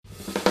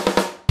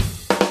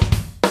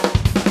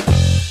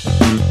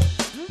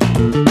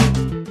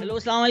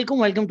अस्सलाम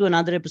वालेकुम, welcome to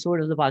another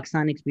episode of the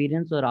Pakistan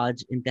experience. और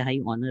आज इंतहाई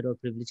ऑनर और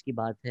प्रिविलेज की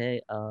बात है,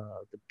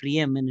 द प्री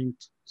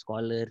एमिनेंट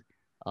स्कॉलर।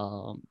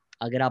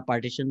 अगर आप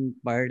पार्टीशन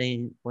पढ़ रहे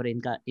हैं और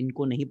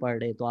इनको नहीं पढ़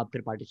रहे तो आप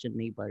फिर पार्टीशन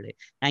नहीं पढ़ रहे।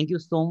 Thank you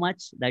so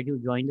much that you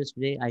joined us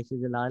today. Ayesha,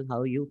 Jalal, how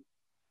are you?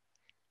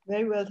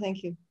 Very well,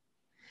 thank you.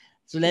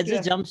 So let's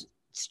just jump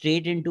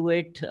straight into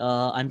it.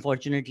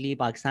 Unfortunately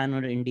Pakistan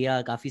और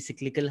इंडिया काफ़ी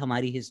सिक्लिकल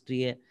हमारी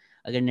हिस्ट्री है।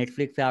 अगर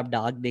नेटफ्लिक्स पे आप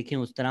डार्क देखें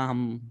उस तरह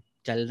हम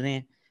चल रहे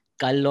हैं,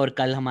 कल और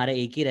कल हमारा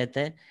एक ही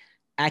रहता है।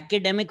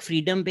 एकेडमिक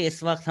फ्रीडम पे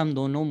इस वक्त हम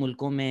दोनों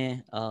मुल्कों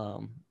में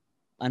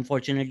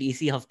अनफॉर्चुनेटली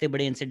इसी हफ्ते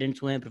बड़े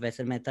इंसिडेंट्स हुए हैं।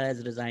 Professor Mehta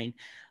has resign.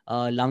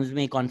 LUMS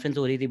में कॉन्फ्रेंस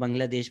हो रही थी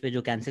बांग्लादेश पे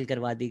जो कैंसिल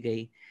करवा दी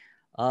गई।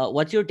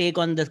 What's your take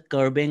on the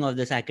curbing of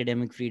this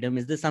academic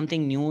freedom? Is this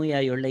something new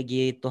या you're like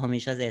ये तो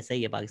हमेशा से ऐसा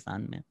ही है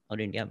पाकिस्तान में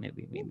और इंडिया में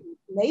भी? maybe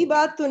नई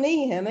बात तो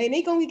नहीं है, मैं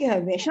नहीं कहूँगी कि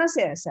हमेशा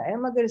से ऐसा है,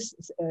 मगर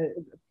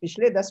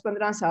पिछले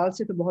 10-15 साल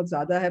से तो बहुत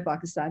ज़्यादा है।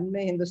 पाकिस्तान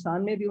में,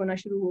 हिंदुस्तान में भी होना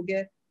शुरू हो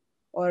गया।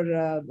 और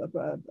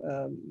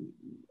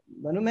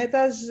मनु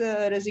मेहताज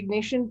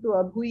रेजिग्नेशन तो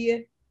अब हुई है,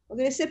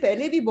 मगर इससे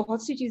पहले भी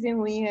बहुत सी चीज़ें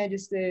हुई हैं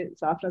जिससे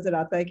साफ नज़र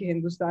आता है कि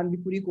हिंदुस्तान भी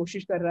पूरी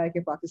कोशिश कर रहा है कि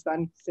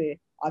पाकिस्तान से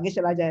आगे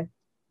चला जाए।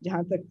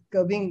 जहाँ तक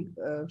कर्बिंग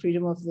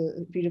फ्रीडम ऑफ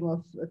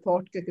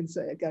थॉट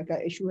का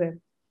इशू है,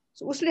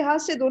 तो उस लिहाज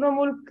से दोनों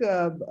मुल्क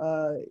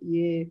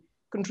ये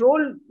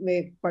कंट्रोल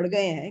में पड़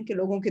गए हैं कि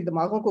लोगों के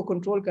दिमागों को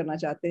कंट्रोल करना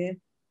चाहते हैं,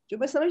 जो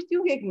मैं समझती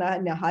हूँ कि एक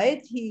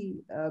नहायत ही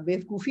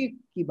बेवकूफ़ी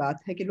की बात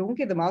है कि लोगों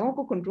के दिमागों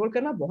को कंट्रोल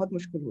करना बहुत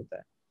मुश्किल होता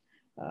है।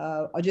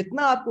 और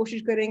जितना आप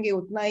कोशिश करेंगे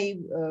उतना ही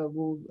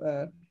वो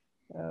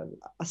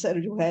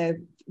असर जो है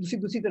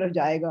दूसरी तरफ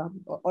जाएगा,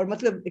 और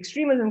मतलब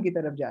एक्सट्रीमिज्म की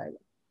तरफ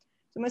जाएगा।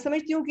 तो मैं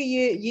समझती हूँ कि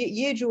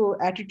ये जो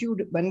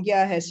एटीट्यूड बन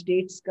गया है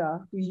स्टेट्स का,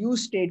 to use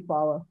state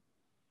power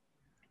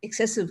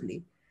excessively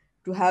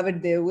to have it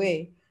their way.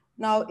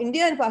 Now,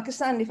 India and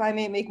Pakistan, if I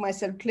may make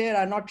myself clear,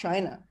 are not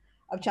China.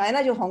 अब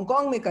चाइना जो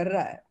हांगकांग में कर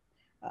रहा है,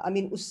 I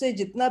mean, उससे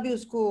जितना भी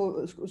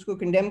उसको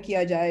कंडेम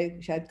किया जाए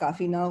शायद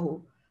काफ़ी ना हो,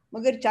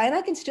 मगर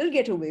China can still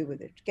get away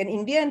with it. Can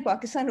India and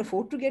Pakistan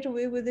afford to get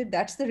away with it?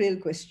 That's the real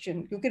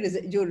question. क्योंकि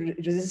जो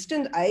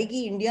रेजिस्टेंस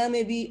आएगी इंडिया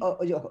में भी,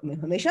 और जो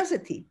हमेशा से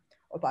थी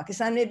और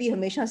पाकिस्तान में भी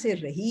हमेशा से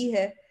रही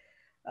है,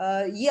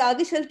 ये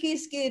आगे चल के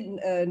इसके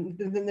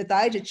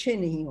नतायज अच्छे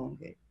नहीं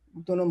होंगे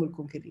दोनों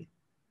मुल्कों के लिए।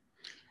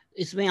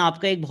 इसमें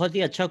आपका एक बहुत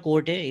ही अच्छा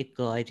कोट है,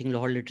 एक I think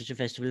Lahore literature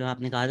festival में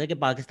आपने कहा था कि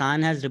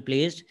Pakistan has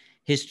replaced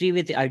history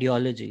with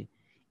ideology.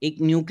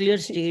 एक न्यूक्लियर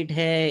स्टेट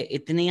है,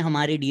 इतनी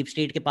हमारी डीप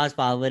स्टेट के पास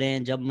पावर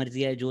है, जब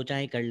मर्जी है जो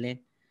चाहे कर लें।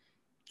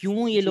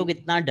 क्यों ये लोग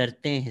इतना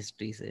डरते हैं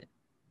हिस्ट्री से?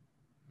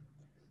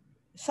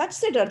 सच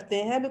से डरते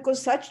हैं बिकॉज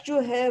सच जो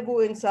है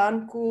वो इंसान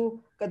को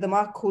का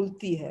दिमाग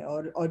खोलती है,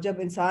 और जब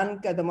इंसान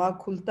का दिमाग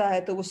खुलता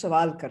है तो वो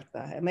सवाल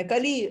करता है। मैं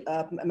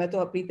तो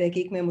अपनी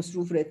तहकीक में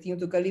मसरूफ़ रहती हूँ,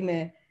 तो कल ही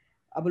मैं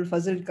अबुल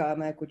फजल का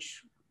मैं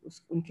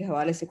उनके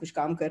हवाले से कुछ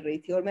काम कर रही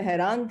थी, और मैं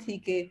हैरान थी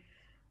कि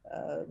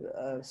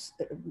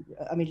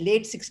आई mean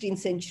late 16th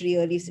century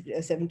early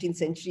 17th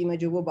century में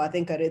जो वो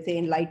बातें कर रहे थे,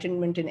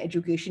 एनलाइटनमेंट एंड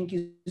एजुकेशन की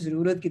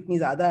ज़रूरत कितनी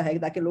ज़्यादा है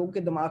ताकि लोगों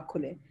के दिमाग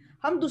खुले।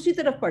 हम दूसरी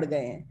तरफ पड़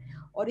गए हैं,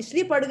 और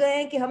इसलिए पड़ गए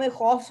हैं कि हमें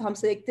खौफ, हम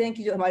देखते हैं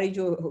कि जो हमारी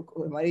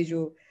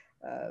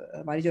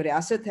जो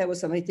रियासत है वो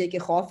समझती है कि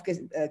खौफ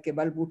के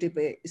बलबूते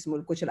पे इस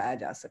मुल्क को चलाया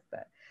जा सकता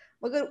है,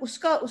 मगर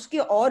उसके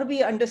और भी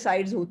अंडर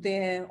साइड्स होते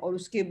हैं और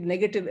उसके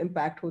नेगेटिव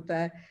इम्पैक्ट होता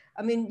है।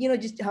 आई मीन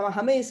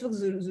हमें इस वक्त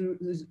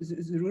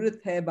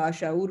ज़रूरत है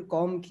बाशऊर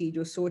कौम की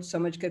जो सोच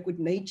समझ कर कुछ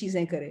नई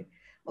चीज़ें करे,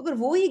 मगर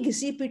वही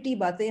घिसी पिटी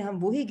बातें, हम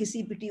वही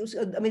घिसी पिटी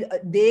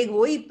देग,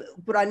 वही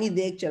पुरानी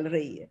देग चल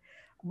रही है।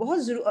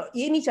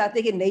 ये नहीं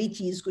चाहते कि नई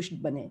चीज़ कुछ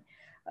बने।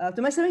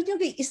 तो मैं समझती हूँ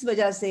कि इस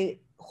वजह से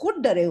खुद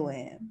डरे हुए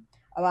हैं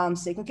अवाम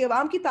से, क्योंकि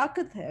अवाम की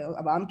ताकत है।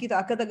 अवाम की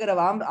ताकत, अगर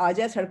अवाम आ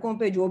जाए सड़कों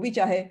पे जो भी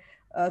चाहे,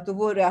 तो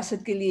वो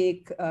रियासत के लिए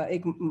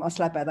एक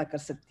मसला पैदा कर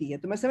सकती है।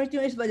 तो मैं समझती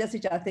हूँ इस वजह से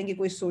चाहते हैं कि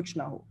कोई सोच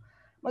ना हो।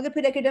 मगर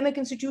फिर एकेडमिक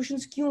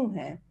इंस्टीट्यूशंस क्यों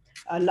हैं?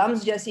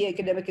 लम्स जैसी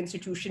एकेडमिक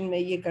इंस्टीट्यूशन में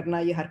ये करना,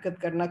 ये हरकत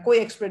करना, कोई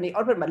एक्सप्लेन नहीं।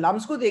 और फिर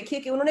लम्स को देखिए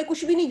कि उन्होंने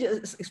कुछ भी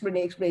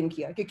नहीं एक्सप्लेन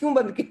किया कि क्यों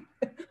बंद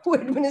किया। वो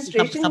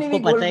एडमिनिस्ट्रेशन ने भी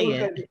गोल गोल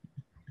कर दिया।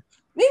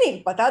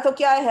 नहीं, पता तो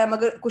क्या है,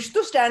 मगर कुछ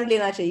तो स्टैंड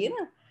लेना चाहिए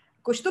ना,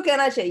 कुछ तो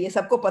कहना चाहिए।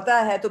 सबको पता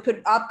है तो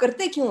फिर आप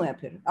करते क्यों हैं?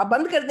 फिर आप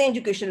बंद कर दें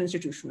एजुकेशन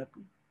इंस्टीट्यूशन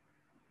अपनी।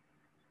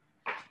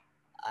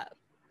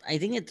 आई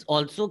थिंक इट्स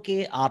ऑल्सो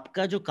कि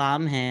आपका जो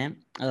काम है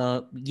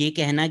ये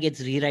कहना कि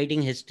it's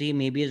rewriting history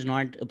may be is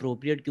not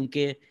appropriate,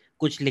 क्योंकि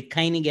कुछ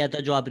लिखा ही नहीं गया था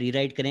जो आप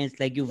रीराइट करें। It's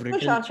like you've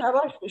written।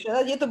 शाबाश,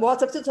 ये तो बहुत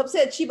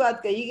सबसे अच्छी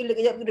बात कही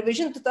कि जब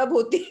रिवीजन तो तब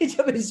होती है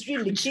जब हिस्ट्री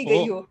लिखी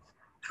गई हो।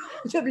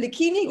 जब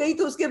लिखी नहीं गई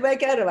तो उसके मैं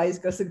क्या रिवाइज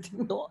कर सकती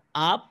हूँ? तो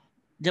आप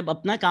जब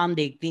अपना काम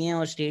देखती हैं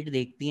और स्टेट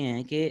देखती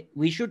हैं कि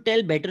we should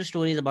tell better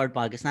stories about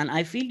Pakistan,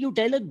 I feel you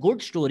tell a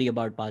good story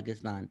about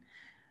Pakistan.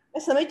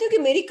 मैं समझती हूँ कि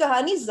मेरी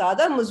कहानी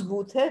ज्यादा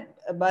मजबूत है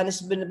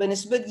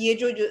बनिस्बत ये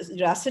जो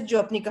रियासत जो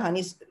अपनी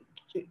कहानी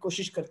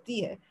कोशिश करती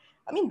है।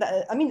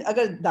 आई मीन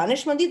अगर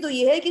दानिशमंदी तो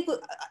ये है कि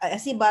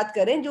ऐसी बात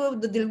करें जो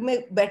दिल में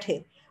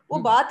बैठे, वो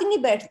बात ही नहीं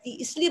बैठती।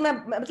 इसलिए मैं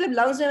मतलब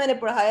लफ्ज़ में मैंने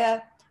पढ़ाया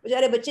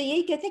बेचारे बच्चे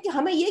यही कहते हैं कि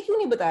हमें ये क्यों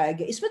नहीं बताया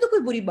गया, इसमें तो कोई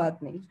बुरी बात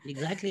नहीं।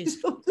 एग्जैक्टली।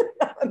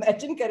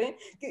 इमेजिन करें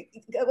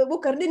कि वो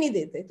करने नहीं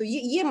देते, तो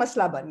ये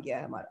मसला बन गया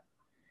है हमारा।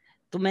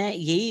 तो मैं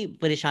यही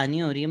परेशानी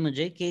हो रही है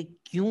मुझे कि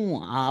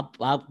क्यों आप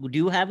do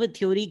you have a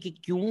theory कि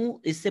क्यों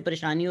इससे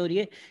परेशानी हो रही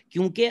है?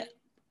 क्योंकि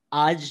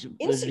आज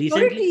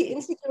recently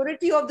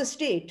insecurity of the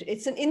state,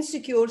 it's an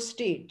insecure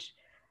state.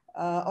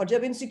 और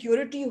जब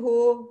इनसिक्योरिटी हो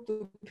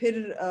तो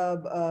फिर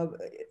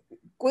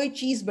कोई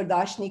चीज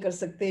बर्दाश्त नहीं कर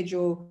सकते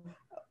जो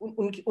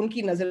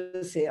उनकी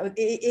नजर से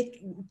एक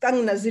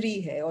तंग नजरी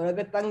है। और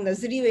अगर तंग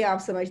नजरी में आप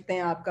समझते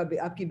हैं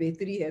आपकी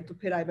बेहतरी है, तो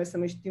फिर मैं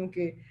समझती हूँ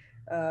कि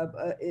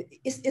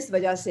इस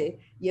वजह से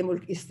ये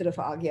मुल्क इस तरफ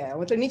आ गया है,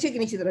 मतलब नीचे की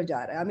नीचे तरफ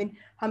जा रहा है। आई मीन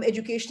हम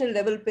एजुकेशनल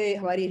लेवल पे,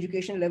 हमारी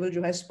एजुकेशन लेवल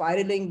जो है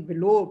स्पायरलिंग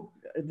बिलो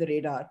द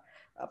रेडार,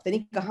 पता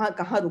नहीं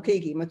कहाँ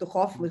रुकेगी। मैं तो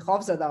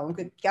खौफ ज़दा हूँ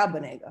कि क्या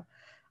बनेगा।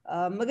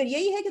 मगर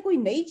यही है कि कोई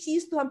नई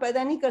चीज़ तो हम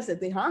पैदा नहीं कर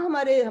सकते। हाँ,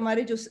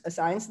 हमारे जो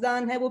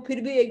साइंसदान हैं वो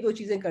फिर भी एक दो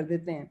चीज़ें कर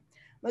देते हैं,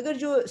 मगर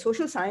जो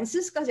सोशल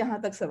साइंसेस का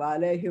जहाँ तक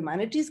सवाल है,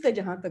 ह्यूमैनिटीज़ का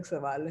जहाँ तक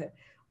सवाल है,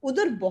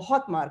 उधर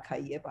बहुत मार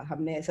खाई है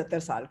हमने 70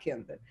 साल के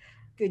अंदर।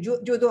 कि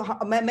जो तो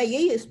मैं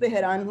यही इस पे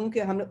हैरान हूँ कि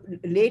हम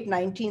late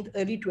 19th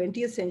early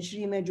 20th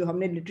century में जो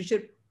हमने लिटरेचर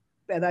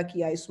पैदा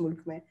किया इस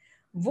मुल्क में,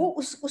 वो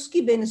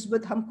उसकी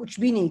बेनिस्बत हम कुछ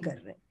भी नहीं कर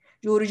रहे।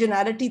 जो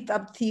ओरिजिनलिटी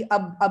तब थी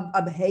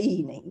अब है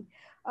ही नहीं।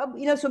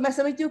 अब सो मैं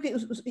समझती हूँ कि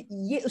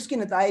ये उसके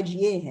नतायज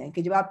ये हैं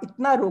कि जब आप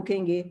इतना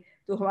रोकेंगे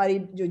तो हमारी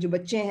जो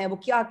बच्चे हैं वो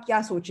क्या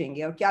क्या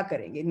सोचेंगे और क्या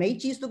करेंगे। नई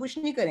चीज़ तो कुछ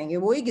नहीं करेंगे,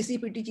 वही घिसी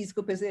पिटी चीज़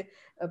को फिर से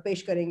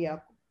पेश करेंगे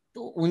आपको।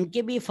 तो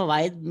उनके भी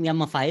फवायद या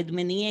मफायद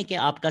में नहीं है कि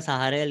आपका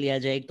सहारा लिया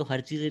जाए? तो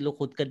हर चीज़ लोग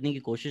खुद करने की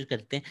कोशिश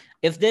करते हैं।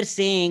 If there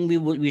saying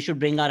we should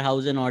bring our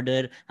house in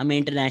order, हमें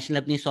इंटरनेशनल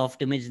अपनी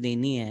सॉफ्ट इमेज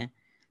देनी है,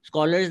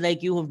 scholars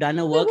like you who've done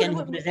a work and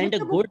who present a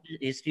good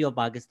history of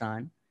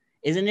Pakistan,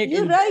 isn't it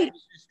in their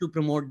interest to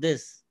promote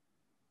this?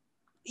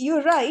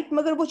 You're right,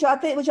 मगर वो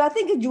चाहते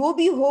हैं कि जो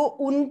भी हो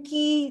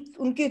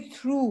उनके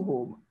थ्रू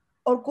हो।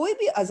 और कोई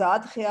भी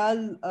आज़ाद ख्याल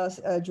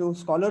जो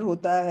स्कॉलर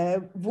होता है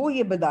वो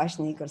ये बर्दाश्त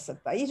नहीं कर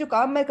सकता। ये जो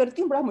काम मैं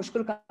करती हूँ बड़ा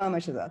मुश्किल काम है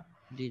शहजाद,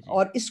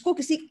 और इसको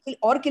किसी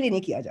और के लिए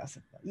नहीं किया जा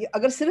सकता। ये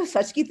अगर सिर्फ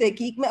सच की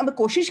तहकीक में मैं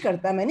कोशिश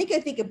करता है, मैं नहीं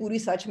कहती कि पूरी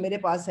सच मेरे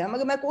पास है,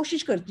 मगर मैं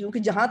कोशिश करती हूँ कि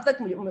जहाँ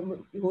तक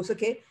हो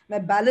सके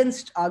मैं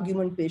बैलेंस्ड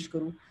आर्ग्यूमेंट पेश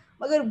करूँ।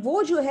 मगर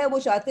वो जो है वो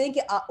चाहते हैं कि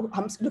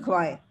हम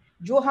लिखवाएं,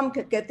 जो हम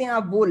कहते हैं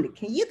आप वो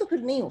लिखें। ये तो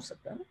फिर नहीं हो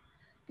सकता ना,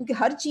 क्योंकि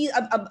हर चीज़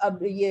अब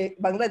ये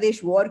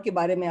बांग्लादेश वॉर के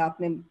बारे में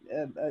आपने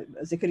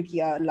जिक्र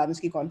किया, लामिस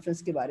की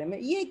कॉन्फ्रेंस के बारे में,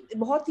 ये एक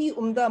बहुत ही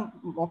उम्दा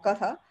मौका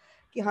था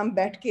कि हम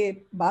बैठ के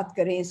बात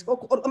करें इसको।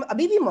 और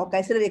अभी भी मौका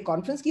है, सिर्फ एक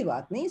कॉन्फ्रेंस की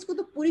बात नहीं, इसको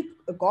तो पूरी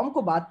कौम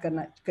को बात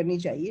करनी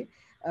चाहिए।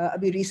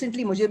 अभी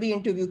रिसेंटली मुझे भी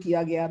इंटरव्यू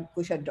किया गया,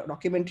 कुछ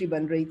डॉक्यूमेंट्री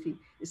बन रही थी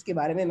इसके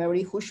बारे में, मैं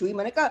बड़ी खुश हुई।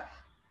 मैंने कहा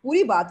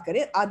पूरी बात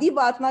करें, आधी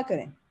बात ना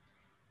करें।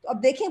 तो अब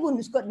देखें वो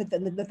इसका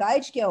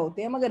नताइज क्या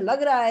होते हैं। मगर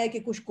लग रहा है कि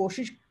कुछ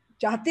कोशिश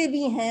चाहते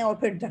भी हैं और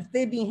फिर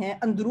डरते भी हैं,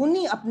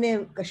 अंदरूनी अपने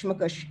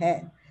कश्मकश है।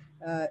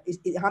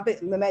 यहाँ पे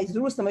मैं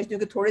ज़रूर समझती हूँ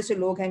कि थोड़े से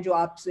लोग हैं जो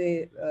आपसे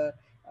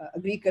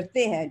अग्री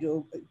करते हैं, जो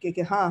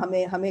कि हाँ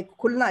हमें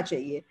खुलना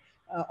चाहिए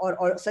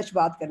और सच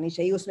बात करनी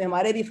चाहिए, उसमें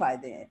हमारे भी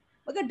फायदे हैं।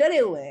 मगर डरे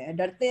हुए हैं,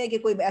 डरते हैं कि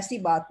कोई ऐसी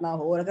बात ना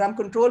हो, और अगर हम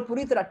कंट्रोल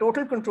पूरी तरह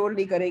टोटल कंट्रोल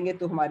नहीं करेंगे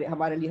तो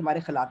हमारे लिए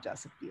हमारे खिलाफ जा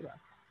सकती है बात।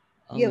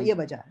 ये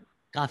वजह है।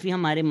 काफ़ी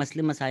हमारे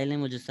मसले मसाइल हैं।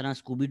 वो जिस तरह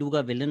स्कूबी डू का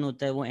विलन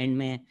होता है, वो एंड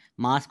में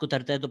मास्क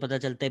उतरता है तो पता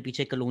चलता है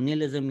पीछे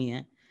कलोनियलिज्म ही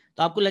है।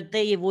 तो आपको लगता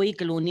है ये वही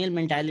कलोनियल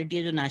मेंटालिटी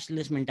है जो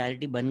नेशनलिस्ट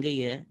मेंटालिटी बन गई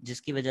है,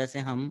 जिसकी वजह से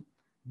हम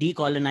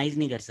डीकॉलोनाइज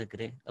नहीं कर सक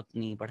रहे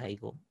अपनी पढ़ाई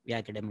को या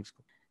एकेडमिक्स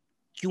को,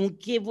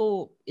 क्योंकि वो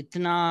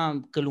इतना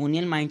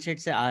कलोनियल माइंडसेट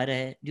से आ रहा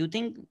है? डू यू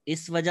थिंक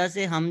इस वजह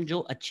से हम जो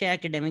अच्छे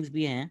एकेडमिक्स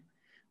भी हैं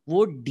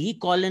वो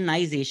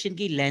डीकॉलोनाइजेशन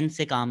की लेंस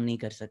से काम नहीं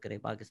कर सक रहे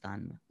पाकिस्तान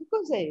में?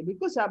 बिल्कुल सही,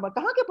 बिल्कुल साहब।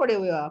 कहाँ के पढ़े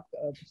हुए हो आप?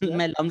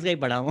 मैं लम्स का ही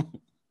पढ़ा हूँ।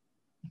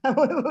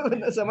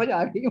 समझ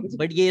आ गई मुझे।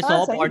 बट ये हाँ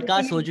 100 सही, बिल्कुल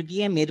पॉडकास्ट हो चुकी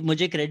है,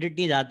 मुझे क्रेडिट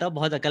नहीं जाता।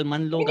 बहुत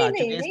अक्लमंद लोग नहीं आ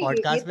नहीं चुके हैं इस नहीं, ये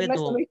पॉडकास्ट तो पे, मैं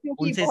तो समझती हूँ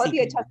कि उनसे बहुत ही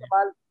सीखना अच्छा है।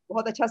 सवाल,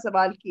 बहुत अच्छा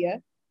सवाल किया है।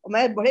 और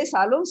मैं बड़े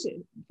सालों से,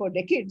 फॉर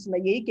डेकेड्स, मैं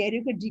यही कह रही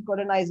हूँ कि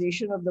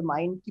डीकोलोनाइजेशन ऑफ द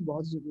माइंड की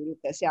बहुत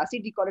जरूरत है। सियासी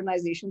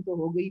डीकोलोनाइजेशन तो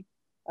हो गई,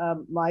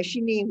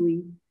 माशी नहीं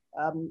हुई,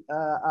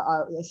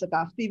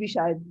 सकाफती भी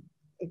शायद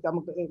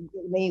कम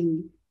नहीं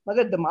हुई,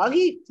 मगर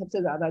दिमागी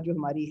सबसे ज्यादा जो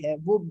हमारी है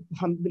वो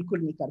हम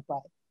बिल्कुल नहीं कर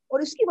पाए।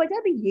 और इसकी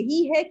वजह भी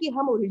यही है कि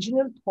हम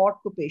ओरिजिनल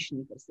थॉट को पेश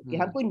नहीं कर सके,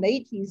 हम कोई नई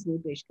चीज नहीं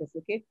पेश कर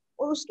सके।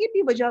 और उसकी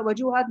भी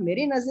वजूहात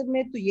मेरे नजर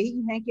में तो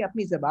यही है कि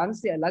अपनी जबान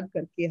से अलग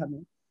करके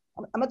हमें,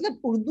 मतलब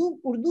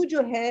उर्दू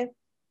जो है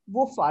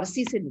वो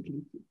फारसी से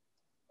निकली थी।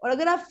 और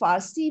अगर आप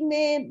फारसी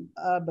में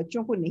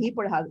बच्चों को नहीं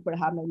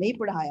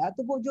पढ़ाया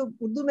तो वो जो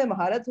उर्दू में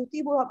महारत होती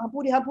है वो हम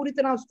पूरी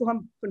तरह उसको हम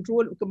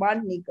कंट्रोल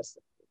कमांड नहीं कर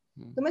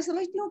सकते। तो मैं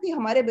समझती हूँ कि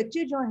हमारे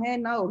बच्चे जो हैं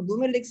ना उर्दू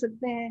में लिख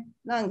सकते हैं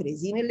ना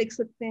अंग्रेजी में लिख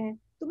सकते हैं,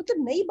 तो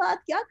मतलब नई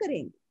बात क्या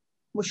करेंगे।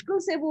 मुश्किल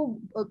से वो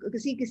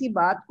किसी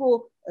बात को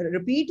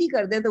रिपीट ही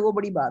कर दें तो वो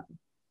बड़ी बात है।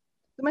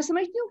 तो मैं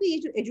समझती हूँ कि ये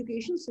जो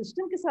एजुकेशन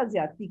सिस्टम के साथ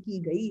ज्यादती की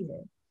गई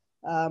है,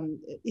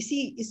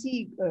 इसी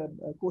इसी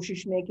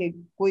कोशिश में कि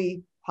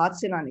कोई हाथ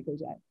से ना निकल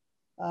जाए।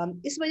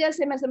 इस वजह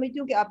से मैं समझती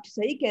हूँ कि आप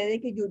सही कह रहे हैं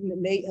कि जो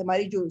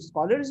हमारी जो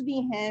स्कॉलर्स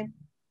भी हैं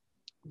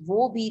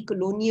वो भी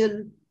कॉलोनियल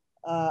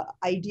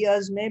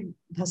आइडियाज में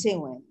धंसे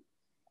हुए हैं,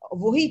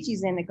 वही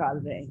चीजें निकाल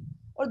रहे हैं।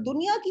 और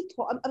दुनिया की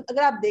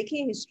अगर आप देखें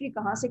हिस्ट्री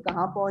कहाँ से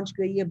कहाँ पहुंच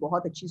गई है,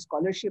 बहुत अच्छी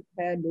स्कॉलरशिप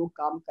है, लोग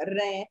काम कर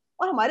रहे हैं,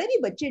 और हमारे भी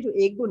बच्चे जो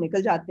एक दो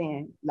निकल जाते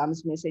हैं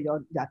लम्स में से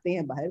और जाते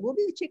हैं बाहर, वो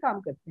भी अच्छे काम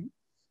करते हैं।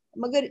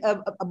 मगर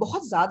अब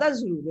बहुत ज्यादा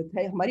जरूरत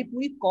है, हमारी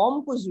पूरी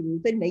कौम को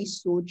जरूरत है नई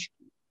सोच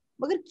की।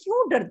 मगर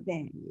क्यों डरते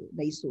हैं ये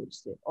नई सोच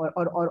से?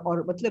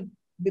 और मतलब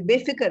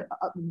बेफिक्र,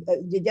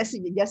 जैसे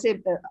जैसे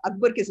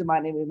अकबर के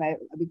जमाने में, मैं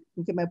अभी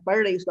क्योंकि मैं पढ़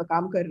रही उसका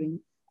काम कर रही हूँ,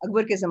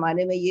 अकबर के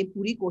जमाने में ये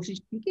पूरी कोशिश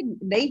थी कि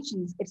नई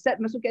चीज,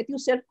 मैं तो कहती हूँ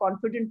सेल्फ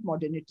कॉन्फिडेंट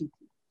मॉडर्निटी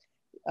थी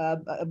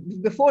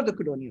बिफोर द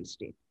कॉलोनियल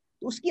स्टेट।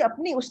 तो उसकी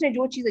अपनी, उसने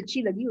जो चीज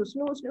अच्छी लगी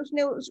उसने उसने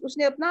उसने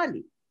उसने अपना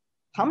ली।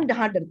 हम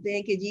जहाँ डरते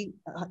हैं कि जी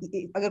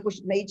अगर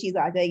कुछ नई चीज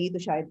आ जाएगी तो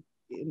शायद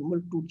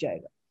मुल्क टूट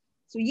जाएगा।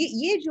 तो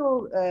ये जो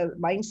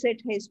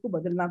माइंडसेट है इसको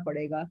बदलना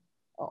पड़ेगा।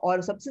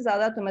 और सबसे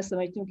ज्यादा तो मैं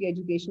समझती हूँ कि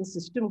एजुकेशन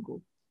सिस्टम को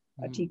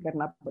ठीक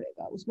करना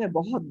पड़ेगा, उसमें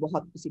बहुत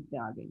बहुत मुसीबतें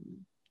आ गई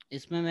हैं।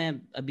 इसमें मैं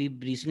अभी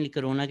रिसेंटली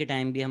कोरोना के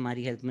टाइम भी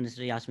हमारी हेल्थ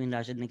मिनिस्टर यास्मीन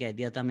राशिद ने कह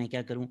दिया था, मैं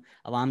क्या करूं,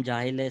 अवाम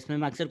जाहिल है। इसमें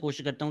मैं अक्सर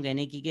कोशिश करता हूं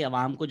कहने की कि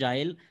अवाम को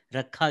जाहिल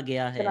रखा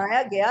गया है,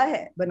 बनाया गया है,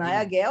 जी।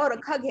 बनाया गया और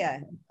रखा गया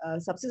है।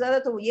 सबसे ज्यादा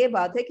तो ये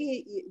बात है कि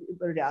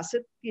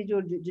रियासत के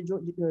जो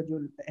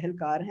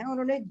एहलकार हैं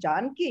उन्होंने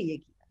जान के ये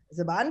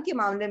किया। जबान के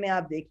मामले में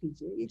आप देख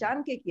लीजिए, ये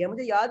जान के किया।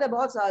 मुझे याद है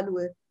बहुत साल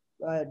हुए,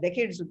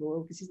 डेकेड्स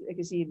अगो,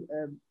 किसी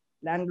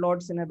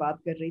लैंडलॉर्ड से मैं बात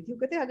कर रही थी, वो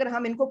कहते हैं अगर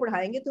हम इनको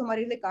पढ़ाएंगे तो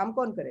हमारे लिए काम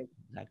कौन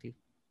करेगा? Exactly.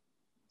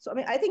 So I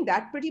mean, I think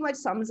that pretty much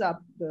sums up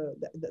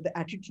the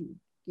attitude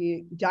कि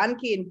जान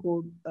के इनको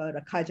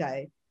रखा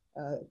जाए,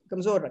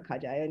 कमजोर रखा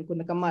जाए, इनको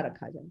निकम्मा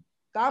रखा जाए।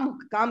 काम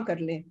काम कर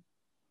लें,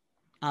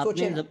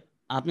 सोचे ना।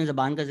 आपने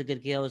ज़बान का जिक्र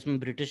किया, उसमें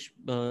ब्रिटिश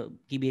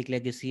की भी एक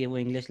लेगेसी है, वो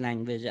English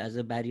language as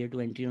a barrier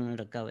to entry उन्होंने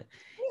रखा हुआ है।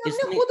 हमने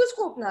इसमें खुद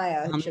उसको अपनाया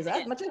हमने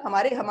शहजाद, मतलब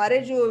हमारे हमारे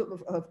जो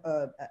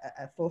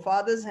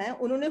फोरफादर्स हैं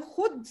उन्होंने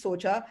खुद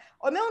सोचा।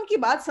 और मैं उनकी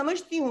बात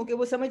समझती हूँ कि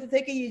वो समझते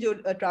थे कि ये जो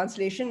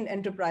ट्रांसलेशन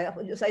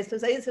एंटरप्राइज,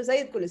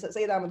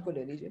 सईद अहमद को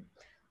ले लीजिए,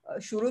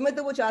 शुरू में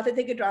तो वो चाहते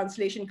थे कि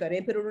ट्रांसलेशन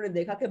करें, फिर उन्होंने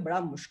देखा कि बड़ा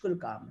मुश्किल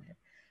काम है।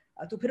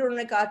 तो फिर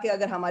उन्होंने कहा कि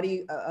अगर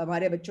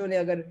हमारे बच्चों ने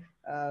अगर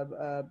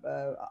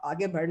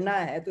आगे बढ़ना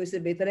है तो इससे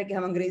बेहतर है कि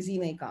हम अंग्रेजी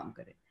में ही काम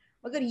करें।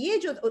 मगर ये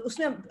जो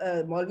उसने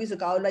मौलवी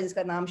ज़काउल्लाह,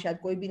 जिसका नाम शायद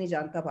कोई भी नहीं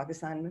जानता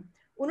पाकिस्तान में,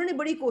 उन्होंने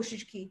बड़ी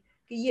कोशिश की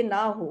कि ये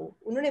ना हो।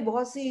 उन्होंने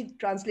बहुत सी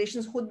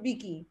ट्रांसलेशंस खुद भी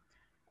की।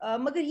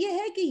 मगर ये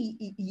है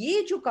कि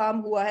ये जो काम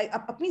हुआ है,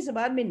 अपनी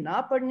ज़बान में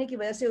ना पढ़ने की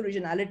वजह से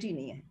ओरिजिनलिटी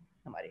नहीं है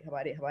हमारे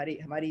हमारे हमारी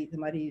हमारी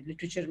हमारी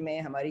लिटरेचर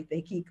में, हमारी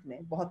तहकीक में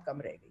बहुत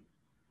कम रह गई।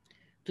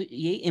 तो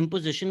ये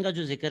इम्पोजिशन का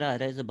जो जिक्र आ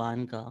रहा है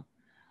ज़बान का,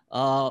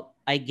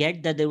 I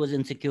get that there was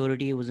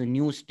insecurity, it was a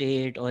new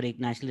state और एक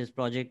नेशनलिस्ट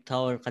प्रोजेक्ट था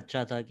और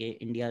खतरा था कि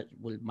India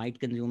will might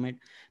consume it.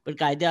 पर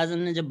कायदे आज़म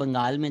ने जब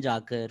बंगाल में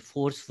जाकर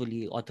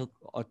फोर्सफुली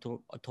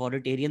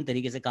अथॉरिटेरियन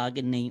तरीके से कहा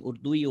कि नहीं,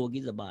 उर्दू ही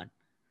होगी ज़बान,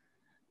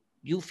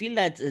 you feel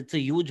that it's a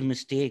huge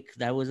mistake,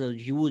 that was a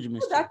huge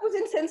mistake? That was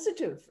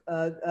insensitive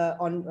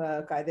on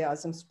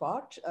Quaid-e-Azam's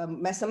part.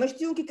 मैं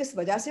समझती हूँ कि किस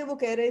वजह से वो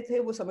कह रहे थे।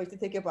 वो समझते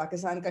थे कि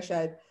पाकिस्तान का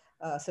शायद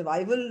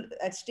सर्वाइवल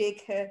एट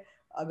स्टेक है।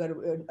 अगर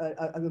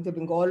अगर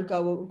बंगाल का,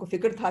 वो उनको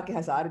फिक्र था कि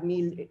 1000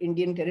 मील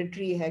इंडियन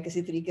टेरिटरी है,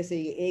 किसी तरीके से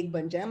ये एक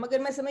बन जाए।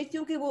 मगर मैं समझती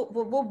हूँ कि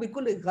वो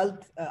बिल्कुल एक गलत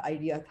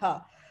आइडिया था।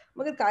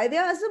 मगर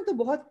कायदे-ए-आज़म तो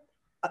बहुत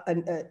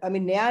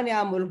नया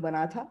नया मुल्क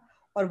बना था,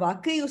 और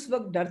वाकई उस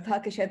वक्त डर था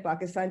कि शायद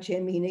पाकिस्तान 6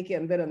 महीने के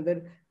अंदर अंदर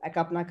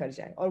पैकअप ना कर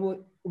जाए। और वो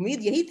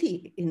उम्मीद यही थी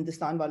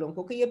हिंदुस्तान वालों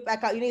को कि ये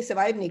पैकअप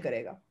सर्वाइव नहीं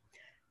करेगा।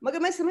 मगर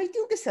मैं समझती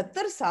हूँ कि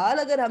 70 साल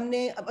अगर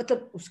हमने,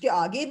 मतलब उसके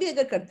आगे भी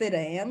अगर करते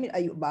रहे हम,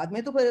 बाद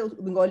में तो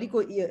बंगाली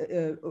को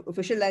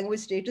ऑफिशियल लैंग्वेज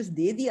स्टेटस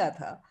दे दिया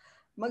था,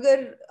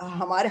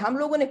 मगर हम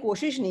लोगों ने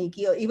कोशिश नहीं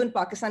की। इवन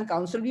पाकिस्तान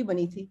काउंसिल भी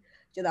बनी थी।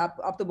 जब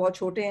आप तो बहुत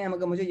छोटे हैं,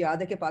 मगर मुझे याद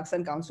है कि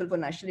Pakistan council for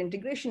national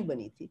integration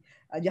बनी थी,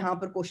 जहाँ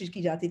पर कोशिश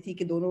की जाती थी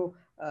कि दोनों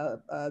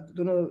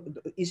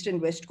ईस्ट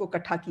एंड वेस्ट को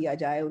इकट्ठा किया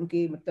जाए,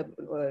 उनकी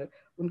मतलब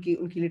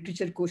उनकी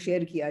लिटरेचर को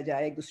शेयर किया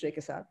जाए एक दूसरे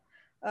के साथ।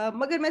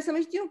 मगर मैं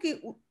समझती हूँ कि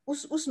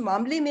उस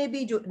मामले में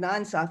भी जो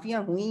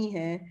नाइंसाफियाँ हुई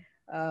हैं,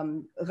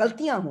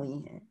 गलतियाँ हुई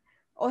हैं,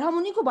 और हम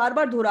उन्हीं को बार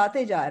बार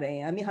दोहराते जा रहे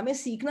हैं। हमें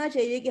सीखना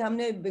चाहिए कि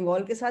हमने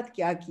बंगाल के साथ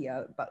क्या किया,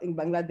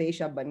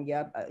 बांग्लादेश अब बन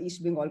गया,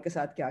 ईस्ट बंगाल के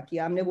साथ क्या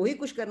किया, हमने वही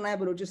कुछ करना है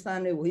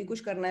बलूचिस्तान में, वही कुछ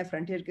करना है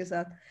फ्रंटियर के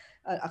साथ,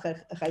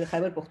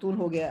 खैबर पख्तून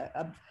हो गया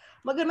अब।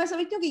 मगर मैं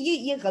समझती हूँ कि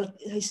ये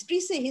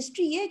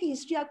हिस्ट्री ये है कि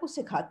हिस्ट्री आपको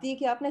सिखाती है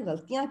कि आपने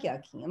गलतियाँ क्या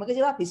की हैं। मगर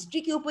जब आप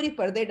हिस्ट्री के ऊपर ही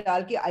पर्दे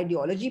डाल के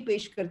आइडियोलॉजी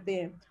पेश करते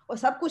हैं, और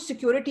सब कुछ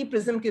सिक्योरिटी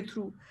प्रिज्म के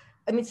थ्रू,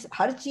 आई मीन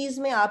हर चीज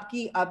में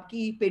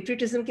आपकी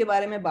पेट्रियटिज्म के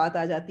बारे में बात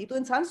आ जाती है, तो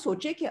इंसान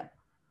सोचे क्या?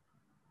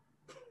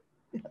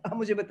 आप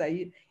मुझे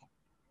बताइए।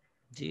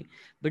 जी,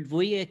 बट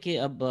वही है कि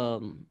अब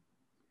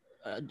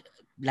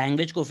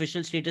लैंग्वेज को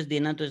ऑफिशियल स्टेटस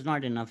देना तो is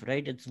not enough,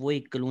 right? It's वो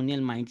एक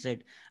कॉलोनियल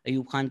माइंडसेट।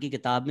 अयूब खान की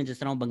किताब में जिस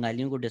तरह वो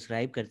बंगालियों को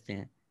डिस्क्राइब करते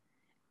हैं,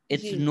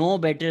 It's no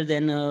better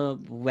than a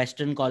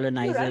Western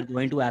colonizer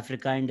going to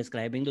Africa and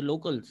describing the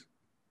locals.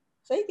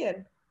 सही कह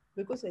रहे,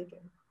 बिल्कुल सही कह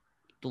रहे.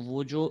 तो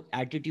वो जो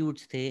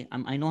एटीट्यूड्स थे,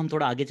 आई नो हम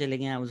थोड़ा आगे चले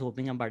गए, आई वाज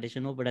होपिंग हम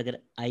पार्टीशन हो, बट अगर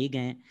आ ही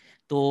गए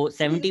तो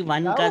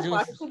 71 का जो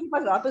पार्टीशन के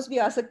पास वापस भी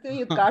आ सकते हो,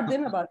 ये काट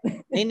देना बात में.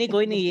 नहीं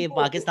कोई नहीं, ये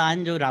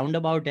पाकिस्तान जो राउंड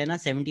अबाउट है ना,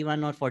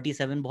 71 और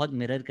 47 बहुत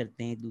मिरर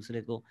करते हैं एक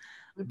दूसरे को.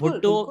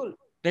 भुट्टो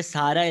पे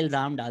सारा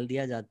इल्जाम डाल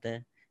दिया जाता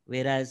है,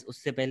 वेराज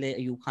उससे पहले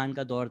अयूब खान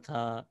का दौर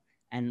था.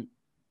 एंड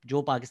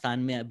जो पाकिस्तान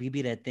में अभी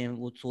भी रहते हैं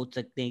वो सोच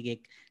सकते हैं कि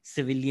एक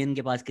सिविलियन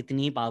के पास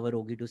कितनी पावर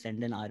होगी टू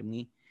सेंड एन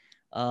आर्मी.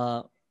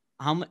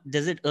 हम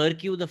does it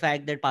irk you the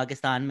fact that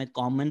Pakistan में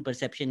common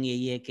perception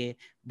यही है कि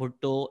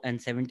Bhutto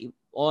and 70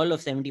 all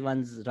of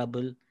 71's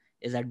rubble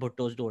is at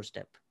भुट्टो's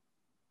doorstep?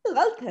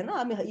 गलत है ना.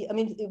 आई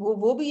मीन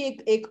वो भी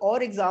एक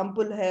और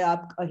एग्जांपल है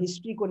आप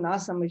हिस्ट्री को ना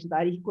समझ,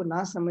 तारीख को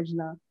ना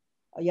समझना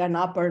या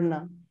ना पढ़ना.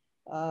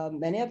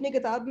 मैंने अपनी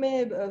किताब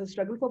में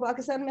स्ट्रगल फॉर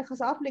पाकिस्तान में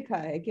साफ लिखा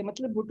है कि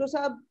मतलब भुट्टो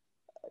साहब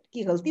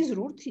की गलती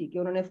जरूर थी कि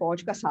उन्होंने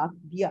फौज का साथ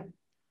दिया,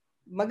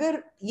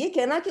 मगर ये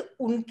कहना कि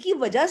उनकी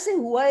वजह से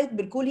हुआ एक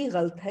बिल्कुल ही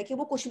गलत है कि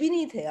वो कुछ भी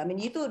नहीं थे. आई मीन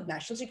ये तो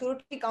नेशनल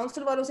सिक्योरिटी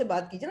काउंसिल वालों से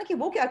बात कीजिए ना कि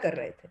वो क्या कर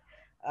रहे थे.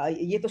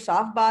 ये तो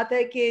साफ बात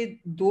है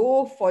कि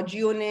 2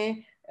 फौजियों ने,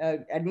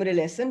 एडमिरल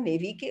एहसन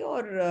नेवी के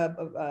और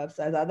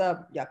शहजादा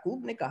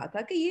याकूब ने कहा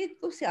था कि ये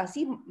तो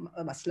सियासी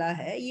मसला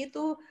है, ये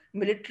तो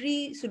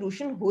मिलिट्री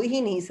सोल्यूशन हो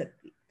ही नहीं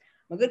सकती.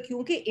 मगर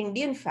क्योंकि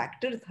इंडियन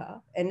फैक्टर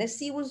था,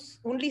 NSC was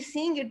only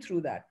seeing it through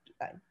that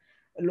time.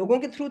 लोगों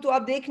के थ्रू तो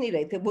आप देख नहीं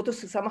रहे थे, वो तो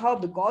somehow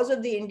because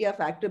of the India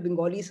factor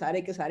Bengali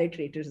सारे के सारे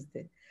ट्रेटर्स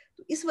थे.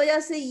 तो इस वजह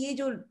से ये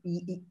जो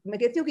मैं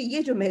कहती हूँ कि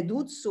ये जो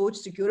महदूद सोच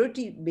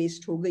सिक्योरिटी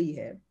बेस्ड हो गई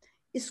है,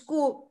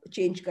 इसको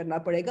चेंज करना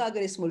पड़ेगा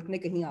अगर इस मुल्क ने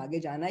कहीं आगे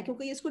जाना है,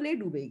 क्योंकि इसको ले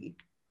डूबेगी.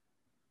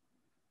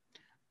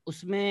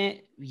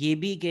 उसमें ये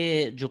भी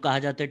कि जो कहा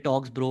जाता है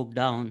talks broke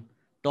down,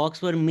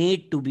 talks were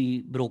made to be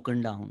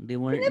broken down. They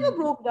never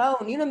broke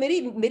down. You know,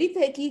 मेरी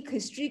तहकीक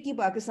हिस्ट्री की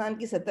पाकिस्तान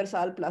की 70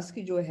 साल प्लस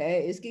की जो है,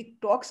 इसकी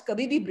टॉक्स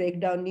कभी भी ब्रेक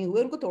डाउन नहीं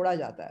हुए, उनको तोड़ा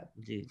जाता है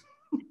जी.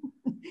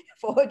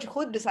 फौज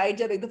खुद डिसाइड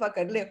जब एक दफा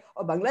कर ले.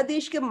 और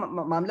बांग्लादेश के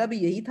मामला भी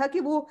यही था कि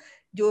वो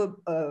जो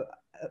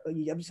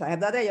जब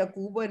साहिबजादा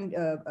याकूब और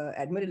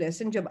एडमिरल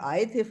एहसन जब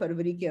आए थे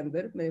फरवरी के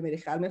अंदर, मेरे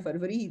ख्याल में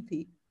फरवरी ही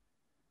थी,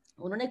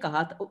 उन्होंने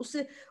कहा था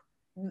उससे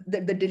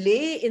the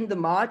delay in the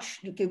March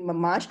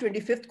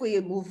 25th को ये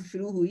मूव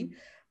शुरू हुई,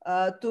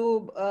 तो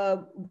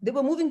they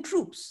were moving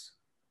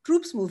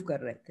troops move कर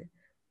रहे थे.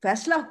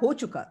 फैसला हो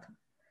चुका था,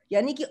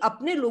 यानी कि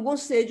अपने लोगों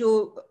से जो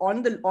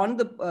on the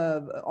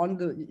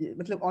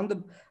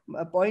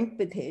point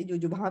पे थे,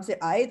 जो वहां से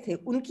आए थे,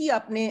 उनकी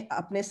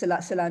आपने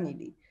सलाह नहीं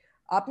ली.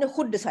 आपने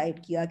खुद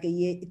डिसाइड किया कि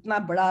ये इतना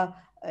बड़ा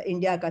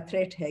इंडिया का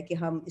थ्रेट है कि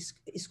हम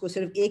इसको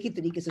सिर्फ एक ही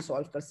तरीके से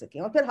सॉल्व कर सकें,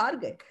 और फिर हार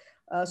गए.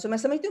 सो मैं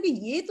समझती हूँ कि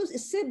ये तो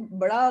इससे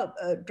बड़ा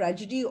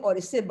ट्रेजेडी और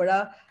इससे बड़ा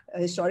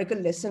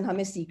हिस्टोरिकल लेसन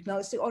हमें सीखना,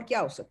 उससे और क्या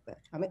हो सकता है.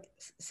 हमें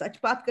सच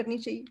बात करनी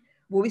चाहिए,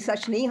 वो भी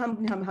सच नहीं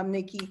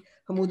हमने की.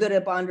 हमूदर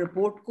रहमान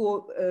रिपोर्ट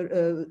को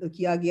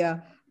किया गया,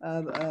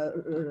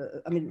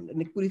 आई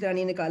मीन पूरी तरह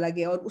नहीं निकाला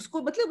गया, और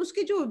उसको मतलब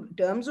उसके जो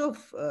टर्म्स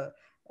ऑफ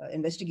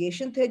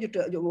इन्वेस्टिगेशन थे,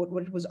 जो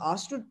what was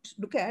asked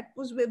to look at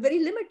was very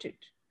limited.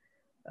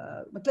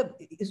 मतलब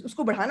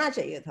उसको बढ़ाना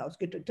चाहिए था,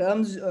 उसके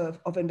terms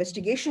of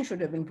investigation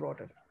should have been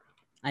broader.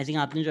 I think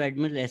आपने जो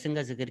एडमिरल एहसन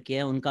का जिक्र किया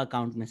है, उनका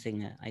अकाउंट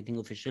मिसिंग है, आई थिंक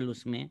ऑफिशियल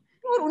उसमें.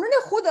 और उन्होंने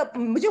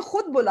मुझे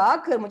खुद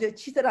बुलाकर, मुझे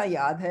अच्छी तरह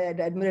याद है,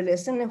 एडमिरल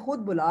एहसन ने खुद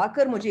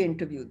बुलाकर मुझे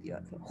इंटरव्यू दिया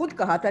था, खुद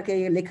कहा था कि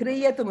ये लिख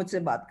रही है तो मुझसे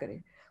बात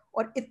करें,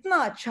 और इतना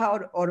अच्छा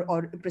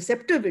और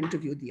प्रिसेप्टिव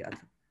इंटरव्यू दिया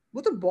था.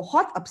 वो तो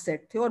बहुत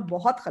अपसेट थे और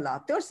बहुत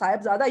खिलाफ थे, और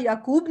साहिबजादा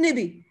याकूब ने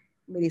भी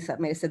मेरे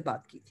साथ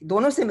बात की थी,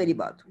 दोनों से मेरी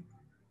बात हुई.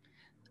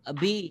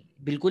 अभी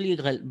बिल्कुल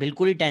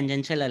ही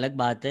टेंजेंशियल अलग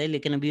बात है,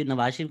 लेकिन अभी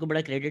नवाज शरीफ को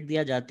बड़ा क्रेडिट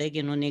दिया जाता है कि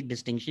इन्होंने एक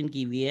डिस्टिंक्शन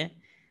की हुई है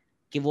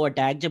कि वो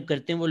अटैक जब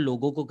करते हैं वो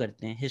लोगों को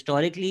करते हैं.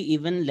 हिस्टोरिकली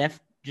इवन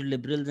लेफ्ट जो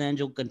लिबरल्स हैं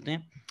जो करते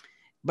हैं,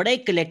 बड़ा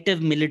एक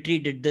collective military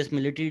did this,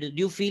 military do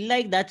you feel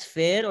like that's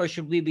fair, और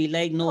should we be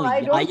like no?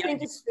 I don't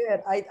think it's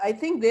fair. I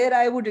think there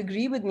I would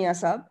agree with Mian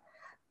sahab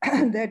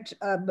that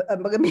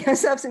मगर मियां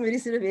साहब से मेरी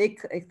सिर्फ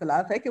एक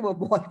इख्तलाफ है कि वो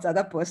बहुत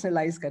ज्यादा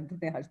पर्सनलाइज कर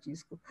देते हैं हर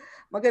चीज को.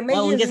 मगर मैं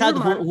ये उनके साथ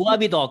हुआ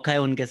भी तो औखा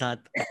है उनके साथ.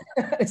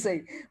 सही.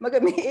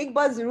 मगर मैं एक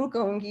बात जरूर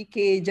कहूंगी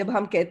कि जब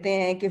हम कहते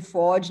हैं कि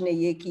फौज ने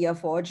ये किया,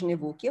 फौज ने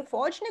वो किया,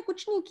 फौज ने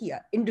कुछ नहीं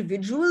किया,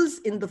 इंडिविजुअल्स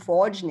इन द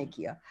फौज ने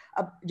किया.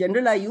 अब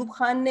जनरल अयूब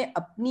खान ने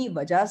अपनी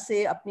वजह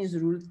से, अपनी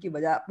जरूरत की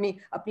वजह,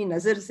 अपनी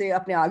नजर से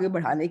अपने आगे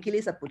बढ़ाने के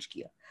लिए सब कुछ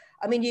किया.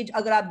 आई मीन ये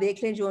अगर आप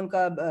देख लें जो उनका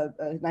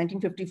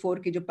 1954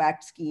 के जो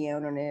पैक्ट्स किए हैं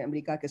उन्होंने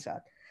अमेरिका के साथ,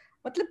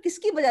 मतलब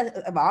किसकी वजह,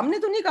 अवाम ने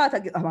तो नहीं कहा था,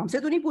 कि अवाम से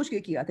तो नहीं पूछ के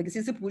किया था,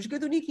 किसी से पूछ के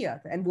तो नहीं किया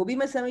था. एंड वो भी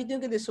मैं समझती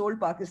हूँ कि they sold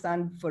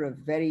Pakistan for a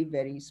very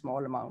very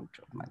small amount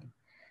of money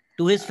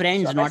to his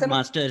friends, not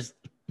masters.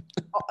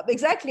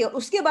 Exactly.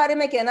 उसके बारे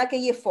में कहना कि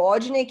ये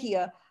फौज ने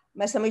किया,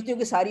 मैं समझती हूँ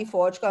कि सारी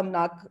फौज का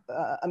नाक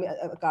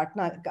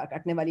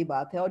काटने वाली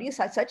बात है, और ये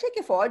सच है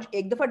कि फौज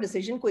एक दफा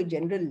डिसीजन कोई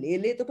जनरल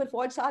ले तो फिर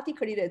फौज साथ ही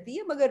खड़ी रहती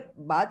है, मगर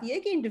बात ये है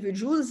कि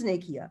इंडिविजुअल्स ने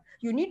किया.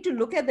 You need to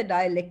look at the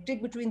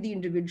dialectic between the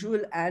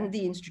individual and the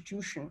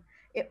institution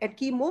at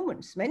key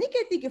moments. मैं नहीं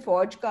कहती कि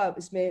फौज का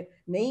इसमें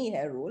नहीं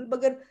है रोल,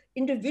 मगर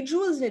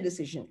इंडिविजुअल्स ने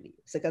डिसीजन ली.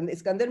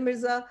 सिकंदर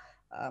मिर्जा,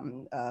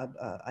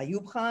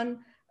 अयूब खान,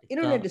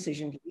 इन्होंने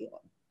डिसीजन ली,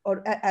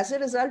 और as a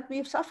result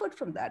we suffered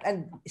from that.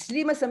 And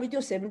इसलिए मैं समझती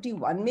हूँ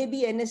 71 में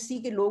भी एनएससी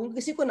के लोगों को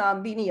किसी को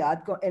नाम भी नहीं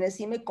याद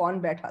एनएससी में कौन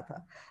बैठा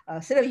था.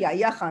 सिर्फ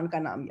याया खान का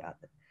नाम याद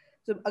है.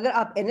 तो अगर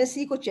आप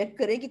एनएससी को चेक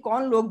करें कि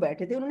कौन लोग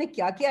बैठे थे, उन्होंने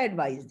क्या क्या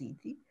एडवाइस दी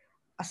थी,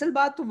 असल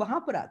बात तो वहां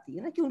पर आती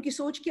है ना कि उनकी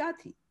सोच क्या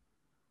थी.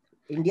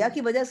 इंडिया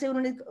की वजह से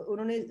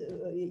उन्होंने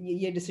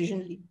ये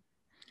डिसीजन ली.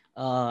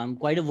 I'm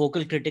quite a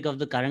vocal critic of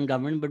the current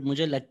government, but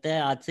मुझे लगता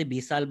है आज से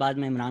 20 साल बाद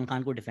मैं इमरान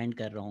खान को डिफेंड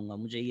कर रहा हूँ.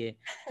 मुझे ये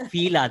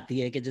फील आती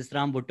है कि जिस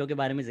तरह हम भुट्टो के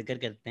बारे में जिक्र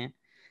करते हैं,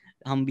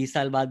 हम 20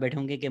 साल बाद बैठे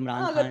होंगे कि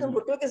इमरान अगर खान. तुम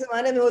भुट्टो के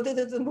जमाने में होते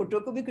तो तुम भुट्टो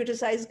को भी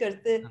क्रिटिसाइज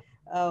करते.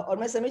 और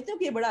मैं समझती हूँ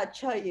कि ये बड़ा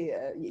अच्छा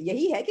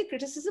यही है कि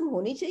क्रिटिसिज्म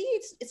होनी चाहिए.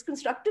 It's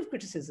constructive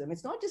criticism,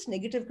 it's not just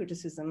negative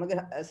criticism.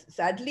 मगर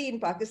सैडली इन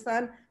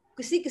पाकिस्तान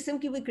किसी किस्म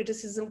की भी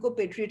क्रिटिसिज्म को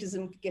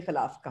पेट्रियटिज्म के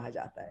खिलाफ कहा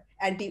जाता है,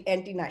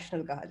 एंटी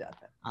नेशनल कहा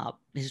जाता है. आप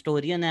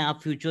हिस्टोरियन है, आप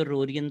फ्यूचर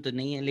रोरियन तो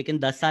नहीं है, लेकिन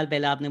 10 साल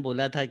पहले आपने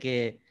बोला था कि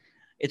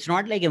it's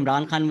not like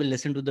Imran Khan will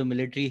listen to the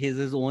military, he is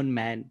his own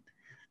man.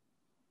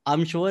 I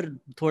am sure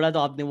थोड़ा तो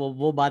आपने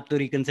वो बात तो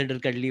रिकंसिडर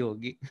कर ली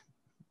होगी.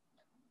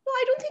 No,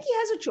 I don't think he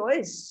has a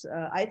choice.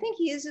 I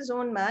think he is his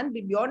own man.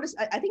 Beyond this,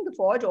 I think the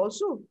Forge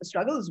also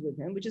struggles with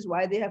him, which is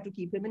why they have to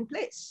keep him in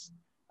place.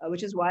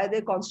 Which is why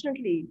they're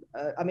constantly,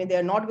 I mean,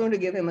 they're not going to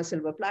give him a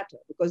silver platter,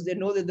 because they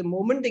know that the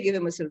moment they give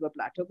him a silver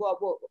platter,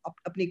 वो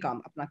अपना काम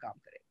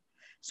करेगा.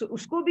 So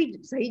उसको भी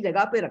सही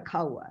जगह पे रखा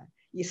हुआ है.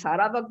 ये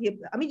सारा वक्त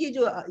I mean, ये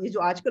जो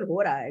आजकल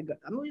हो रहा है,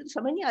 मुझे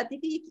समझ नहीं आती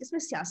कि इसमें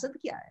सियासत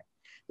क्या है.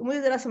 तो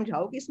मुझे जरा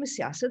समझाओ कि इसमें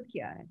सियासत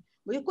क्या है.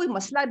 मुझे कोई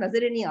मसला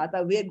नजर ही नहीं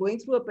आता. We are going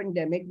through a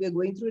pandemic, we are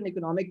going through an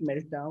economic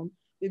meltdown,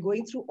 we are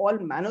going through all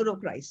manner of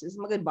crisis,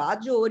 मगर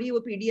बात जो हो रही है वो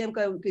पीडीएम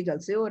का के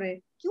जलसे हो रहे हैं.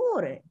 क्यों हो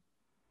रहे हैं?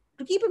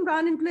 To keep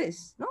Imran in place,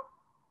 no?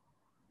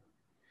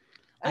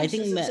 I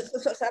think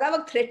सारा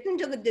वक्त threaten,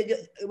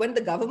 when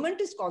the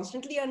government is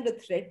constantly under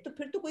threat, तो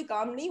फिर तो कोई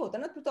काम नहीं होता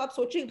ना. फिर तो आप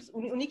सोचिए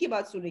उन्हीं की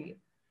बात सुनेंगे.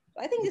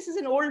 I think this is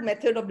an old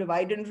method of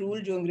divide and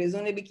rule जो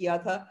अंग्रेजों ने भी किया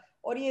था,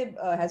 और ये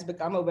has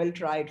become a well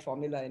tried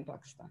formula in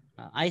Pakistan.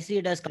 I see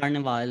it as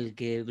carnival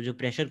के जो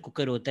प्रेशर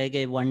कुकर होता है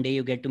कि one day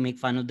you get to make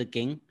fun of the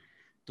king,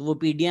 तो वो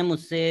पीडीएम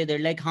उससे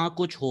they're like हाँ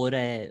कुछ हो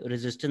रहा है,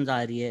 रेजिस्टेंस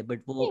आ रही है,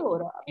 बट वो नहीं हो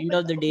रहा. एंड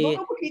ऑफ द डे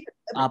दोनों को ठीक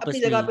अपनी आपस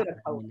में जगह ही पे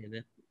रखा हुआ. मिले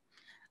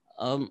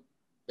हुए.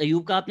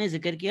 अयूब का आपने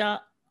जिक्र किया,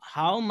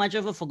 how much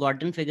of a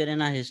forgotten figure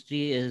in our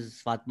history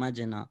is Fatima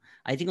Jinnah.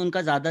 I think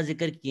उनका ज्यादा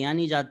जिक्र किया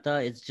नहीं जाता.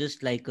 It's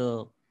just like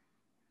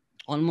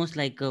almost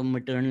like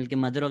maternal के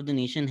मदर ऑफ द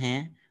नेशन है,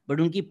 बट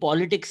उनकी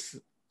पॉलिटिक्स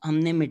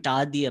हमने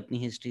मिटा दी अपनी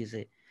हिस्ट्री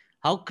से.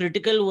 How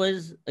critical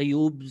was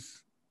अयूब्स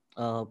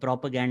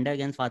propaganda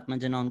against Fatima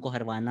जिन्ना, उनको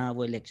हरवाना,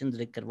 वो इलेक्शंस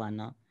रिग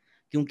करवाना,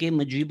 क्योंकि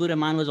Mujibur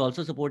Rahman was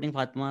also supporting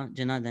Fatima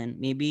Jinnah then.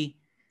 May be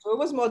So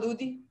was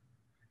Maududi.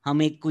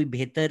 हम एक कोई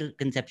बेहतर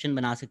कंसेप्शन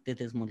बना सकते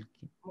थे इस मुल्क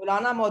की.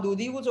 Maulana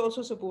Maududi was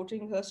also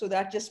supporting her, so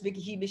that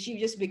she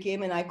just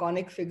became an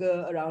iconic figure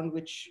around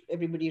which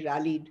everybody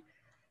rallied.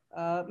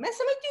 मैं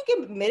समझती हूँ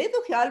कि मेरे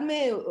तो ख्याल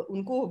में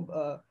उनको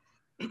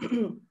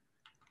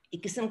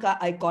एक किस्म का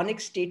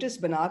आइकॉनिक स्टेटस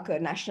बनाकर,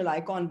 नेशनल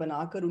आइकॉन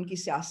बनाकर उनकी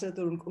सियासत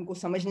और उनको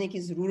समझने की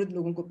ज़रूरत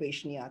लोगों को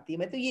पेश नहीं आती.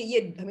 मैं तो ये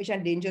हमेशा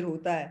डेंजर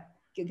होता है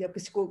कि जब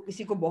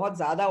किसी को बहुत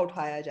ज़्यादा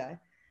उठाया जाए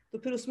तो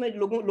फिर उसमें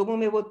लोगों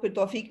में वो फिर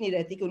तौफीक नहीं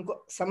रहती कि उनको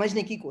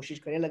समझने की कोशिश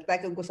करें. लगता है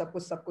कि उनको सब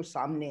कुछ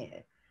सामने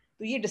है.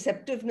 तो ये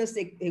डिसेप्टिवनेस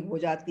एक हो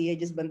जाती है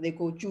जिस बंदे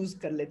को चूज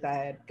कर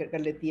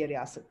लेती है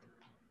रियासत.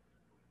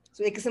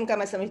 So एक किस्म का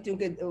मैं समझती हूँ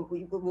कि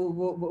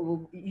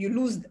वो you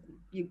lose,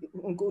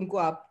 उनको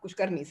आप कुछ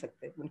कर नहीं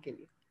सकते उनके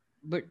लिए.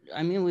 But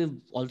I mean we've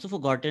also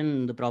forgotten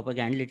the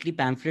propaganda. Literally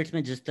pamphlets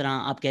में जिस तरह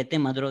आप कहते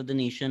हैं मदर ऑफ द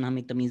नेशन, हम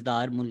एक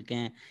तमीज़दार मुल्क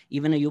हैं.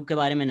 इवन अयूब के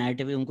बारे में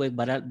नैरेटिव है, उनको एक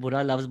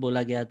बुरा लफ्ज़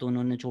बोला गया तो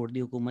उन्होंने छोड़ दी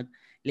हुकूमत.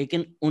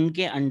 लेकिन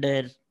उनके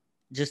अंडर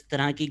जिस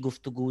तरह की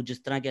गुफ्तगू,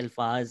 जिस तरह के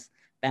अल्फाज,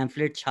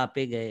 पैम्फलेट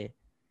छापे गए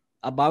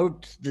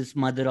about this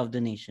mother of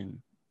the nation,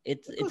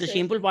 it's a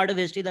shameful part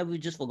of history that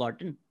we've just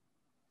forgotten.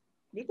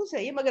 बिल्कुल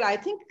सही है, मगर आई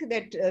थिंक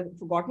दैट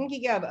फॉरगॉटन की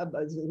क्या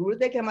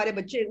जरूरत है कि हमारे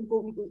बच्चे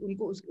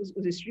उनको उस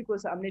हिस्ट्री को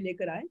सामने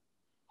लेकर आए.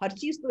 हर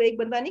चीज तो एक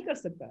बंदा नहीं कर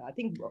सकता. आई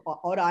थिंक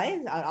और आए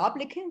आप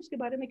लिखें उसके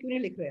बारे में. क्यों नहीं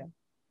लिख रहे आप?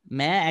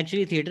 मैं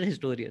एक्चुअली थिएटर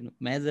हिस्टोरियन हूँ,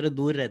 मैं जरा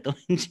दूर रहता हूँ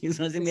इन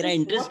चीजों से. मेरा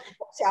इंटरेस्ट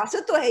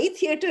सियासत तो है ही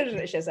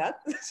थिएटर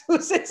शहजाद.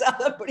 उससे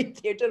ज्यादा बड़ी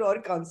थिएटर और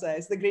कौन सा है?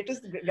 It's the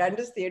greatest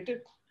grandest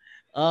theatre.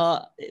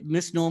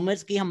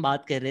 misnomers की हम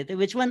बात कर रहे थे.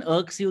 which one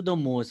irks you the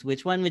most?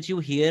 which one which you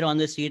hear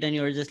on the street and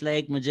you're just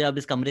like मुझे अब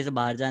इस कमरे से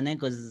बाहर जाना है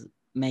because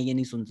मैं ये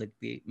नहीं सुन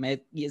सकती, मैं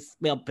ये इस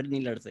पे अब फिर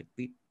नहीं लड़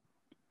सकती.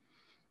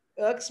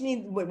 Irks me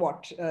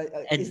what?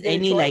 Is there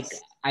any a choice? like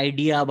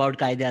idea about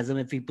Quaid-e-Azam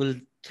if people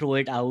throw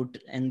it out,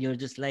 and you're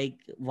just like,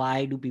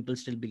 why do people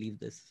still believe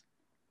this?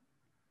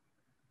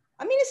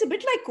 I mean, it's a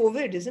bit like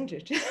COVID, isn't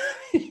it?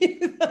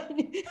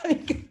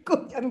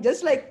 I mean,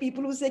 just like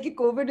people who say that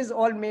COVID is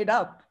all made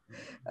up.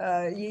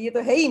 ये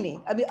तो है ही नहीं.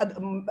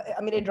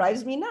 I mean, it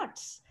drives me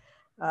nuts.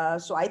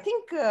 So I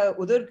think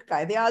उधर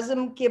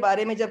कायदे-आज़म के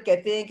बारे में जब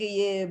कहते हैं कि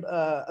ये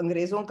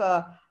अंग्रेजों का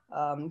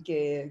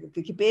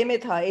के पे में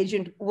था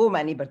एजेंट, वो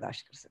मैं नहीं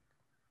बर्दाश्त कर सकता.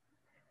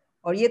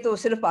 और ये तो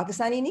सिर्फ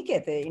पाकिस्तानी नहीं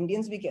कहते,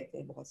 इंडियंस भी कहते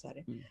हैं बहुत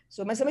सारे.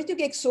 So मैं समझती हूँ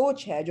कि एक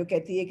सोच है जो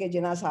कहती है कि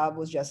जिन्ना साहब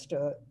was just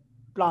a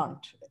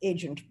plant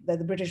agent,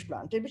 the British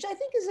planted, which I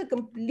think is a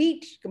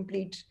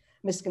complete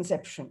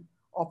misconception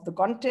of the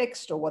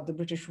context or what the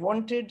British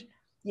wanted.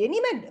 ये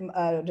नहीं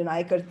मैं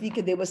deny करती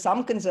कि there were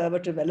some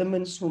conservative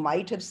elements who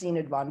might have seen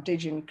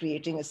advantage in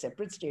creating a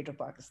separate state of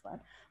Pakistan.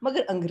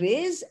 मगर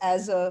अंग्रेज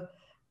as a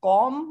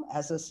कौम,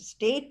 as a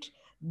state,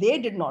 they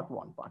did not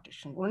want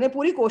partition. उन्होंने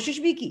पूरी कोशिश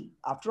भी की.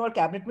 After all,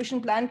 cabinet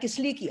mission plan किस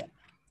लिए किया?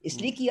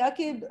 इसलिए किया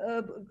कि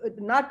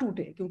ना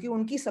टूटे, क्योंकि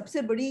उनकी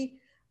सबसे बड़ी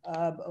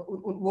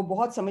वो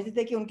बहुत समझते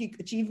थे कि उनकी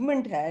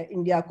अचीवमेंट है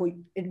इंडिया को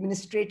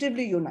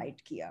एडमिनिस्ट्रेटिवली यूनाइट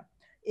किया,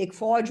 एक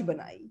फौज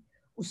बनाई.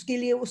 उसके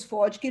लिए, उस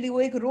फौज के लिए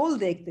वो एक रोल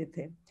देखते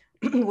थे.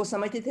 वो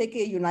समझते थे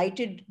कि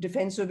यूनाइटेड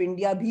डिफेंस ऑफ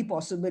इंडिया भी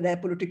पॉसिबल है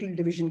पॉलिटिकल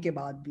डिवीजन के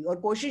बाद भी, और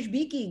कोशिश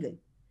भी की गई.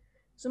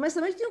 So मैं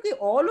समझती हूँ कि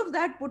all of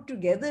that put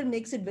together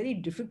makes it very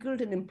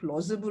difficult and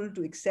implausible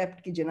to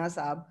accept कि जिन्ना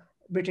साहब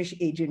ब्रिटिश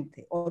एजेंट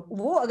थे. और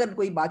वो अगर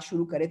कोई बात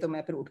शुरू करे तो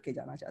मैं फिर उठ के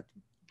जाना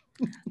चाहती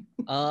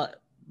हूँ.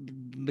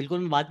 बिल्कुल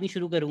मैं बात नहीं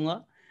शुरू करूंगा,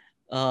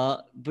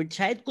 बट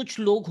शायद कुछ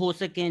लोग हो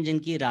सके हैं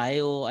जिनकी राय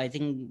हो. I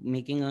think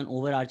making an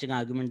overarching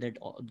argument that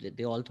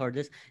they all thought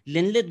this.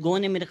 लिनलित गो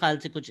ने मेरे ख्याल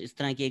से कुछ इस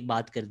तरह की एक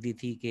बात कर दी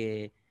थी कि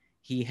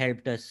he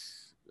helped us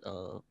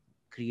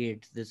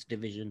create this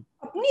division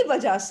अपनी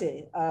वजह से.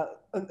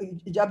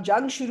 जब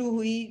जंग शुरू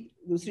हुई,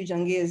 दूसरी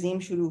जंग अजीम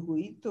शुरू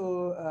हुई,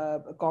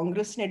 तो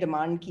कांग्रेस ने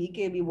डिमांड की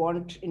कि we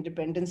want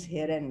independence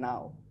here and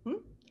now.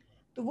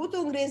 तो वो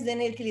तो अंग्रेज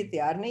देने के लिए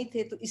तैयार नहीं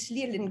थे. तो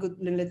इसलिए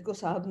लिनलित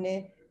साहब ने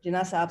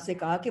जिन्ना साहब से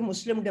कहा कि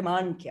मुस्लिम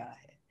डिमांड क्या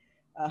है,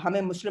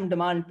 हमें मुस्लिम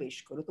डिमांड पेश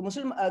करो.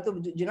 तो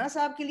जिन्ना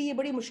साहब के लिए ये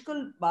बड़ी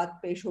मुश्किल बात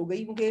पेश हो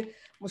गई, क्योंकि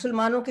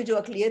मुसलमानों के जो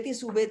अक़लियती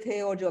सूबे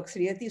थे और जो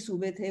अक्सरियती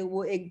सूबे थे,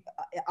 वो एक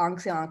आंख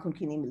से आंख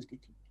उनकी नहीं मिलती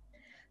थी.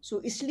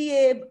 सो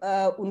इसलिए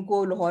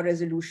उनको लाहौर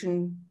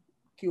रेजोल्यूशन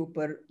के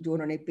ऊपर जो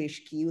उन्होंने पेश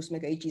की,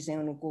 उसमें कई चीज़ें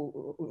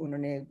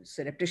उन्होंने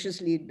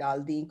सरप्टिशियसली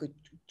डाल दी.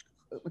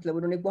 मतलब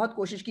उन्होंने बहुत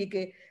कोशिश की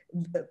कि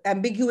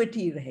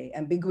एम्बिग्यूटी रहे,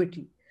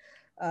 एम्बिग्विटी.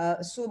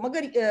 सो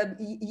मगर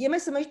ये मैं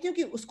समझती हूँ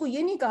कि उसको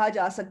ये नहीं कहा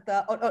जा सकता.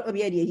 और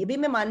ये भी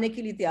मैं मानने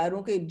के लिए तैयार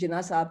हूँ कि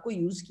जिन्ना साहब को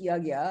यूज़ किया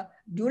गया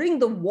during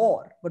the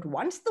war, but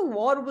once the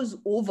war was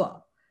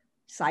over,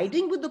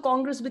 siding with the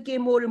Congress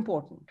became more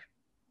important.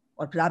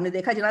 और फिर आपने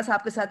देखा जिन्ना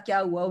साहब के साथ क्या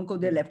हुआ, उनको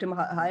they left him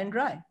high and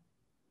dry.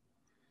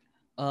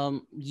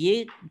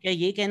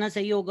 ये कहना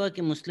सही होगा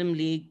कि मुस्लिम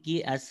लीग की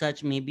as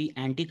such may be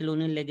anti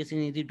colonial legacy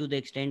नहीं थी, टू द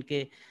एक्सटेंट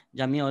के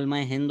Jamia Ulama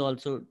Hind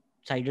also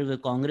sided with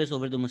Congress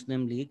over the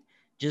Muslim League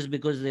just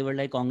because they were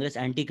like Congress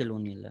anti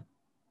colonial है.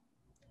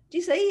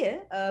 जी सही है.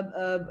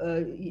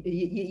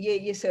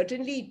 ये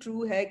सर्टेनली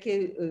ट्रू है कि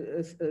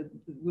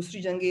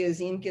दूसरी जंग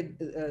अजीम के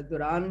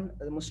दौरान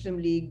Muslim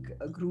League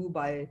grew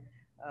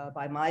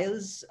by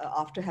miles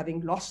after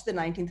having lost the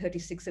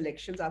 1936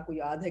 elections. आपको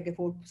याद है कि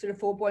सिर्फ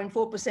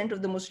 4.4%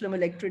 of the Muslim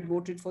electorate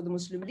voted for the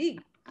Muslim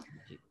League.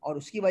 और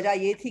उसकी वजह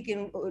ये थी कि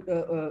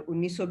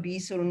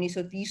 1920 और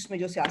 1930 में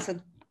जो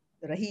सियासत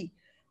रही,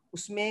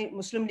 उसमें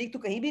मुस्लिम लीग तो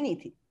कहीं भी नहीं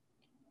थी.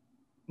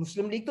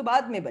 मुस्लिम लीग तो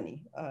बाद में बनी.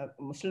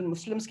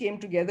 Muslims came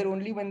together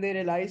only when they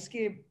realized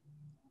कि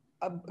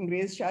अब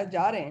अंग्रेज शायद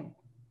जा रहे हैं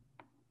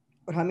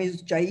और हमें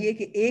चाहिए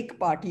कि एक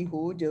पार्टी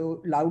हो जो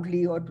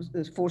लाउडली और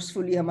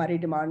फोर्सफुली हमारे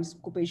डिमांड्स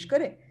को पेश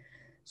करे.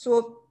 सो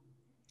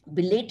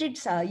बिलेटेड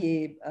सा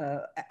ये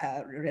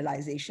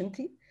रियलाइजेशन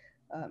थी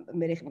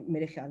मेरे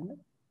ख्याल में,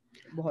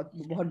 बहुत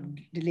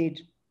डिलेड.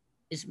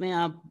 इसमें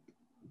आप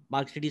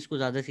पाक स्टडीज़ को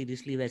ज़्यादा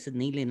सीरियसली वैसे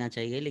नहीं लेना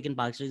चाहिए, लेकिन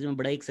पाक स्टडीज़ में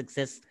बड़ा एक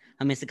सक्सेस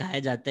हमें सिखाया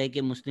जाता है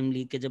कि मुस्लिम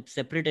लीग के जब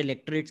सेपरेट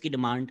इलेक्टोरेट्स की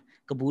डिमांड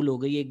कबूल हो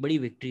गई, एक बड़ी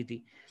विक्ट्री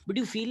थी. But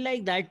you feel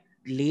like that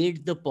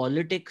led the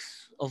politics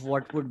of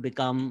what would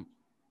become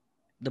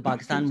the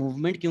Pakistan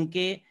movement,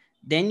 क्योंकि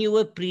then you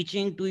were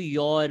preaching to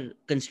your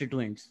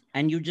constituents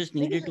and you just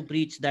needed to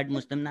preach that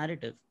Muslim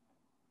narrative.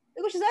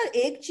 देखो शहजाद,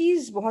 एक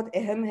चीज बहुत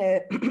अहम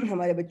है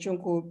हमारे बच्चों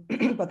को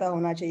पता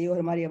होना चाहिए और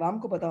हमारी आवाम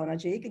को पता होना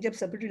चाहिए कि जब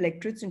सेपरेट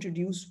इलेक्टोरेट्स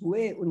इंट्रोड्यूस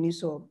हुए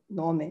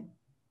 1909 में,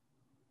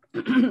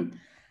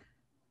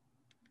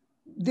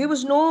 there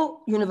was no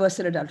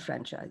universal adult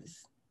franchise,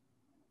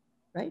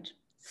 right?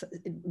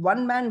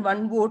 One man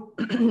one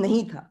vote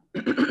नहीं था.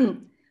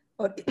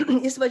 और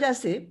इस वजह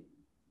से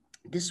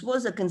this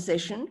was a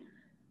concession,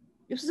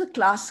 this was a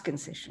class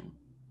concession,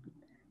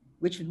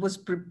 which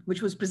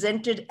was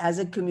presented as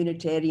a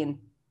communitarian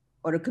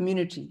or a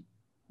community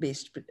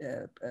based.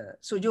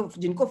 So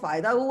जिनको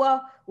फायदा हुआ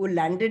वो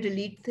landed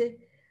elite थे.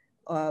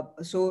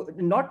 So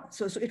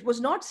it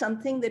was not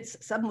something that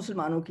सब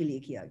मुसलमानों के लिए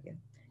किया गया.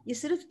 ये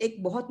सिर्फ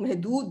एक बहुत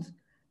महदूद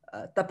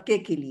तबके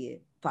के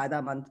लिए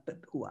फायदामंद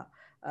हुआ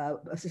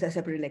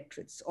सेपरेट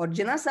इलेक्टोरेट्स। और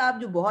जिन्ना साहब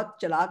जो बहुत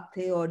चालाक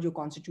थे और जो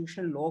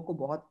कॉन्स्टिट्यूशनल लॉ को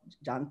बहुत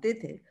जानते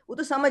थे, वो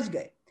तो समझ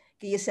गए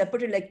कि ये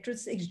सेपरेट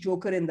इलेक्टोरेट्स एक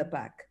जोकर इन द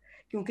पैक,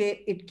 क्योंकि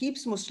it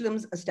keeps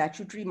Muslims a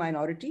statutory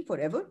minority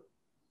forever,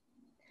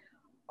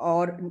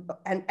 और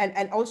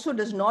and also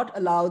does not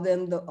allow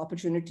them the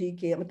opportunity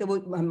कि मतलब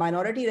वो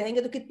माइनॉरिटी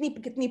रहेंगे तो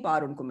कितनी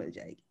पार उनको मिल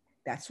जाएगी।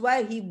 That's why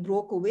he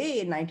broke away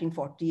in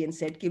 1940 and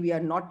said कि we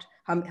are not,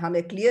 हम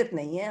एक क्लियर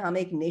नहीं है, हम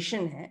एक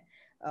नेशन है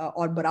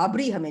और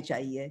बराबरी हमें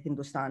चाहिए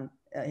हिंदुस्तान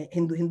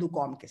हिंदू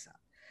कौम के साथ।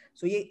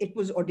 So it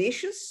was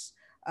audacious,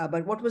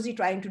 but what was he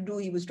trying to do?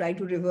 He was trying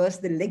to reverse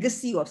the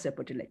legacy of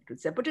separate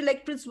electorates. Separate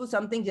electorates was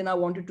something Jinnah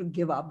wanted to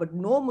give up, but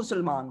no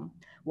Musliman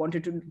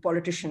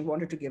politician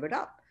wanted to give it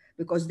up,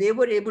 because they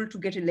were able to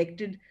get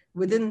elected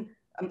within,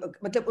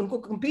 मतलब उनको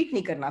compete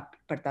नहीं करना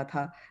पड़ता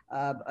था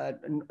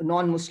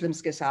non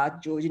Muslims के साथ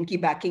जो जिनकी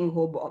बैकिंग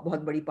हो बहुत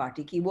बड़ी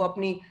पार्टी की। वो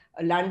अपनी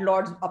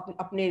लैंडलॉर्ड्स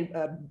अपने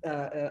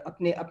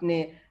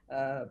अपने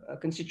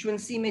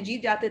कंस्टिट्यूएंसी में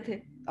जीत जाते थे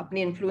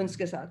अपने इन्फ्लुएंस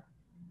के साथ।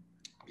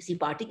 किसी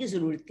पार्टी की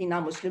जरूरत थी ना,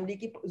 मुस्लिम लीग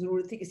की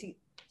जरूरत थी किसी।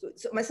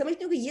 मैं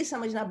समझती हूँ कि ये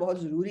समझना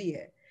बहुत जरूरी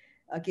है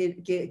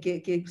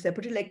कि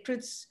separate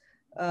electorates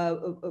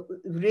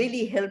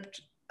really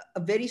helped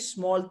a very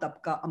small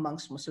tabka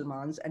amongst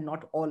Muslims and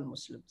not all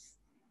Muslims.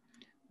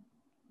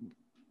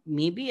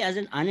 Maybe as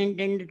an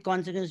unintended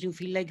consequence you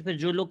feel like फिर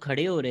जो लोग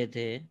खड़े हो रहे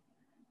थे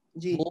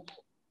वो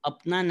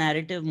अपना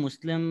नैरेटिव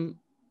मुस्लिम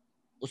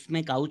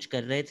उसमें काउच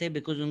कर रहे थे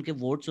बिकॉज उनके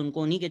वोट्स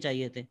उनको उन्हीं के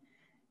चाहिए थे।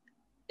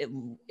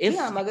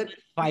 If मगर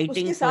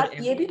उसके साथ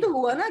ये भी तो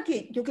हुआ ना कि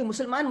क्योंकि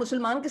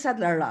मुसलमान के साथ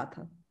लड़ रहा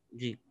था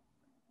जी,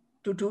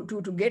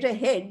 to get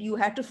ahead you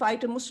had to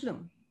fight a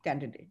Muslim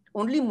candidate.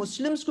 Only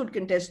Muslims could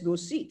contest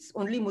those seats.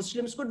 Only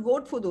Muslims could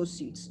vote for those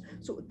seats.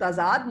 So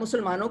तजाद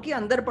मुसलमानों के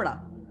अंदर पड़ा।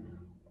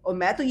 और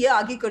मैं तो ये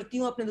आगे करती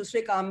हूँ अपने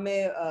दूसरे काम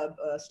में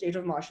स्टेट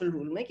ऑफ मार्शल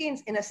रूल में कि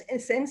इन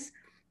सेंस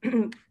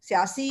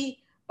सियासी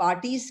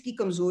पार्टीज की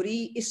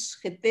कमजोरी इस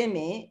खित्ते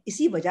में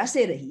इसी वजह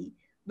से रही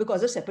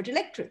because of separate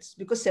electorates,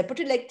 because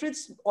separate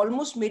electorates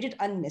almost made it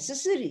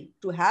unnecessary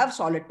to have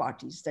solid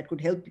parties that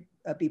could help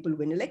people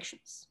win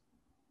elections.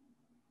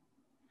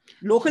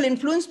 Local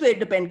influence पे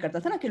डिपेंड करता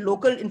था ना कि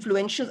लोकल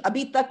इन्फ्लुएंशियल,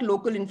 अभी तक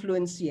लोकल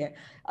इन्फ्लुएंस ही है।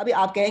 अभी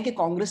आप कहें कि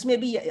कांग्रेस में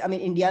भी, आई मीन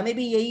इंडिया में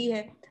भी यही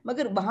है,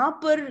 मगर वहां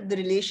पर the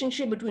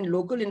relationship between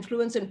local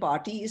influence and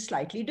party is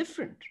slightly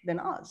different than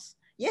ours.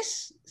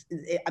 Yes,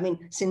 I mean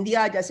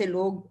Scindia जैसे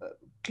लोग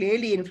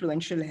क्लियरली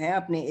इन्फ्लुएंशियल हैं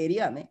अपने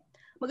एरिया में,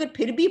 मगर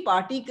फिर भी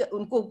पार्टी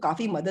उनको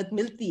काफी मदद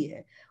मिलती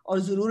है और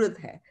जरूरत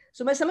है।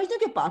 सो मैं समझती हूँ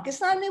कि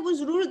पाकिस्तान में वो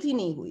जरूरत ही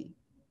नहीं हुई,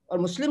 और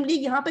मुस्लिम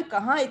लीग यहाँ पे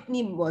कहाँ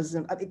इतनी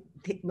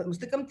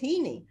मुस्तकम थी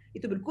नहीं, ये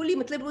तो बिल्कुल ही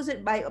मतलब वो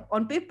बाय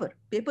ऑन पेपर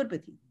पे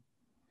थी।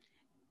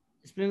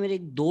 इसमें मेरे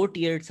एक दो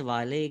टियर्ड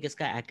सवाल है। एक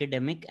इसका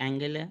एकेडमिक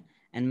एंगल है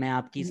एंड मैं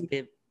आपकी इस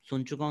पे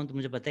सुन चुका हूँ तो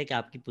मुझे पता है कि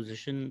आपकी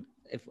पोजीशन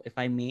इफ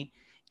आई मे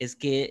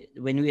इसके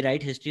when we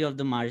write history of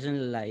the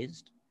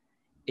marginalised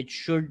it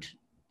should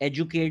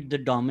educate the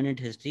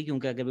dominant history,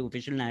 क्योंकि अगर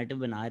ऑफिशियल नैरेटिव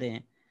बना रहे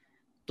हैं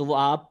तो वो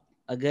आप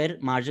अगर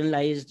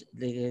मार्जिनलाइज्ड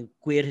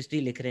क्वेयर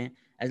हिस्ट्री लिख रहे हैं,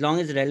 as long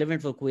as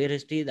relevant for queer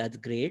history that's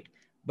great,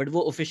 but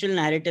वो official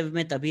narrative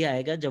में तभी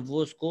आएगा जब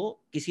वो उसको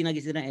किसी ना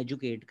किसी तरह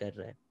educate कर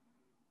रहा है।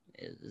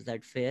 Is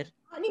that fair?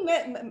 नहीं,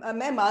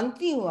 मैं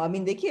मानती हूँ। आई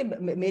मीन देखिए,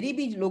 मेरी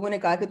भी लोगों ने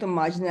कहा कि तुम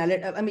मार्जिनल,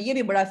 आई मीन ये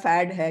भी बड़ा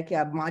फैड है कि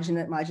आप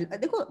मार्जिनल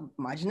देखो,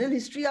 मार्जिनल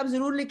हिस्ट्री आप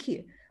जरूर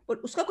लिखिए, पर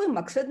उसका कोई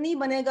मकसद नहीं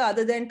बनेगा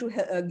other than to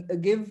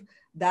give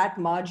that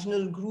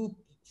marginal group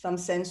some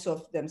sense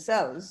of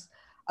themselves.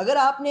 अगर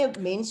आपने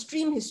मेन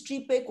स्ट्रीम हिस्ट्री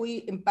पे कोई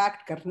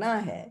इम्पैक्ट करना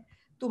है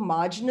तो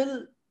marginal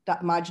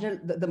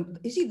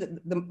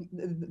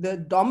the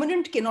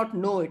dominant cannot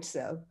know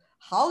itself.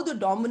 How the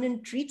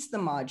dominant treats the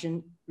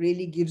margin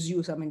really gives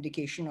you some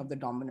indication of the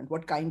dominant,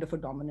 what kind of a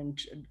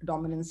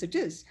dominance it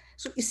is.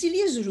 So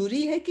इसीलिए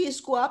जरूरी है कि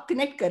इसको आप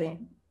connect करें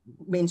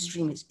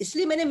mainstream।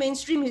 इसलिए मैंने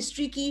mainstream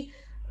history की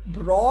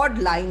broad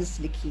lines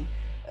लिखी।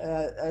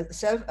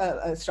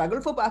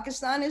 Struggle for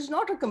Pakistan is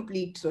not a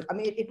complete, so I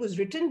mean it was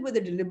written with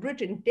a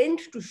deliberate intent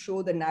to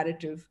show the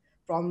narrative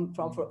from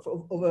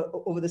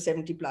over the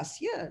 70 plus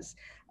years,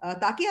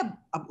 ताकि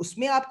अब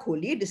उसमें आप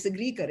खोलिए,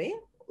 disagree करें,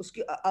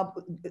 उसके अब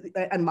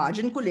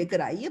मार्जिन को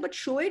लेकर आइए, but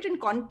show it in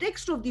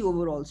context of the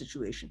overall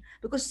situation,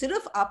 because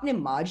सिर्फ आपने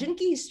मार्जिन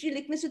की हिस्ट्री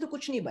लिखने से तो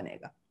कुछ नहीं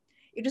बनेगा।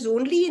 It is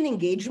only in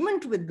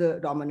engagement with the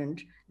dominant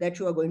that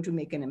you are going to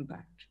make an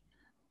impact.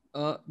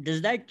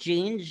 Does that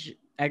change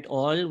at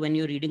all when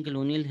you're reading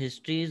colonial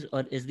histories,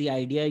 or is the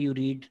idea you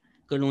read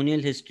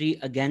colonial history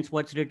against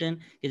what's written,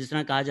 कि जिस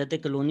तरह कहा जाता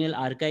है colonial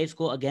archives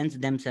को against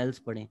themselves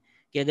पढ़ें,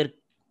 कि अगर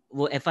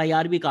वो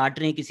FIR भी काट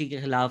रहे हैं किसी के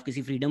खिलाफ,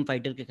 किसी फ्रीडम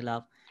फाइटर के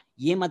खिलाफ,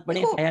 ये मत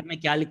पढ़ें FIR में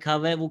क्या लिखा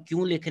हुआ है, वो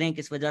क्यों लिख रहे हैं,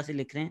 किस वजह से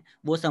लिख रहे हैं,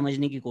 वो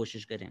समझने की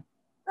कोशिश करें।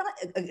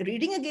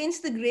 रीडिंग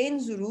अगेंस्ट द ग्रेन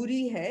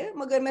जरूरी है,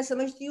 मगर मैं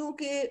समझती हूँ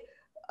कि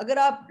अगर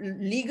आप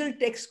लीगल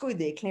टेक्स्ट को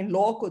देख लें,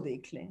 लॉ को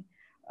देख लें,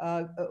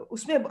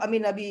 उसमें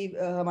अभी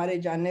हमारे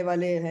जानने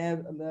वाले हैं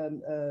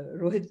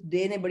रोहित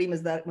डे ने बड़ी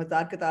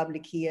मजेदार किताब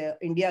लिखी है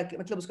इंडिया के,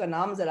 मतलब उसका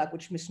नाम जरा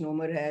कुछ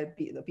मिसनोमर है,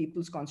 the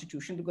peoples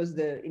constitution, because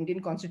the Indian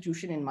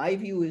constitution in my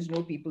view is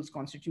no peoples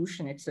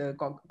constitution, it's a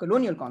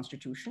colonial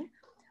constitution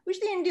which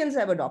the Indians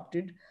have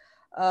adopted.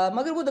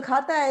 मगर वो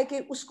दिखाता है कि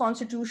उस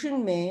कॉन्स्टिट्यूशन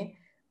में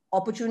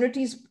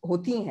अपॉर्चुनिटीज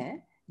होती हैं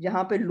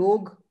जहाँ पे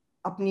लोग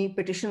अपनी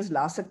पिटिशंस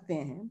ला सकते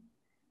हैं,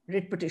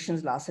 रिट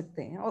पिटिशंस ला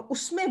सकते हैं, और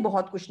उसमें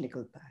बहुत कुछ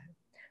निकलता है।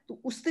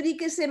 तो उस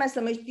तरीके से मैं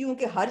समझती हूँ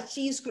कि हर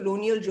चीज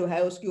कॉलोनियल जो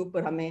है उसके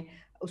ऊपर हमें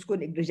उसको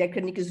रिजेक्ट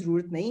करने की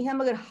जरूरत नहीं है,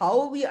 मगर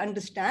how we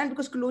understand,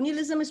 because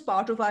colonialism is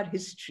part of our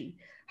history,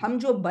 हम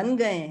जो बन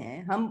गए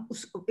हैं हम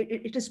उस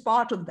it is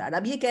part of that.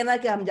 अब ये कहना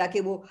कि हम जाके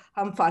वो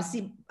हम फारसी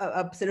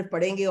अब सिर्फ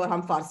पढ़ेंगे और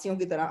हम फारसियों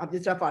की तरह, अब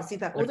जिस तरह फारसी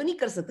था वो तो नहीं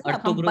कर सकते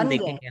ना, हम बन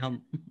गए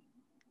हम।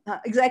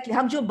 हाँ एग्जैक्टली,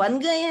 हम जो बन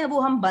गए हैं वो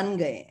हम बन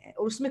गए हैं,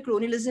 और उसमें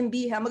कॉलोनियलिज्म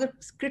भी है, मगर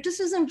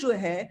क्रिटिसिज्म जो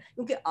है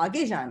क्योंकि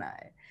आगे जाना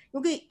है,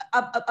 क्योंकि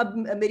अब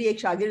मेरी एक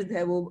शागिर्द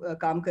है वो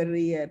काम कर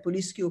रही है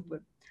पुलिस के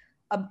ऊपर,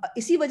 अब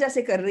इसी वजह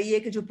से कर रही है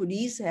कि जो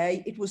पुलिस है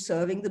it was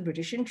serving the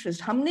British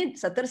interest. हमने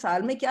 70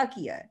 साल में क्या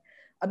किया है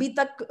अभी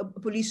तक,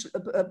 police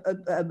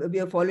we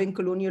are following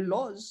colonial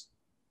laws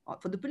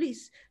for the police.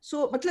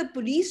 सो मतलब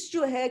पुलिस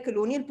जो है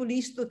कॉलोनियल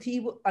पुलिस तो थी,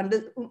 वो अंडर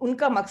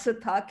उनका मकसद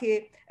था कि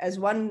as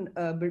one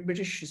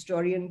British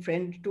historian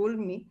friend told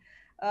me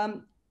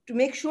to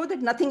make sure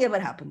that nothing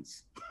ever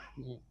happens.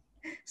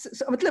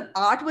 मतलब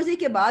 8 बजे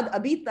के बाद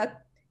अभी तक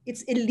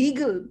it's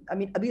illegal. I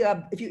mean,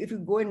 if you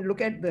go and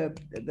look at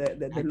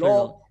the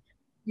law,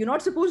 you're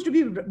not supposed to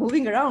be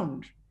moving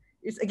around.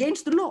 It's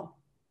against the law.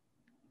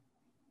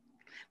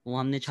 वो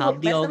हमने छाप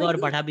दिया होगा और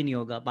पढ़ा भी नहीं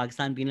होगा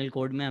पाकिस्तान पीनल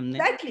कोड में हमने।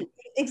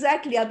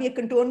 एग्जैक्टली अब ये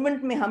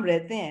कंटोनमेंट में हम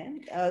रहते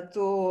हैं,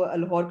 तो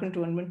लाहौर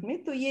कंटोनमेंट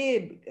में, तो ये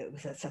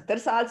 70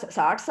 साल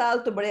 60 साल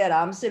तो बड़े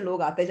आराम से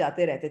लोग आते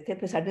जाते रहते थे,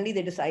 फिर सडनली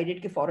दे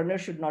डिसाइडेड कि फॉरेनर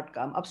शुड नॉट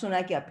कम। अब सुना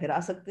है कि आप फिर आ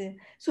सकते हैं।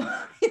 So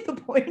the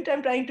point I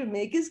am trying to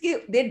make is कि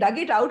दे डग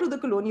it out of the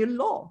colonial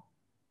law.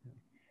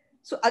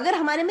 सो अगर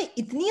हमारे में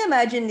इतनी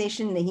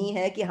इमेजिनेशन नहीं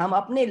है कि हम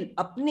अपने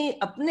अपने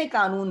अपने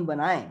कानून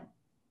बनाएं,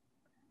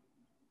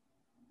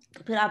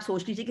 तो फिर आप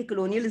सोच लीजिए कि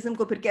कॉलोनियलिज्म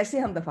को फिर कैसे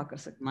हम दफा कर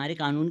सकते हैं। हमारे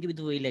कानून की भी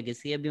तो वही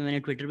लेगेसी है। अभी मैंने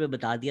ट्विटर पे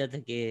बता दिया था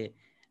कि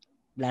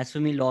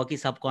ब्लास्फेमी लॉ की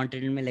सब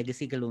कॉन्टिनेंट में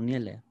लेगेसी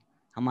कॉलोनियल है,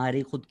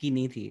 हमारी खुद की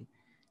नहीं थी।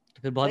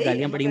 तो फिर बहुत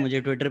गालियां पड़ी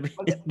मुझे ट्विटर पे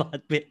इस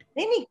बात पे।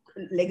 नहीं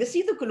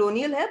लेगेसी तो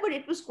कॉलोनियल है, but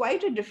it was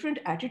quite a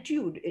different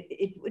attitude.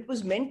 It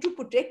was meant to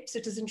protect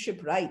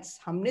citizenship rights.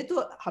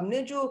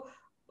 हमने जो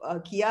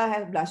किया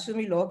है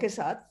ब्लास्फेमी लॉ के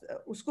साथ,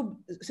 उसको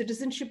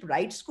सिटीजनशिप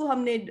राइट्स को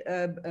हमने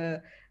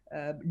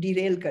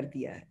डिरेल कर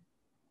दिया है,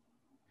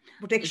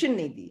 प्रोटेक्शन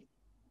नहीं दी।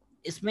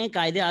 इसमें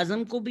कायदे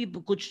आजम को भी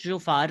कुछ जो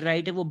फार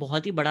राइट है वो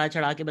बहुत ही बढ़ा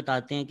चढ़ा के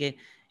बताते हैं कि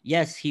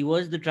yes he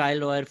was the trial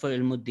lawyer for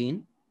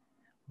Ilmuddin,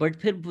 but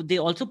फिर they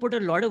also put a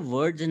lot of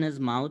words in his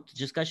mouth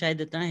जिसका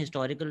शायद इतना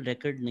हिस्टोरिकल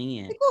रिकॉर्ड नहीं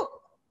है। देखो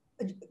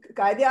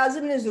कायदे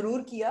आजम ने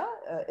जरूर किया,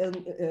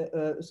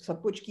 सब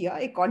कुछ किया,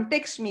 एक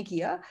कॉन्टेक्स्ट में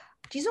किया।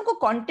 चीजों को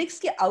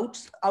कॉन्टेक्स्ट के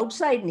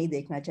आउटसाइड नहीं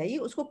देखना चाहिए,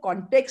 उसको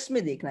कॉन्टेक्स्ट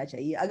में देखना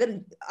चाहिए।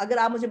 अगर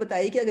आप मुझे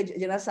बताइए कि अगर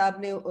जना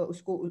साहब ने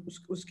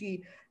उसकी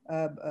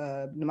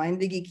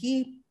नुमाइंदगी की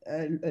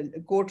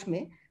कोर्ट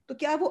में, तो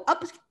क्या वो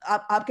अब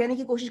आप कहने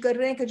की कोशिश कर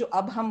रहे हैं कि जो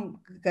अब हम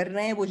कर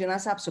रहे हैं वो जना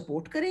साहब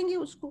सपोर्ट करेंगे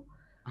उसको?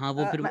 हाँ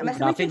वो फिर वो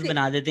ग्राफिक्स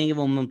बना देते हैं कि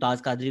वो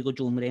मुमताज कादरी को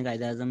चूम रहे हैं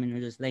कायदे आजम,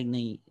 जस्ट लाइक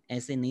नहीं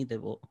ऐसे नहीं थे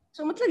वो।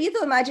 So, मतलब ये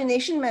तो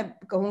इमेजिनेशन, मैं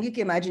कहूंगी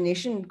कि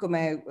इमेजिनेशन को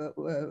मैं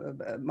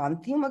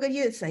मानती हूँ, मगर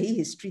ये सही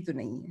हिस्ट्री तो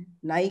नहीं है,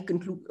 ना ही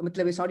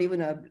मतलब it's not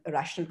even a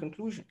rational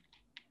conclusion.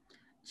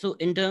 So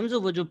in terms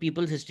of वो जो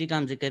पीपल्स हिस्ट्री का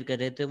हम जिक्र कर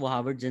रहे थे, वो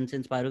हार्वर्ड जिन से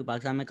इंस्पायर होकर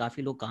पाकिस्तान में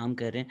काफ़ी लोग काम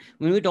कर रहे हैं।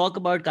 When we talk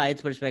about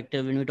कायद's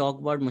perspective, when we talk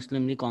about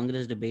Muslim league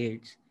Congress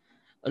debates,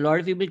 a lot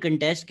of people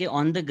contest के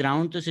ऑन द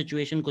ग्राउंड तो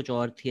सिचुएशन कुछ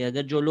और थी।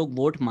 अगर जो लोग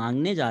वोट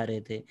मांगने जा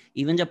रहे थे,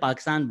 इवन जब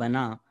पाकिस्तान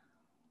बना,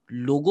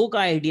 लोगों का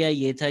आइडिया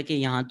ये था कि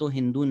यहाँ तो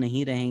हिंदू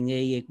नहीं रहेंगे,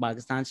 ये एक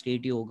पाकिस्तान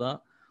स्टेट ही होगा।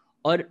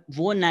 और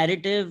वो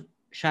नैरेटिव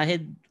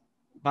शायद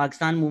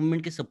पाकिस्तान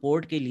मूवमेंट के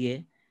सपोर्ट के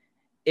लिए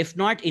if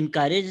not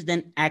encouraged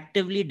then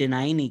actively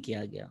deny नहीं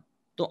किया गया।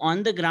 तो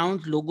ऑन द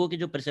ग्राउंड लोगों के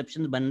जो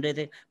परसेप्शंस बन रहे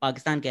थे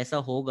पाकिस्तान कैसा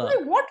होगा,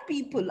 what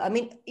people, I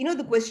mean, you know,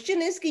 the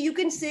question is कि you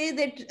can say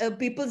that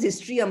people's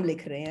history हम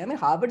लिख रहे हैं। I mean,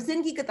 हार्वर्ड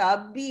जिन की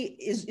किताब भी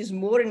is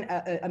more in,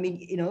 I mean,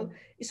 you know,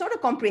 it's not a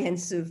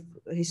comprehensive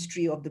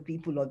history of the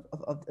people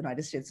of the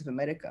United States of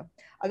America.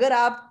 अगर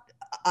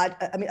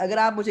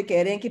आप मुझे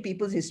कह रहे हैं कि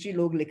people's history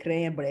लोग लिख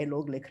रहे हैं, बड़े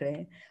लोग लिख रहे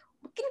हैं,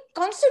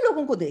 कौन से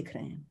लोगों को देख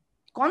रहे हैं,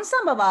 कौन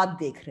सा मवाद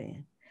देख रहे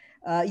हैं?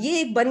 ये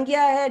एक बन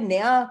गया है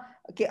नया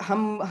कि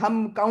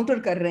हम काउंटर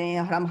कर रहे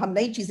हैं, हम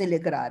नई चीजें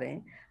लेकर आ रहे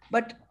हैं।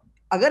 बट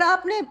अगर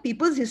आपने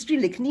पीपल्स हिस्ट्री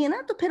लिखनी है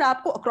ना, तो फिर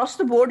आपको अक्रॉस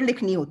द बोर्ड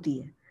लिखनी होती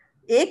है,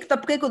 एक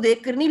तबके को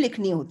देखकर नहीं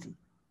लिखनी होती।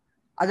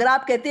 अगर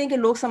आप कहते हैं कि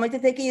लोग समझते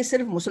थे कि ये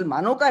सिर्फ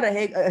मुसलमानों का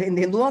रहेगा,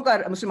 हिंदुओं का,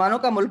 मुसलमानों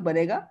का मुल्क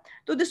बनेगा,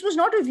 तो this was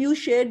not a view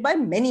shared by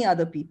many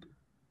other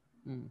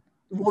people.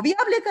 वो भी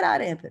आप लेकर आ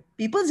रहे हैं। फिर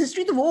पीपल्स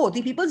हिस्ट्री तो वो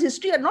होती, peoples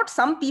history are not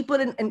some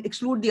people and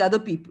exclude the other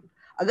people.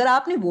 अगर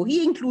आपने वही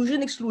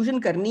इंक्लूजन एक्सक्लूजन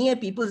करनी है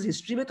पीपल्स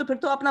हिस्ट्री में, तो फिर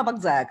तो अपना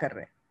वक्त जाया कर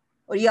रहे हैं,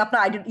 और ये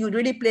अपना you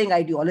really playing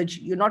ideology,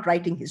 you not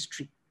writing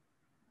history.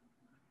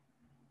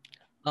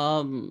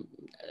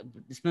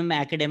 इसमें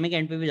मैं एकेडमिक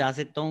एंड पे भी जा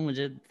सकता हूँ,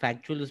 मुझे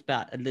फैक्चुअल उस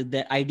पे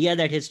the idea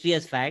that history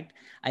as fact,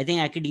 I think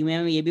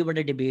academia में ये भी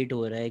बड़ा डिबेट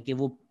हो रहा है कि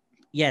वो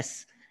yes,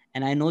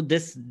 and I know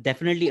this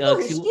definitely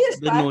irks you,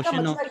 the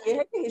notion of ये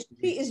है कि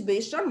history is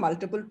based on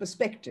multiple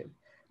perspective,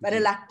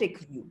 parallactic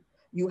view,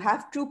 you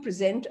have to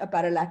present a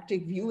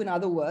parallactic view. In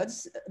other words,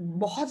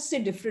 बहुत से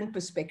different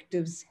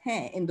perspectives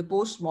हैं in the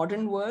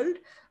postmodern world.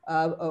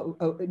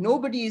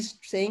 Nobody is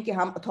saying कि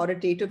हम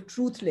authoritative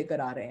truth लेकर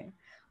आ रहे हैं,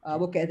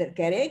 वो कह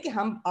रहे हैं कि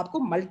हम आपको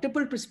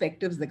मल्टीपल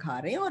पर्सपेक्टिव्स दिखा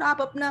रहे हैं और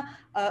आप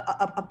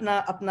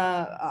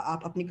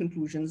अपनी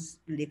कंक्लूजन्स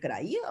लेकर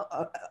आइए।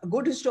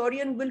 Good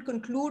historian will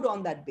conclude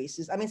on that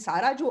basis. I mean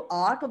सारा जो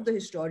art of the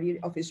history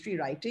of history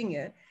writing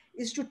है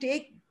इज टू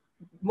टेक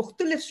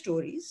मुख्तलिफ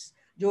स्टोरीज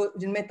जो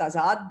जिनमें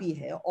तजाद भी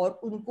है और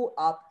उनको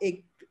आप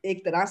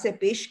एक तरह से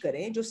पेश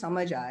करें जो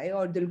समझ आए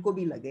और दिल को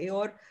भी लगे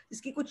और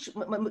इसकी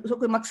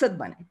कोई मकसद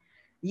बने।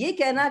 ये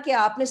कहना कि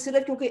आपने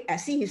सिर्फ क्योंकि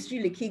ऐसी हिस्ट्री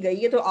लिखी गई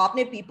है तो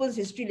आपने पीपल्स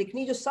हिस्ट्री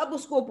लिखनी जो सब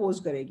उसको अपोज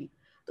करेगी,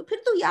 तो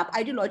फिर तो ये आप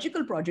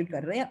आइडियोलॉजिकल प्रोजेक्ट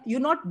कर रहे हैं, you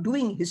not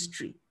doing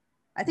history.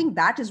 I think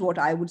that is what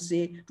I would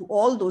say to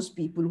all those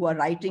people who are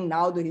writing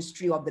now the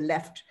history of the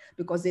left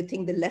because they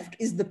think the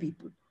left is the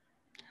people.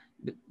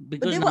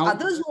 But there were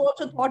others who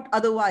also thought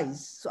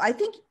otherwise. So I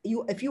think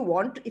if you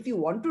want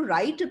to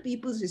write a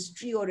people's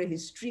history or a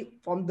history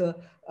from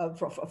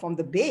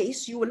the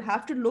base, you will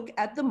have to look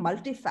at the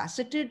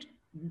multifaceted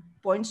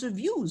points of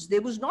views.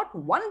 There was not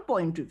one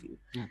point of view.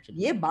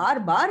 ये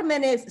बार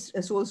मैंने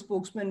soul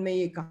spokesman में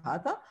ये कहा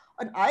था,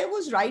 and I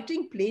was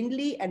writing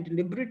plainly and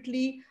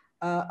deliberately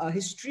a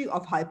history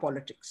of high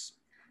politics.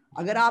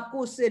 अगर आपको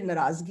उससे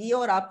नाराजगी है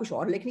और आप कुछ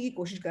और लिखने की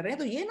कोशिश कर रहे हैं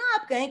तो ये ना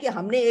आप कहें कि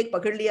हमने एक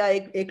पकड़ लिया,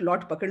 एक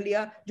लॉट पकड़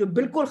लिया जो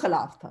बिल्कुल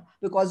खिलाफ था,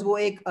 बिकॉज वो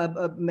एक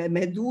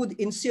महदूद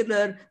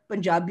इंसुलर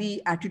पंजाबी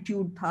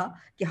एटीट्यूड था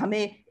कि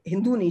हमें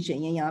हिंदू नहीं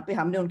चाहिए यहाँ पे,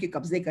 हमने उनके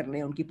कब्जे करने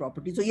हैं उनकी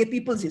प्रॉपर्टी, तो ये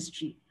people's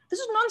history, this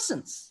is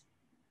nonsense.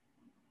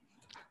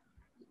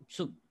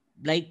 So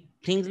like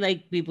things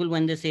like people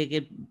when they say कि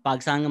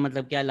पाकिस्तान का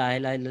मतलब क्या, ला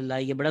इलाहा इल्लल्लाह,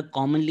 ये बड़ा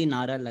कॉमनली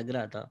नारा लग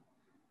रहा था,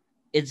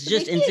 इट्स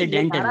जस्ट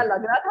इंसिडेंटल। नारा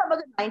लग रहा था,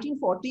 मगर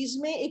 1940s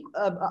में एक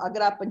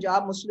अगर आप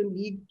पंजाब मुस्लिम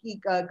लीग की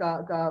का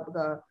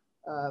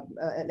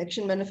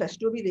इलेक्शन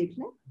मैनिफेस्टो भी देख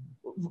लें,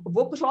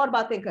 वो कुछ और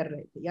बातें कर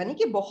रहे थे, यानी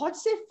कि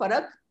बहुत से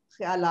फर्क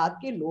ख्यालात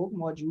के लोग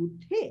मौजूद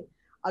थे।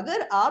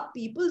 अगर आप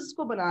पीपल्स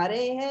को बना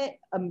रहे हैं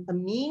a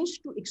means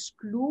to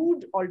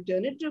exclude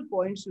alternative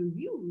points of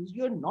views,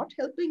 you're not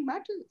helping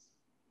matters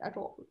at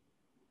all.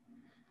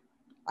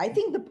 I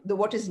think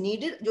what is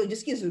needed, जो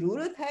जिसकी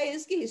जरूरत है,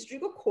 इसकी हिस्ट्री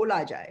को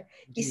खोला जाए।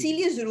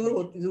 इसीलिए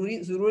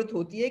जरूरत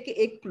होती है कि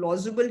एक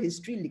प्लॉजिबल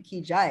हिस्ट्री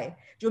लिखी जाए,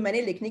 जो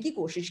मैंने लिखने की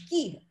कोशिश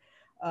की है।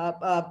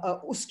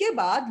 उसके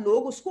बाद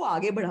लोग उसको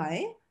आगे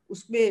बढ़ाएं,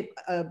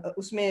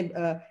 उसमें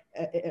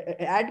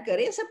ऐड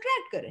करें,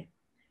 सब्ट्रैक्ट करें,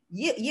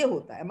 ये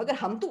होता है। मगर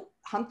हम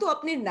तो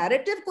अपने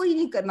नैरेटिव को ही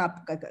नहीं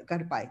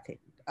कर पाए थे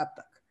अब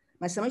तक।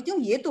 मैं समझती हूँ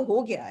ये तो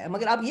हो गया है,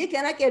 मगर आप ये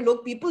कहना कि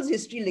लोग पीपल्स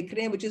हिस्ट्री लिख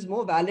रहे हैं which is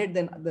more valid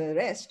than the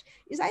rest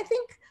is, I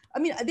think, I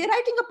mean, they're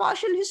writing a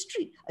partial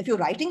history. If you're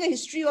writing a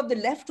history of the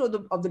left or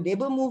of the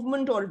labor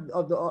movement or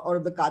of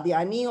the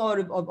Qadiani or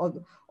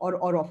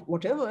of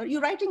whatever,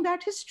 you're writing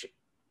that history.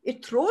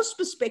 It throws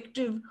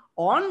perspective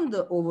on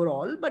the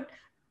overall, but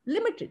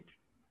limited.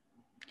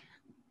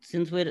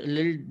 Since we're a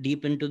little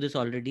deep into this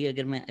already,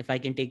 if I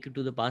can take you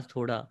to the past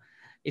thoda,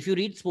 if you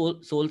read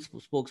Soul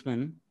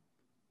Spokesman,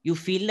 you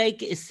feel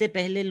like इससे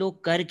पहले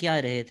लोग कर क्या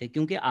रहे थे,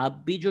 क्योंकि आप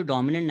भी जो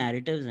dominant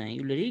narratives हैं,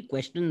 you really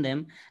question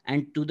them,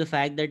 and to the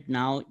fact that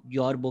now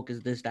your book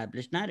is the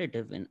established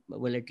narrative in,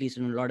 well, at least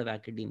in a lot of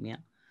academia.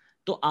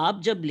 तो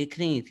आप जब लिख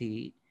रही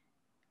थी,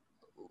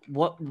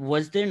 what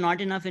was there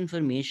not enough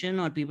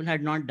information or people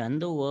had not done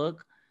the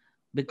work?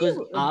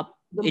 Because आप,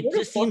 it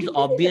just seems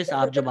obvious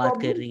आप जो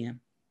बात कर रही हैं।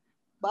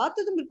 बात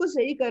तो तुम बिल्कुल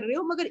सही कर रहे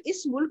हो, मगर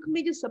इस मुल्क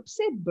में जो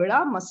सबसे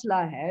बड़ा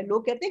मसला है,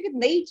 लोग कहते हैं कि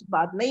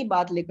नई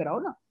बात लेकर आओ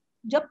ना।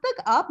 जब तक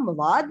आप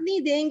मवाद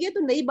नहीं देंगे तो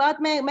नई बात,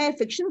 मैं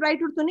फिक्शन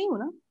राइटर तो नहीं हूं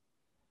ना,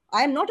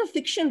 I am not a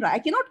fiction writer, I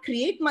can not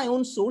create my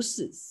own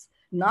sources,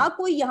 ना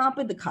कोई यहाँ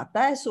पे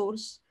दिखाता है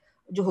सोर्स।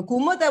 जो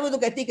हुकूमत है वो तो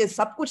कहती है कि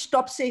सब कुछ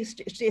टॉप से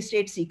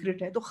स्टेट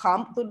सीक्रेट है, तो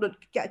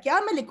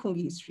क्या मैं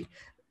लिखूंगी history?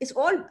 It's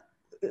all,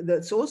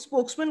 the sole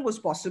spokesman was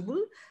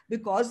possible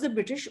because the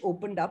British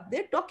opened up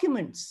their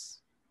documents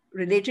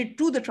related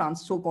to the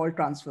so-called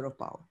transfer of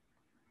power.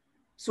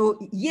 So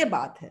ये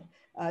बात है,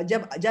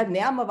 जब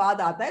नया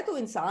मवाद आता है तो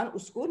इंसान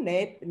उसको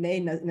नए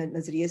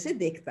नजरिए से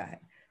देखता है।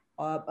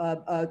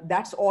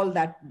 That's all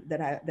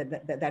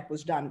that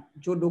was done.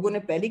 जो लोगों ने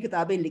पहली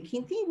किताबें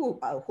लिखी थी वो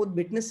खुद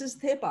विटनेसेस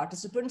थे,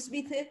 पार्टिसिपेंट्स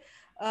भी थे,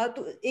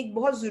 तो एक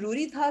बहुत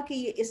ज़रूरी था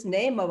कि इस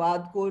नए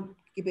मवाद को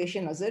के पेश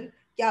नज़र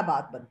क्या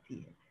बात बनती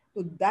है।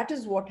 तो that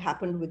is what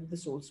happened with the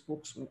soul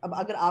spokesman. अब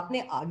अगर आपने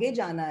आगे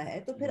जाना है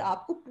तो फिर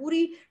आपको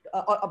पूरी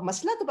और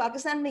मसला तो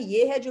पाकिस्तान में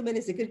ये है जो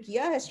मैंने जिक्र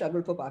किया है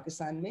स्ट्रगल फॉर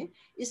पाकिस्तान में,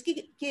 इसकी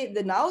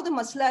कि नाउ द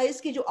मसला है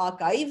इसकी जो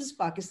आर्काइव्स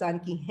पाकिस्तान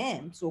की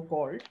हैं सो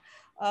कॉल्ड,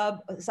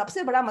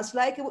 सबसे बड़ा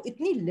मसला है कि वो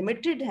इतनी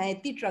लिमिटेड हैं,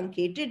 इतनी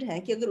ट्रंकेटेड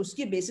हैं कि अगर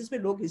उसके बेसिस पे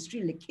लोग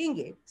हिस्ट्री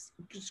लिखेंगे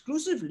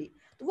एक्सक्लूसिवली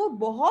तो वो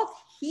बहुत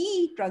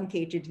ही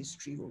ट्रंकेटेड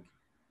हिस्ट्री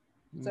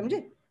होगी.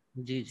 समझे?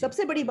 जी.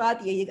 सबसे बड़ी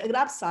बात यही है कि अगर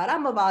आप सारा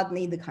मवाद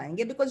नहीं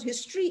दिखाएंगे, because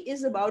history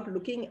is about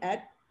looking at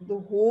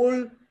the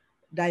whole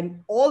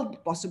all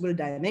possible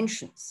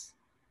dimensions.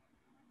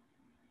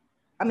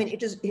 I mean,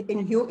 it is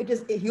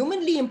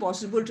humanly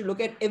impossible to look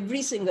at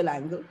every single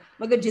angle,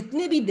 मगर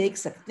जितने भी देख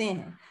सकते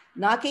हैं,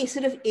 ना कि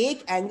सिर्फ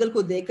एक एंगल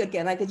को देखकर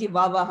कहना कि जी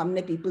वाह वाह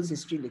हमने पीपल्स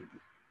हिस्ट्री लिख दी.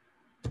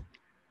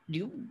 Do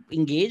you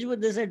engage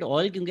with this at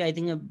all? क्योंकि I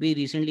think अभी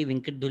recently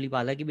विंकट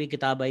धुलीपाला की भी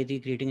किताब आई थी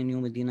Creating a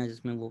New Medina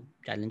जिसमें वो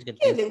चैलेंज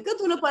करते हैं.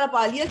 विंकट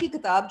धुलीपाला की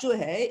किताब जो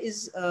है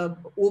is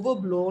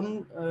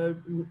overblown,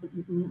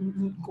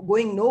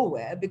 going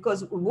nowhere,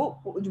 because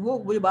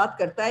वो बात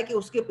करता है कि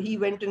उसके he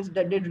went and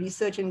did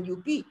research in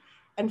UP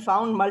and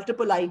found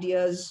multiple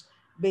ideas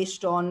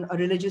based on a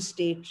religious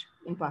state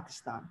in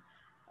Pakistan,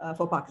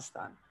 for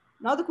Pakistan.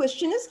 Now the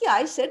question is,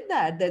 I said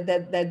that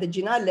the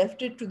Jinnah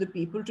left it to the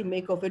people to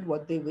make of it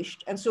what they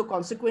wished, and so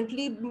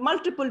consequently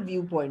multiple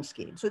viewpoints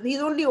came. So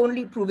he's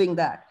only proving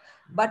that.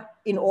 But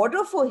in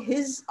order for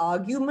his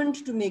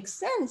argument to make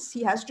sense,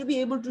 he has to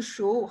be able to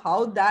show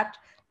how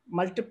that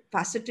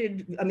multifaceted,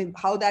 I mean,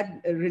 how that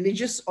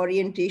religious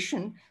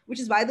orientation, which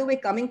is by the way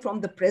coming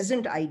from the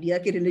present idea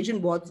कि religion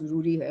बहुत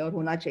ज़रूरी है और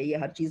होना चाहिए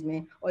हर चीज़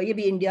में, और ये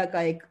भी इंडिया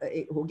का एक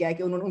हो गया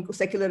कि उनको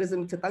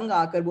secularism से तंग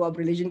आकर वो अब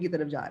religion की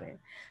तरफ जा रहे हैं.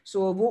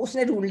 So वो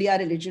उसने ढूंढ लिया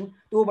religion,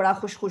 तो वो बड़ा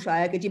खुश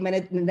आया कि जी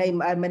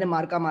मैंने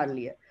मार्का मार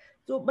लिया.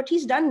 So, but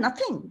he's done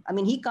nothing. I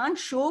mean, he can't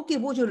show कि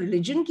वो जो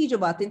religion की जो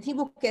बातें थी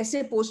वो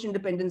कैसे post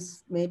independence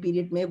में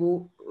period में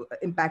वो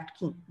impact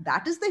की.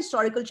 That is the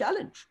historical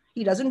challenge.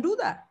 He doesn't do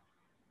that.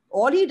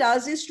 All he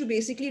does is to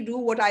basically do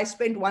what I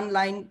spent one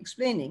line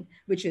explaining,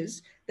 which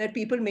is that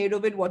people made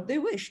of it what they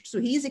wished. So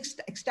he's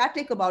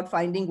ecstatic about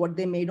finding what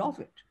they made of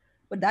it.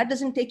 But that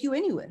doesn't take you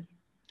anywhere.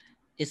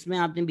 इसमें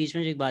आपने बीच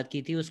में जो एक बात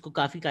की थी उसको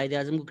काफ़ी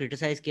कायदे-आज़म को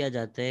क्रिटिसाइज किया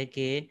जाता है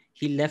कि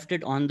he left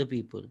it on the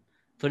people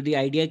for the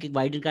idea कि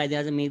why did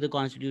कायदे-आज़म make the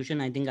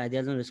constitution. I think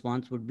कायदे-आज़म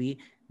response would be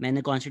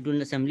मैंने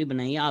constituent assembly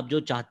बनाई है, आप जो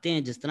चाहते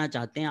हैं जिस तरह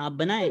चाहते हैं आप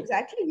बनाएं.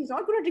 Exactly, he's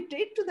not going to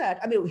dictate to that.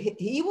 I mean,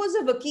 he was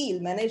a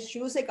वकील. मैंने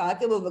शुरू से कहा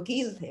कि वो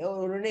वकील थे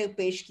और उन्होंने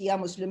पेश किया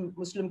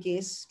Muslim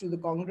case to the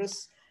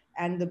Congress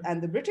and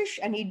the British,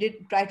 and he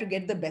did try to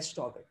get the best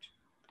of it.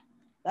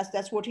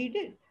 That's what he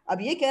did.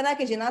 अब ये कहना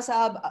कि जिन्ना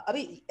साहब,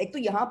 अभी एक तो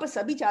यहाँ पर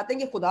सभी चाहते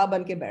हैं कि खुदा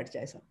बन के बैठ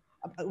जाए सब,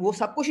 अब वो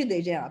सब कुछ ही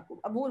दे जाए आपको.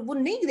 अब वो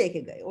नहीं दे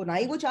के गए और ना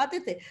ही वो चाहते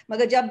थे.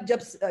 मगर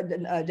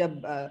जब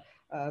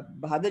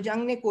बहादुर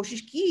जंग ने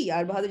कोशिश की,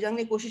 यार बहादुर जंग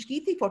ने कोशिश की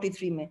थी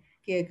 43 में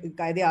कि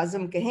कायदे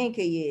आजम कहें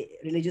कि ये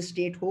रिलीजियस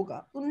स्टेट होगा,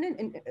 तो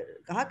उन्होंने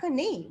कहा कि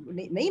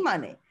नहीं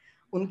माने.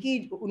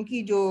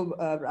 उनकी जो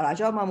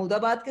राजा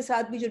महमूदाबाद के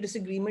साथ भी जो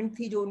डिसएग्रीमेंट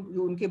थी, जो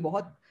उनके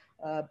बहुत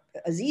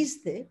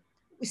अजीज थे,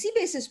 इसी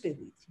बेसिस पे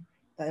हुई थी.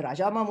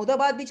 राजा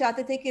महमूदाबाद भी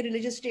चाहते थे कि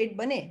रिलीजियस स्टेट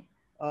बने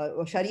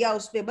और शरिया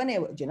उस पे बने.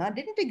 जिन्ना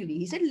didn't agree.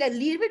 He said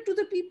leave it to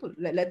the people,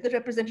 let the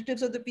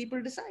representatives of the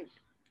people decide.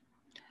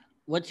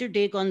 What's your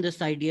take on this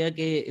idea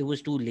कि it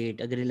was too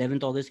late? अगर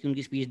 11th August की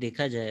उनकी स्पीच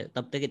देखा जाए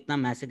तब तक इतना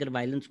मैसेकर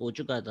वायलेंस हो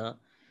चुका था,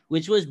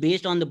 which was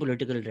based on the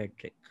political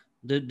rhetoric.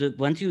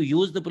 Once you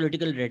use the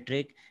political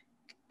rhetoric,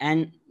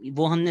 and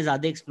वो हमने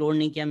ज़्यादा एक्सप्लोर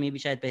नहीं किया, मे बी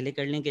शायद पहले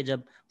कर लें, कि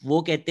जब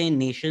वो कहते हैं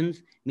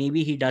nations,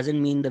 maybe he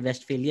doesn't mean the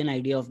Westphalian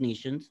idea of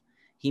nations,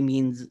 he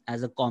means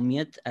as a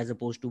कौमियत as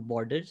opposed to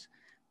borders.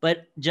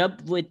 पर जब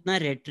वो इतना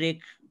rhetoric,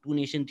 two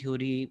nation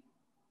theory,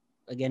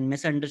 again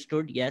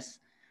misunderstood, yes,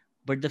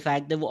 but the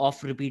fact that वो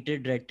off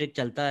repeated rhetoric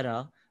चलता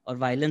रहा और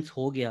violence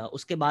हो गया,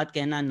 उसके बाद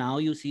कहना now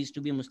you cease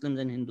to be Muslims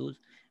and Hindus,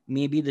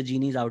 maybe the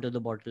genie is out of the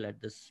bottle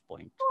at this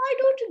point. No, I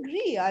don't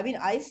agree. I mean,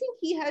 I think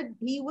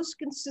he was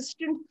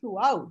consistent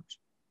throughout.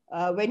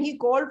 When he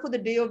called for the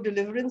Day of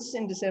Deliverance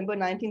in December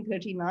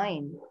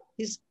 1939,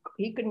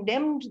 he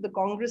condemned the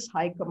Congress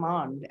High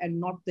Command and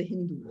not the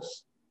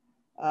Hindus.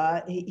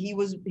 He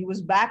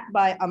was backed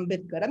by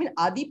Ambedkar. I mean,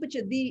 Adi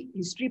Pachadi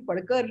history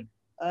पढ़कर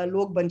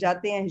लोग बन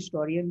जाते हैं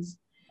historians.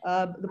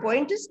 The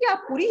point is कि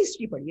आप पूरी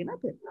history पढ़िए ना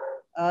फिर.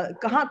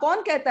 कहाँ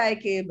कौन कहता है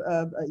कि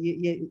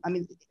ये I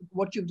mean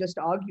what you've just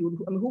argued,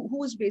 I mean,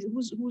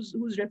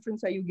 whose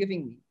reference are you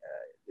giving me,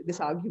 this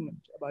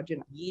argument about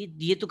Jinnah?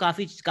 ये तो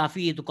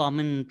काफी ये तो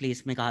कॉमन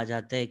प्लेस में कहा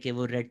जाता है कि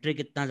वो रेट्रिक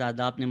इतना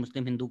ज्यादा आपने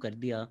मुस्लिम हिंदू कर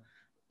दिया,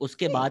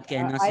 उसके बाद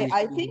कहना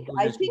I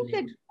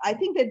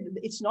think that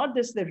it's not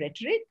just the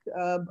rhetoric.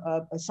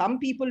 Some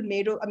people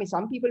made of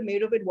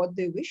it what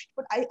they wished,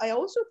 but I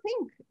also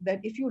think that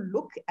if you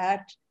look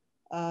at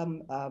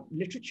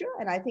literature,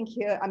 and I think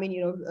here, I mean,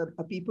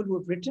 people who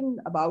have written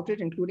about it,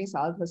 including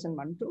Saad Hassan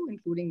Manto,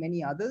 including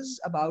many others,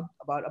 about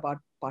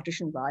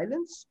partition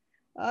violence,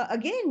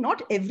 Again,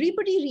 not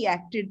everybody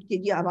reacted कि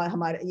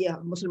ये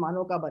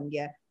मुसलमानों का बन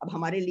गया है, अब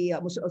हमारे लिए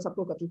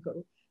सबको कत्ल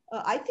करो.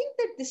 I think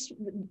that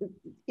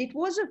it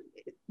was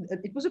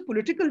a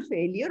political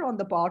failure on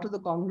the part of the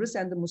Congress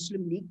and the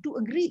Muslim League to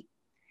agree,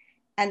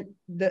 and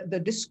the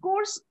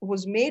discourse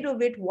was made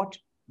of it what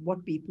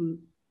people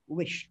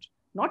wished.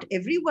 Not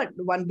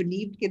everyone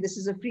believed that this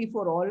is a free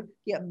for all,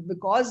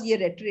 because ये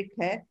rhetoric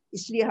है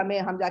इसलिए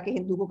हम जाके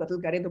हिंदू को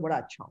कत्ल करें तो बड़ा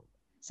अच्छा होगा.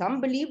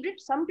 Some believed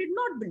it, some did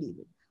not believe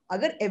it.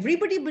 अगर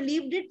everybody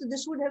believed it,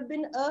 this would have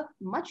been a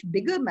much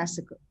bigger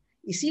massacre.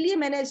 इसीलिए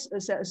मैंने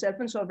self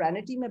and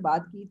sovereignty में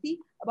बात की थी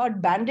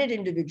about banded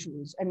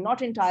individuals and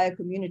not entire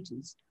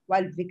communities.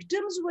 While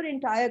victims were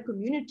entire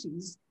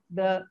communities,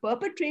 the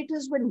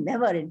perpetrators were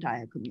never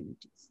entire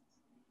communities.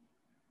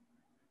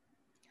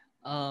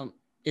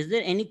 Is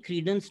there any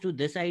credence to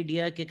this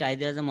idea कि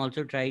Quaid-e-Azam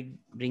also tried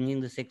bringing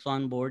the Sikhs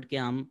on board कि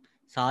हम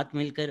साथ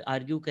मिलकर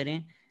argue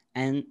करें,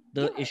 and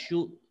the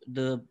issue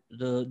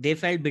they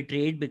felt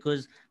betrayed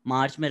because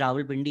मार्च में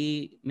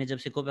रावलपिंडी में जब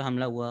सिखों पे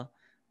हमला हुआ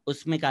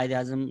उसमें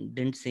Quaid-e-Azam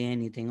didn't say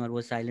anything or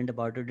was silent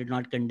about it, did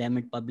not condemn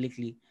it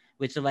publicly,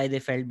 which is why they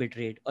felt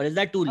betrayed? Or is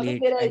that too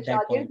late at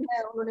that point?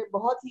 उन्होंने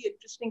बहुत ही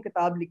इंटरेस्टिंग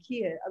किताब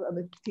लिखी है.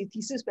 अब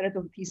थीसिस पहले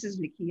तो थीसिस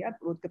लिखी है,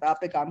 वो किताब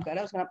पे काम कर रहा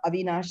है. उसका नाम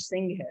अविनाश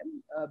सिंह है,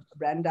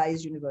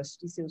 ब्रांडाइज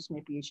यूनिवर्सिटी से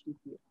उसने PhD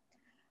की है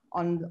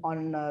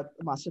on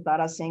Master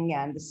Tara Singh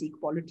and the Sikh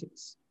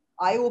politics.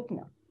 Eye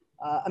opener.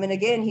 I mean,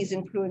 again, he's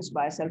influenced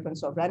by self and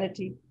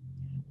sovereignty.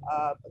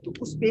 तो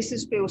उस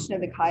basis पे उसने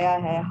दिखाया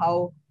है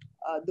how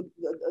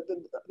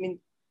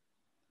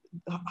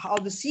how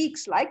the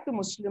Sikhs, like the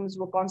Muslims,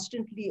 were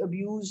constantly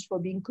abused for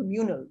being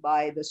communal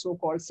by the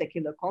so-called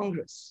secular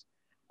Congress,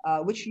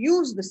 which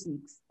used the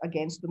Sikhs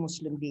against the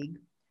Muslim League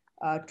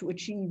to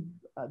achieve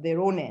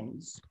their own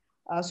ends.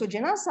 So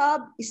Jinnah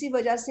Sahab, isi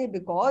wajah se,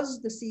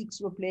 because the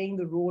Sikhs were playing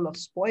the role of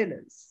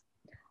spoilers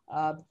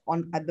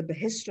at the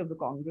behest of the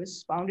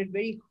Congress, found it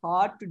very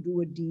hard to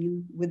do a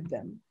deal with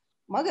them.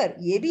 मगर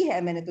ये भी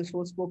है, मैंने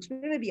तो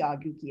spokesman में भी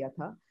argue किया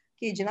था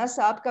कि Jinnah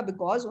Sahab का,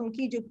 because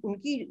उनकी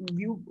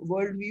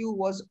world view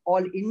was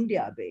all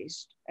India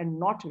based and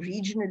not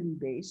regionally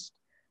based,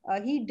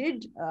 he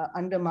did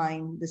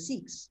undermine the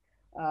Sikhs.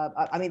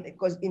 I mean,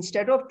 because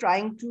instead of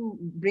trying to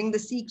bring the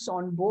Sikhs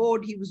on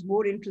board, he was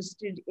more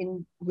interested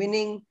in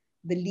winning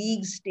the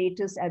league's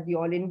status at the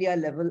all India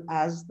level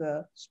as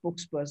the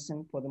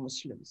spokesperson for the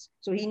Muslims.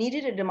 So he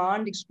needed a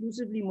demand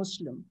exclusively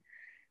Muslim.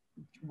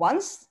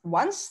 Once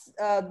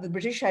the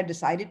British had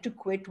decided to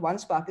quit,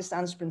 once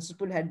Pakistan's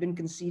principle had been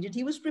conceded,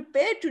 he was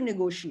prepared to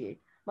negotiate.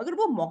 मगर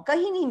वो मौका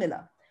ही नहीं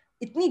मिला.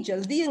 इतनी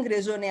जल्दी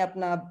अंग्रेजों ने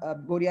अपना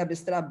बोरिया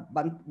बिस्तरा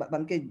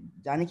बंद के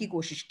जाने की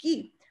कोशिश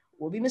की.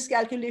 वो भी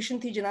मिसकैलकुलेशन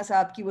थी जिन्ना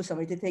साहब की. वो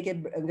समझते थे कि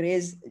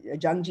अंग्रेज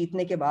जंग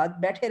जीतने के बाद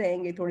बैठे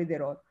रहेंगे थोड़ी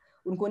देर और.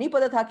 उनको नहीं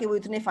पता था कि वो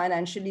इतने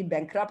फाइनेंशियली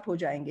बैंकक्रप्ट हो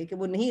जाएंगे कि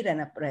वो नहीं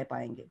रह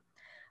पाएंगे.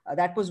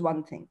 That was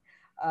one thing.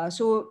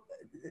 So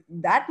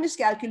that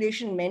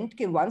miscalculation meant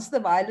that once the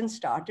violence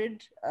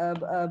started,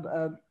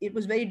 it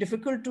was very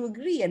difficult to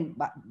agree. And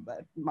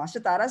Master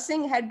Tara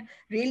Singh had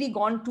really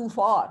gone too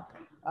far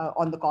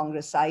on the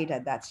Congress side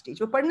at that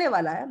stage. वो पढ़ने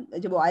वाला है,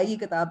 जब वो आएगी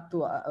किताब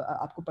तो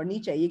आपको पढ़नी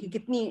चाहिए कि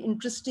कितनी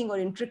इंटरेस्टिंग और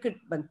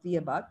इंट्रिकेट बनती है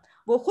बात.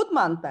 वो खुद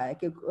मानता है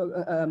कि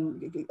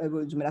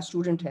जो मेरा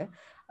स्टूडेंट है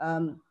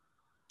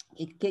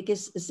कि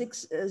सिख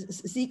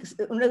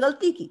उन्होंने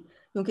गलती की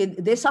क्योंकि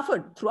they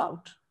suffered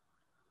throughout.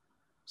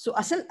 So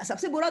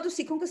सबसे बुरा तो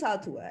सिखों के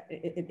साथ हुआ है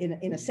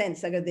in a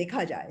sense अगर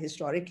देखा जाए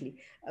historically,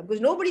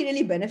 because nobody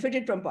really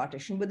benefited from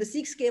partition, but the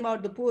Sikhs came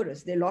out the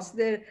poorest. They lost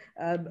their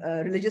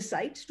religious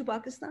sites to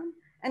Pakistan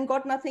and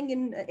got nothing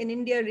in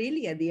India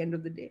really at the end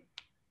of the day.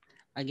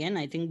 Again,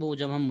 I think वो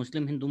जब हम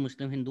मुस्लिम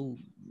हिंदू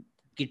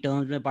की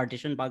terms में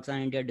partition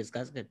Pakistan India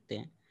discuss करते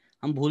हैं,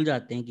 हम भूल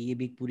जाते हैं कि ये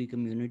भी एक पूरी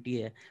कम्युनिटी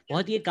है.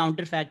 बहुत ही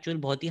काउंटर फैक्चुअल,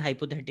 बहुत ही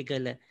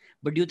हाइपोथेटिकल है.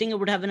 But do you think it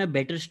would have been a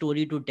better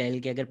story to tell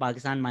कि अगर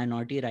पाकिस्तान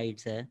माइनॉरिटी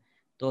राइट्स है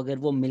तो अगर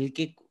वो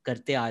मिलके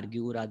करते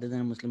आर्ग्यू रादर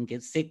देन मुस्लिम के,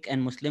 Sikh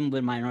and Muslim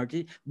were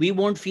minority, we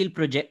won't feel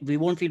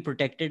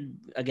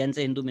protected against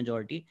a Hindu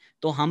majority,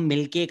 तो हम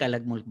मिलके एक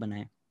अलग मुल्क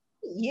बनाएं.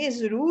 ये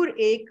जरूर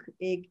एक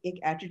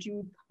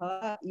एटीट्यूड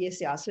था, ये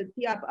सियासत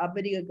थी. आप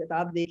मेरी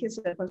किताब देखें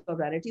सेल्फ एंड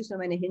सॉवरेनिटी, उसमें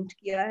मैंने हिंट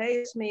किया है,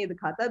 इसमें ये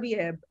दिखाता भी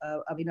है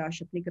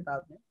अविनाश अपनी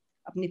किताब में,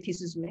 अपनी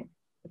थीसिस में.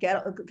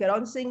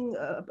 कैरॉन सिंह,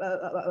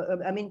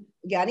 आई मीन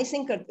ज्ञानी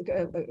सिंह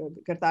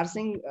करतार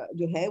सिंह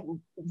जो है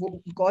वो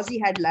because he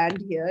had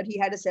land here, he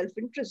had a self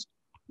interest.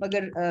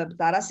 मगर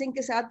तारा सिंह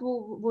के साथ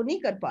वो नहीं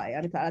कर पाए.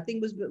 I mean, Tara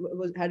Singh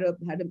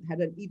had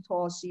an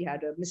ethos, he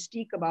had a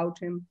mystique about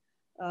him.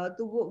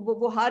 तो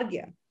वो हार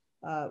गया.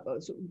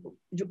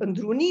 जो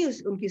अंदरूनी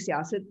उनकी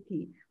सियासत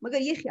थी,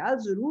 मगर ये ख्याल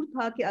जरूर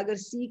था कि अगर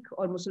सिख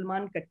और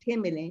मुसलमान इकट्ठे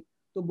मिलें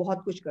तो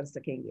बहुत कुछ कर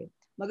सकेंगे.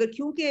 मगर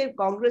क्योंकि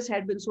Congress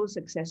had been so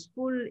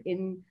successful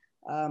in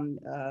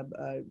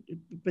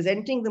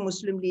presenting the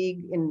Muslim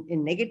League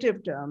in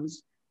negative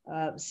terms,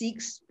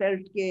 Sikhs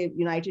felt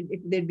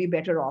that they'd be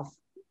better off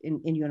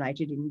in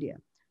united India.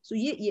 So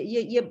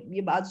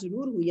ये बात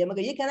जरूर हुई है,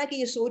 मगर ये कहना कि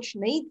ये सोच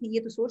नहीं थी, ये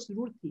तो सोच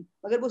जरूर थी,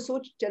 मगर वो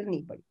सोच चल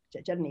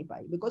नहीं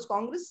पाई because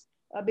Congress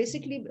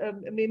basically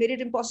made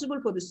it impossible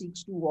for the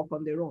Sikhs to walk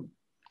on their own.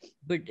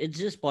 But it's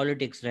just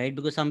politics, right?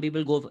 Because some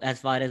people go as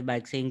far as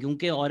back saying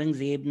क्योंकि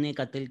औरंगजेब ने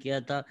कत्ल किया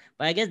था,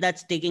 but I guess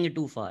that's taking it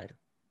too far.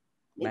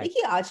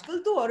 देखिए आजकल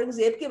तो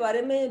औरंगजेब के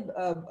बारे में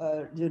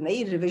जो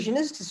नई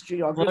रिविजनिस्ट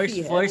हिस्टोरियोग्राफी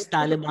है, फर्स्ट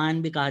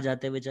तालिबान भी कहा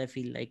जाता है, which I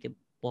feel like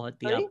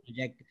बहुत ही आप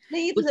प्रोजेक्ट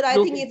नहीं, ये तो सर आई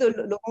थिंक ये तो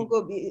लोगों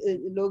को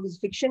लोग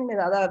फिक्शन में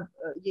ज्यादा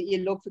ये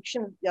लोग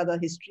फिक्शन ज्यादा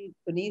हिस्ट्री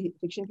तो नहीं,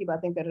 फिक्शन की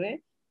बातें कर रहे हैं।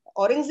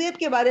 औरंगजेब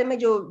के बारे में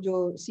जो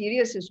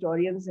सीरियस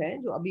हिस्टोरियंस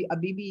हैं जो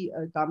अभी भी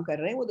काम कर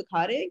रहे हैं, वो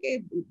दिखा रहे हैं कि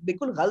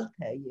बिल्कुल गलत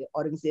है ये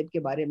औरंगजेब के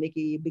बारे में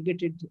कि ये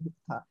बिगेटेड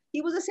था।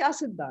 ही वाज अ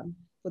सियासतदान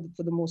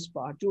फॉर द मोस्ट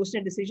पार्ट। जो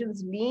उसने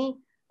डिसीजंस ली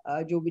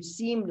जो विच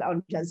सीम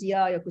ऑन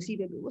जजिया या किसी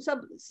पे, वो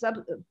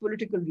सब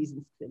पॉलिटिकल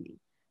रीजंस से ली,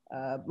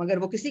 मगर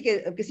वो किसी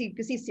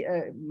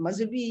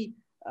मजहबी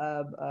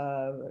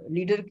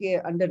लीडर के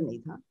अंडर नहीं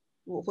था,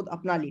 वो खुद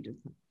अपना लीडर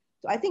था।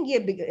 तो आई थिंक ये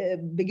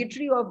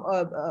bigotry of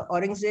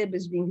Aurangzeb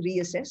is being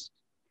reassessed.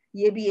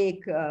 ये भी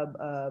एक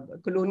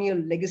colonial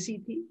legacy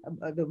थी,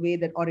 the way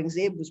that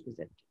Aurangzeb was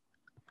presented.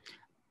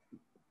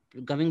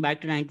 Coming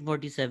back to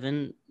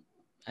 1947,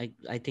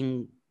 I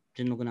think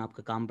जिन लोगों ने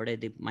आपका काम पढ़ा है,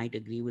 they might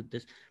agree with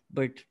this,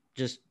 but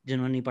just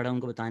जिन्होंने नहीं पढ़ा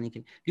उनको बताने के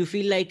लिए, do you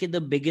feel like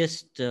the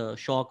biggest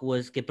shock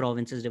was कि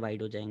provinces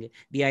divide हो जाएंगे?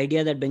 The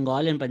idea that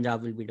Bengal and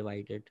Punjab will be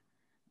divided,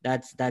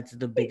 that's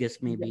the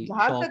biggest maybe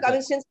shock. I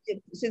mean,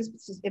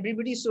 since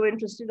everybody is so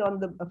interested on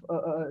the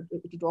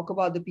to talk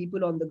about the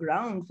people on the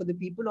ground, for the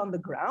people on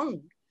the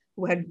ground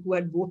who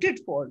had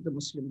voted for the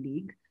Muslim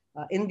League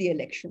in the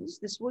elections,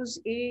 this was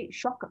a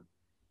shocker,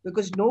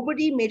 because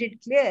nobody made it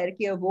clear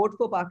that a vote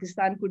for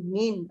Pakistan could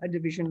mean a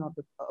division of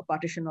the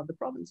partition of the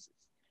provinces.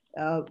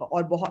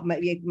 और बहुत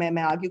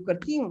मैं argue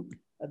करती हूँ,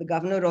 the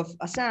governor of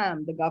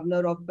Assam, the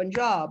governor of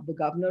Punjab, the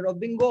governor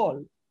of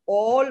Bengal,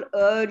 all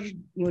urged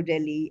New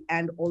Delhi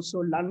and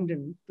also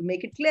London to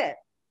make it clear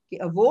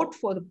that a vote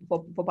for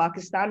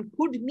Pakistan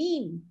could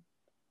mean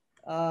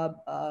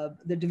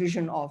the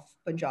division of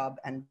Punjab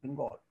and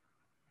Bengal.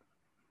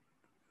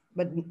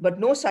 But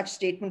no such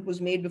statement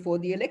was made before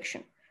the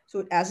election.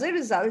 So as a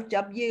result,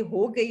 जब ये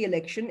हो गई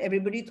election,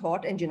 everybody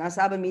thought, and Jinnah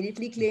Sahab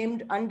immediately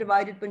claimed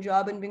undivided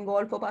Punjab and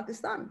Bengal for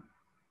Pakistan,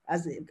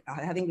 as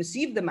having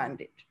received the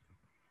mandate.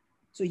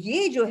 So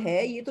ये जो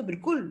है, ये तो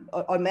बिल्कुल,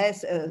 और मैं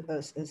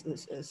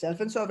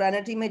सेल्फ एंड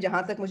सॉवरेनिटी में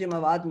जहाँ तक मुझे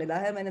मवाद मिला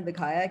है, मैंने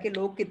दिखाया है कि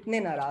लोग कितने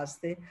नाराज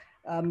थे।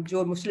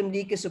 जो मुस्लिम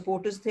लीग के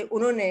सपोर्टर्स थे,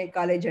 उन्होंने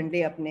काले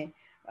झंडे अपने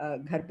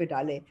घर पे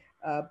डाले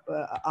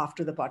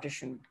after the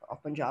partition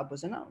of Punjab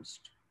was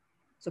announced.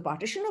 So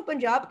partition of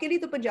Punjab के लिए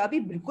तो पंजाबी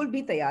बिल्कुल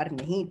भी तैयार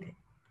नहीं थे।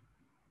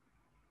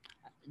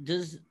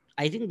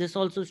 I think this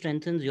also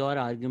strengthens your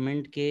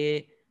argument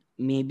के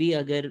maybe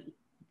अगर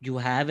you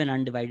have an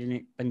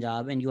undivided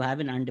Punjab and you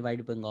have an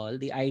undivided Bengal,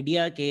 the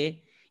idea के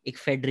एक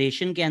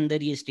फेडरेशन के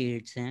अंदर ये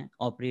स्टेट्स हैं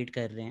ऑपरेट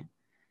कर रहे हैं,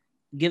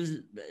 gives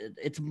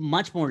it's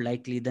much more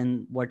likely than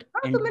what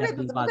ended up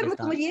being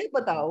Pakistan. मुझे ये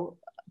बताओ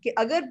कि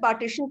अगर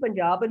पार्टीशन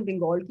पंजाब एंड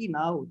बंगाल की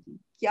ना होती,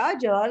 क्या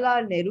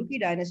जवाहरलाल नेहरू की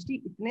डायनेस्टी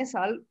इतने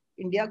साल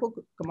इंडिया को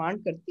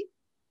कमांड करती?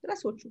 जरा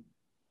सोचो।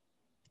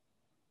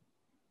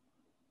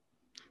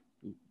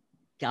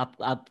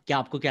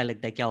 आपको क्या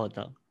लगता है क्या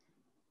होता?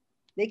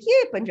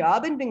 देखिए,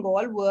 Punjab and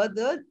Bengal were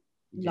the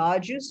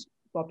largest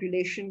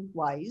population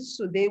wise,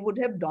 so they would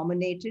have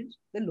dominated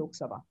the Lok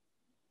Sabha.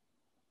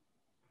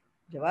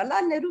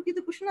 Jawaharlal Nehru की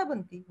तो कुछ ना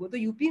बनती, वो तो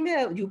UP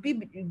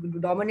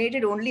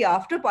dominated only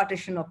after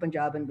partition of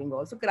Punjab and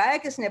Bengal. So कराया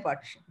किसने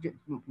partition?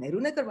 नेहरू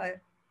ने करवाया।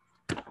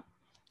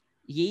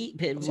 यही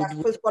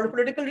for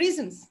political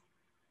reasons.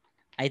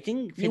 I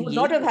think you would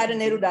not have had a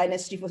Nehru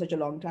dynasty for such a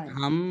long time.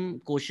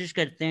 हम कोशिश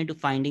करते हैं to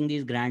finding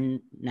these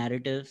grand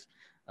narratives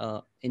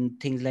in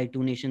things like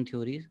two nation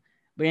theories,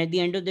 but at the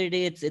end of the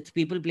day it's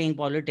people playing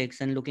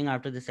politics and looking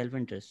after the self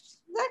interests.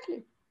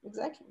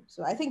 Exactly.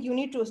 So I think you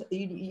need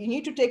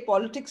to take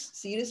politics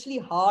seriously,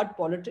 hard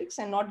politics,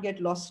 and not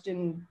get lost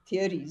in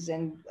theories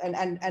and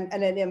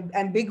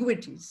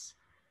ambiguities,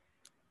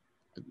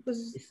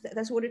 because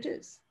that's what it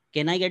is.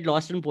 Can I get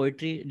lost in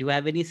poetry? Do you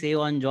have any say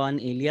on John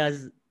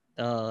Elia's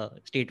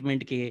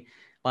statement के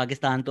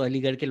पाकिस्तान तो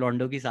अलीगढ़ के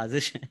लॉन्डो की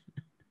साजिश है?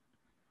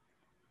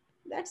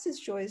 That's his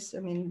choice. I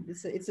mean,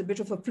 it's a bit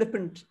of a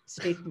flippant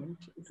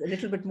statement. It's a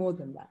little bit more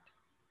than that.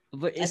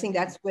 But I think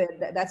that's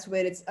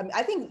where it's. I mean,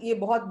 I think ये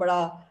बहुत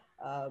बड़ा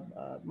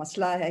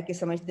मसला है कि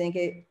समझते हैं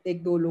कि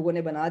एक दो लोगों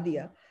ने बना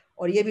दिया,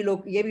 और ये भी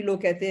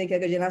लोग कहते हैं कि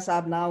अगर जिन्ना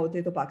साहब ना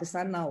होते तो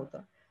पाकिस्तान ना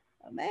होता।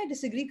 मैं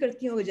डिसएग्री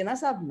करती हूँ। जिन्ना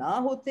साहब ना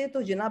होते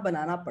तो जिन्ना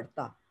बनाना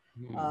पड़ता,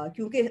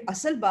 क्योंकि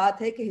असल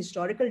बात है कि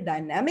हिस्टोरिकल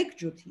डायनामिक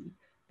जो थी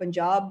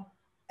पंजाब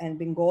एंड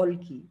बंगाल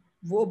की,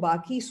 वो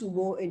बाकी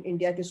सूबों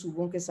इंडिया के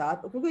सूबों के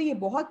साथ, क्योंकि ये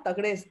बहुत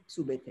तगड़े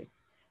सूबे थे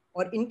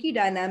और इनकी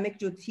डायनामिक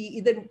जो थी,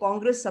 इधर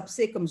कांग्रेस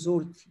सबसे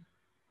कमज़ोर थी,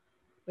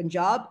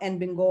 पंजाब एंड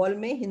बंगाल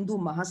में हिंदू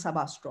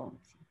महासभा स्ट्रॉन्ग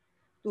थी,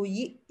 तो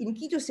ये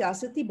इनकी जो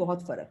सियासत थी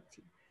बहुत फ़र्क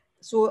थी।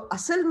 सो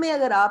असल में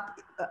अगर आप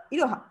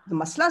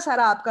मसला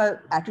सारा आपका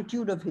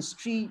एटीट्यूड ऑफ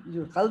हिस्ट्री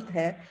जो गलत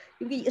है,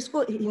 क्योंकि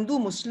इसको हिंदू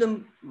मुस्लिम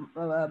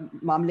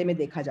मामले में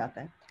देखा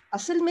जाता है।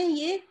 असल में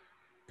ये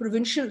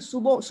प्रोविंशियल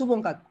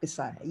सूबों का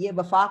किस्सा है, ये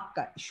वफाक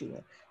का इशू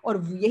है।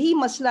 और यही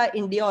मसला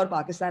इंडिया और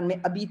पाकिस्तान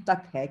में अभी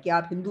तक है कि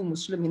आप हिंदू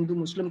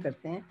मुस्लिम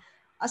करते हैं।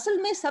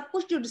 असल में सब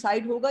कुछ जो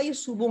डिसाइड होगा ये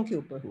सूबों के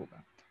ऊपर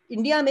होगा।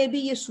 इंडिया में भी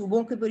ये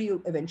सूबों के ऊपर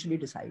इवेंचुअली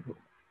डिसाइड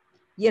होगा।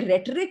 ये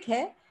रेटरिक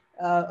है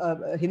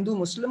हिंदू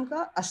मुस्लिम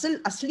का,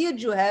 असलियत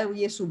जो है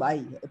ये सूबाई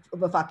है,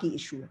 वफाकी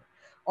इशू है।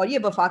 और ये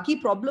वफाकी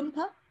प्रॉब्लम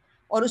था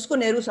और उसको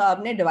नेहरू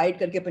साहब ने डिवाइड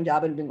करके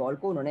पंजाब एंड बंगाल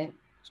को उन्होंने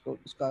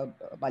उसका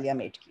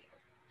बालियामेट किया।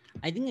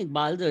 I think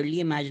Iqbal's early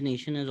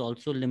imagination is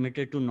also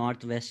limited to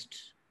Northwest.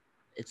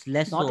 It's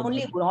less Not so.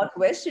 only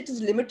Northwest, it is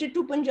limited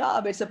to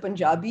Punjab. It's a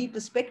Punjabi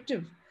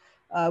perspective,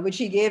 which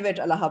he gave at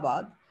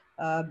Allahabad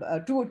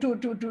to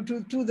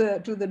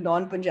the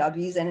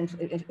non-Punjabis and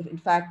in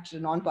fact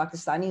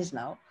non-Pakistanis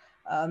now,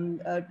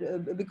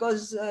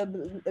 because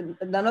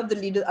none of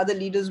the other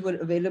leaders were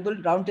available.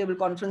 Round table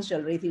conference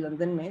चल रही थी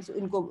London में, so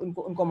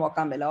उनको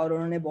मौका मिला और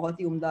उन्होंने बहुत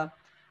ही उम्दा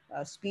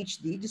स्पीच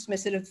दी, जिसमें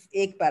सिर्फ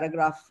एक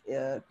पैराग्राफ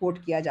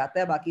कोट किया जाता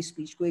है, बाकी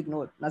स्पीच को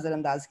इग्नोर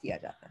नजरअंदाज किया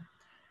जाता है।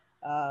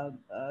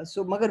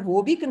 So मगर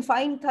वो भी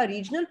confined था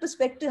regional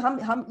perspective.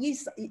 हम ये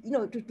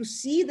to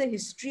see the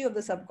history of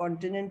the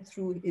subcontinent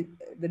through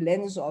the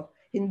lens of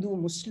Hindu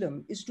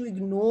Muslim is to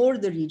ignore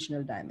the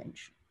regional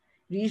dimension.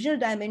 Regional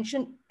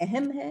dimension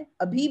अहम है।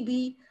 अभी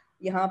भी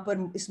यहाँ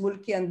पर इस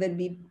मुल्क के अंदर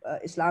भी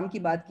इस्लाम की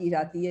बात की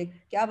जाती है।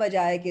 क्या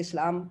वजह है कि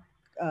इस्लाम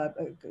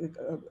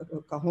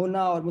का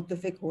होना और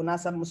मुत्तफिक होना,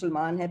 सब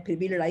मुसलमान हैं, फिर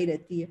भी लड़ाई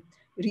रहती है।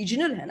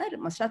 रीजनल है ना,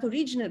 मसला तो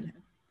रीजनल है।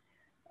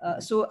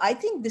 So I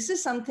think this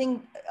is something,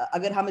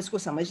 अगर हम इसको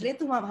समझ लें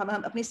तो हम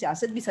अपनी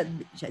सियासत भी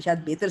शायद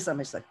बेहतर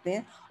समझ सकते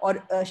हैं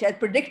और शायद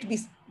प्रेडिक्ट भी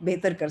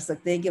बेहतर कर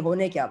सकते हैं कि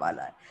होने क्या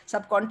वाला है।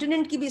 सब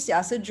कॉन्टिनेंट की भी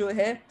सियासत जो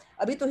है,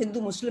 अभी तो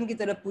हिंदू मुस्लिम की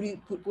तरफ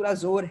पूरा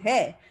जोर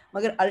है,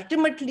 मगर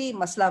अल्टीमेटली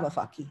मसला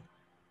वफाकी है।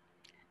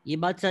 ये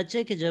बात सच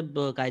है कि जब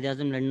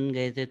कायद-ए-आज़म लंदन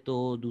गए थे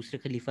तो दूसरे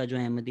खलीफा जो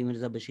अहमदी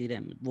मिर्जा बशीर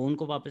अहमद, वो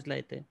उनको वापस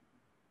लाए थे?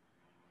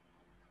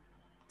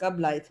 कब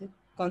लाए थे?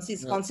 कौन सी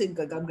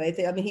कब गए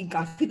थे? अभी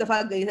काफी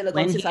दफा गए थे,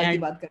 कौन से साल की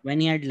बात कर?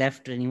 When he had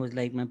left and he was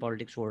like, my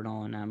politics hold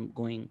on, I'm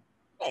going.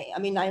 I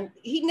mean,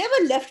 he never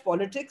left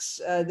politics.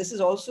 This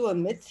is also a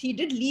myth. He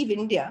did leave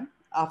India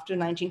after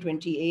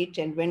 1928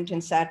 and went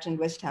and sat in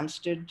West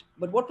Hampstead.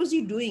 But what was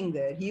he doing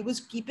there? He was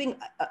keeping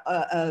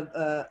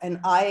an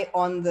eye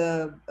on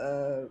the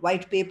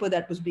white paper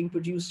that was being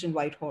produced in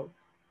Whitehall.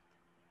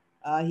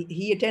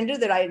 He attended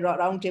the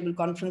roundtable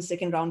conference,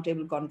 second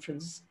roundtable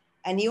conference,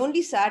 and he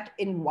only sat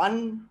in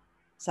one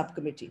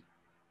subcommittee.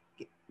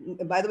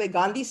 By the way,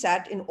 Gandhi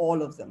sat in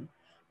all of them.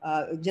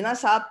 Jinnah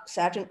Saab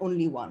sat in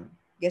only one.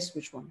 Guess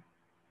which one?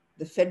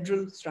 The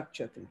Federal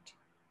Structure Committee.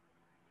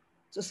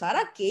 So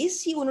सारा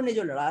case ही उन्होंने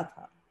जो लड़ा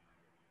था,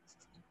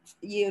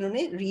 ये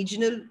उन्होंने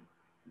regional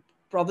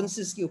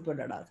provinces के ऊपर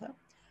लड़ा था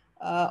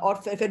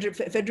और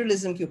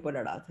फेडरलिज्म के ऊपर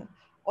लड़ा था।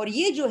 और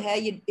ये जो है,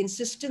 ये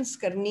इंसिस्टेंस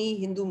करनी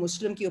हिंदू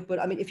मुस्लिम के ऊपर,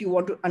 I mean if you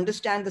want to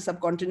understand the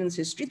subcontinent's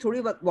history,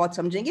 थोड़ी बहुत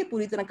समझेंगे,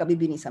 पूरी तरह कभी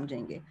भी नहीं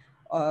समझेंगे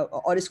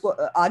और इसको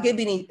आगे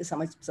भी नहीं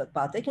समझ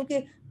पाते, क्योंकि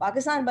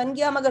पाकिस्तान बन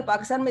गया मगर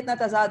पाकिस्तान में इतना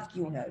तजाद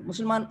क्यों है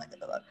मुसलमान,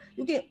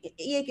 क्योंकि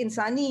ये एक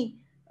इंसानी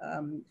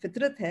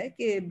फितरत है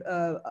कि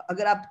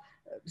अगर आप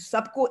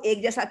सबको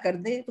एक जैसा कर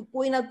दें तो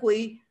कोई ना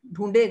कोई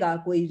ढूंढेगा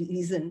कोई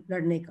रीजन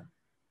लड़ने का,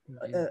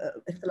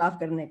 इख्तिलाफ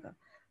करने का।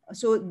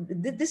 So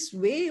this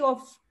way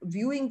of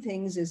viewing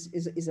things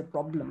is a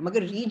problem.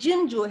 मगर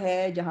region जो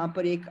है जहाँ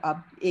पर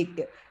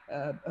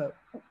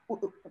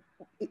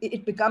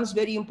it becomes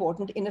very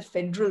important in a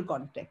federal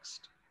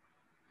context.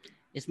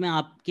 इसमें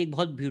आपकी एक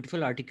बहुत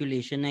beautiful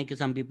articulation है कि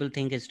some people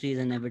think history is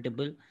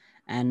inevitable,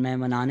 and मैं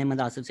मनाने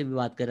मदासिब से भी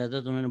बात कर रहा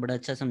था तो उन्होंने बड़ा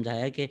अच्छा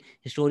समझाया कि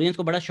historians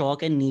को बड़ा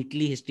शौक है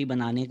neatly history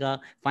बनाने का,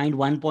 find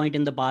one point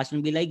in the past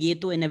and be like ये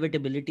तो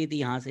inevitability थी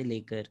यहाँ से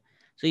लेकर.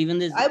 So even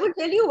this, I will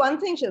tell you one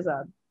thing,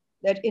 Shahzad,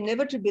 that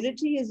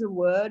inevitability is a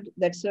word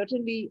that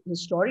certainly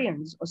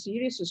historians or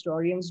serious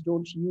historians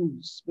don't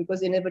use,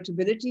 because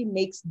inevitability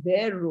makes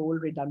their role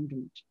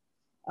redundant.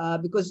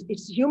 Because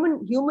it's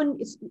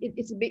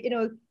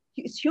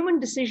it's human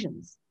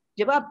decisions.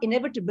 जब आप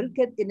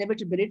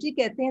inevitability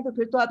कहते हैं तो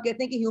फिर तो आप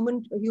कहते हैं कि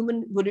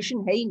human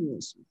volition है ही नहीं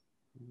इसमें.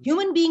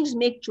 Human beings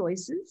make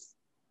choices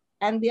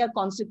and there are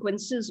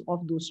consequences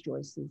of those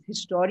choices.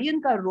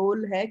 Historian का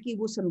role है कि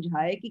वो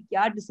समझाए कि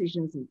क्या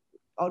decisions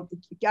और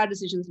क्या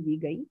decisions ली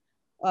गई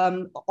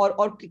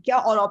और क्या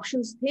और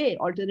options थे,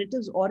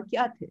 alternatives और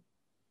क्या थे.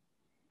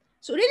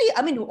 So really,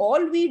 I mean,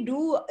 all we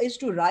do is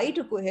to write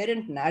a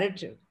coherent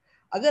narrative.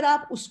 अगर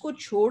आप उसको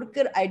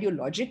छोड़कर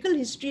ideological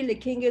history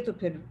लिखेंगे तो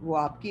फिर वो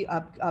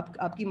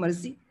आपकी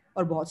मर्जी,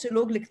 और बहुत से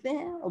लोग लिखते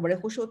हैं और बड़े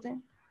खुश होते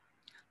हैं.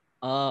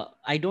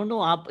 I don't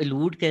know आप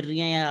allude कर रही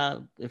हैं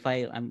या if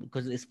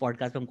because इस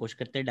podcast पे हम कोशिश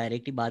करते हैं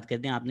डायरेक्ट ही बात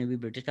करते हैं, आपने भी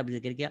ब्रिटिश का भी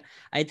जिक्र किया.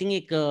 I think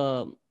एक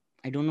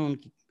I don't know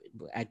उनकी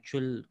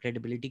एक्चुअल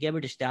क्रेडिबिलिटी क्या है,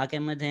 बट इश्तियाक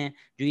अहमद हैं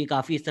जो ये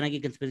काफी इस तरह की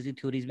कंस्पिरेसी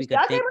थ्योरीज भी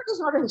करते हैं. तो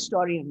not a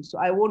historian, so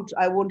I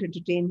won't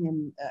entertain him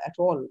at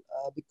all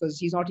because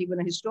he's not even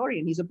a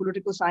historian. He's a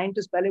political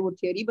scientist. पहले वो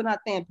theory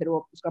बनाते हैं, फिर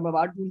वो उसका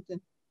मवाद ढूंढते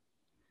हैं.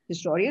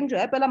 Historian जो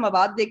है पहला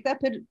मवाद देखता है,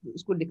 फिर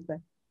उसको लिखता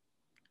है.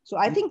 So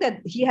I think that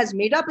he has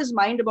made up his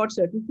mind about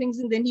certain things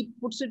and then he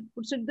puts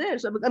it there.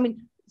 So I mean,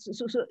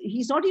 so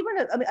he's not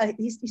even.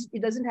 He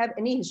doesn't have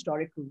any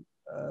historical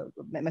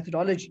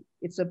methodology.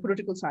 It's a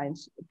political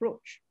science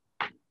approach.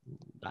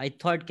 I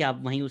thought कि आप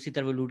वहीं उसी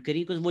तरफ लूट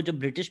करी, because वो जो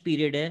British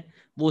period है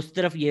वो उस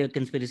तरफ ये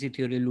कंस्पिरेसी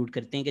थ्योरी लूट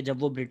करते हैं कि जब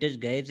वो ब्रिटिश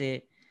गए थे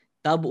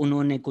तब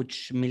उन्होंने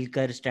कुछ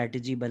मिलकर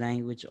स्ट्रेटजी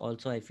बनाई, which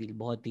also I feel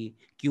बहुत ही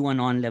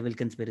QAnon level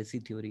कंस्पिरेसी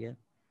थ्योरी है.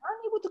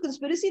 वो तो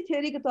कंस्पिरेसी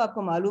थ्योरी का तो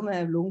आपको मालूम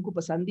है, लोगों को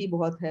पसंद ही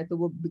बहुत है, तो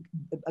वो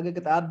अगर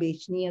किताब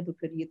बेचनी है तो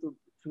फिर ये तो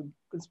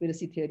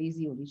कंस्पिरेसी थ्योरीज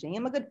ही होनी चाहिए,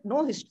 मगर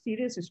no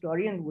serious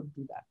historian would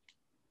do that.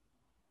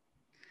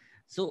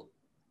 So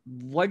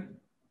what,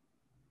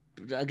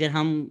 अगर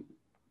हम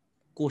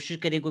कोशिश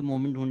करें कोई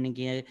मोमेंट ढूंढने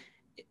की है,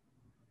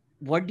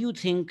 what do you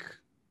think,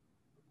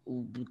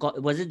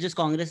 was it just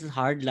Congress's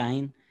hard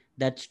line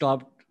that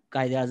stopped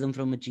Quaid-e-Azam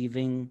from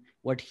achieving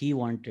what he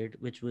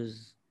wanted, which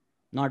was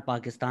not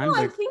Pakistan, no,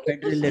 but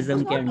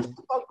federalism के अंदर?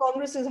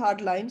 Congress's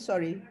hard line,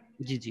 sorry.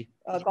 Ji ji.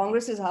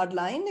 Congress's hard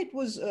line. It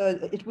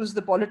was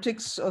the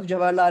politics of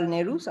Jawaharlal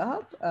Nehru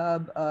sahab,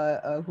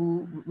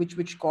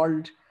 which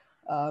called,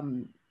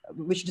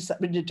 which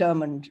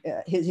determined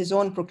his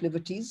own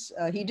proclivities.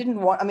 He didn't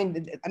want. I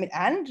mean,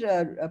 and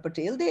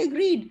Patel, they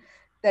agreed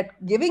that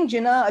giving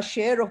Jinnah a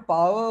share of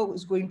power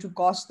was going to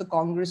cost the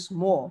Congress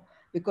more,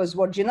 because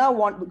what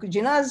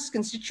Jinnah's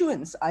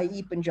constituents,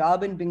 i.e.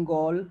 Punjab and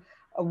Bengal,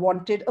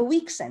 wanted a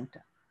weak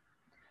center.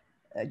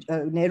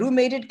 Nehru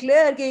made it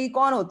clear कि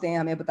कौन होते हैं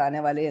हमें बताने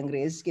वाले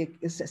अंग्रेज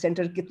के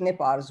centre कितने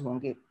पावर्स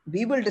होंगे.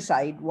 We will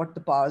decide what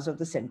the powers of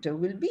the center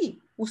will be.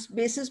 उस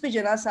बेसिस पे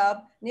जिन्ना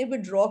साहब ने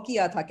विड्रॉ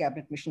किया था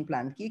कैबिनेट मिशन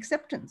प्लान की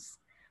acceptance,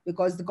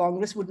 because the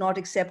Congress would not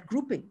accept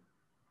grouping,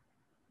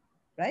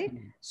 right?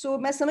 So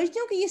मैं समझती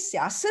हूँ कि ये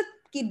सियासत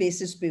की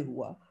बेसिस पे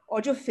हुआ,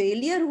 और जो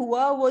फेलियर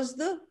हुआ was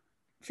the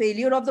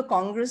failure of the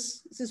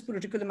Congress's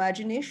political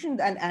imagination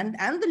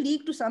and the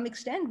League to some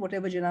extent.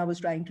 Whatever Jinnah was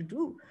trying to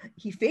do,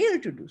 he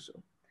failed to do so.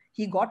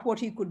 He got what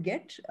he could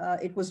get.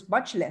 It was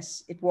much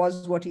less. It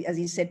was what he, as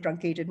he said,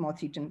 truncated,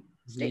 moth-eaten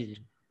state,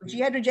 which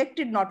he had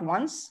rejected not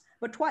once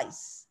but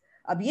twice.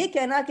 अब ये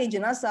कहना कि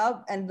Jinnah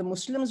Sahab and the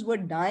Muslims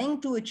were dying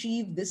to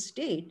achieve this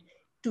state,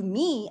 to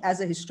me as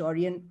a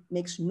historian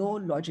makes no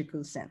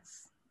logical sense.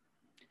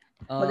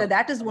 But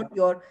that is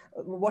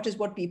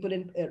what people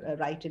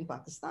write in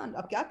Pakistan.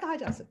 अब क्या कहा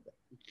जा सकता है?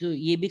 तो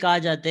ये भी कहा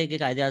जाता है कि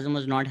Quaid-e-Azam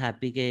was not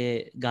happy कि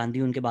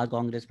गांधी उनके बाद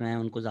कांग्रेस में है,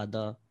 उनको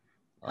ज्यादा.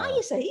 हाँ,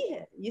 ये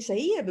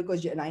सही है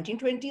because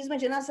 1920s में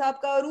जिन्ना साहब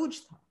का अरूज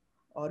था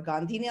और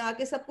गांधी ने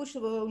आके सब कुछ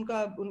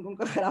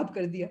उनका खराब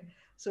कर दिया.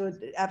 So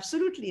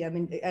absolutely, I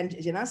mean, and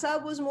Jinnah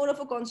Sahab was more of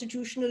a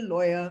constitutional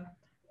lawyer.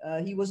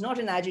 He was not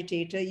an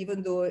agitator,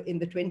 even though in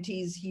the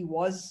 20s he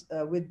was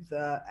with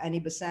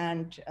Annie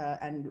Besant,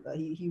 and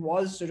he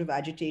was sort of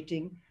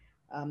agitating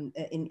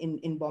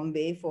in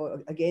Bombay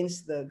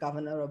against the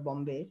governor of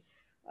Bombay.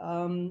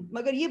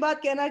 Magar ye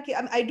baat kehna ki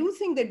I do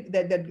think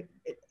that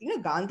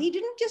Gandhi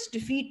didn't just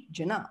defeat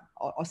Jinnah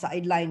or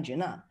sideline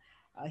Jinnah.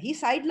 He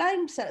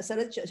sidelined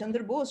Sarath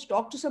Chandra Bose.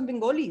 Talk to some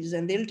Bengalis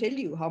and they'll tell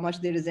you how much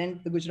they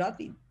resent the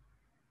Gujarati.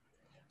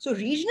 So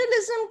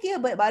regionalism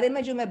के बारे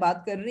में जो मैं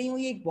बात कर रही हूँ,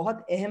 ये एक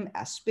बहुत अहम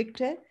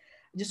एस्पेक्ट है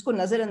जिसको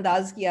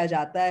नज़रअंदाज किया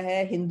जाता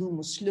है हिंदू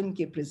मुस्लिम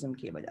के प्रिज्म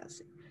की वजह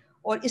से,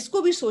 और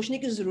इसको भी सोचने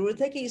की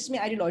ज़रूरत है कि इसमें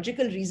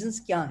आइडियोलॉजिकल रीजंस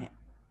क्या हैं.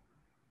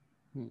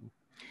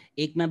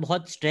 एक मैं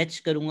बहुत स्ट्रेच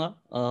करूँगा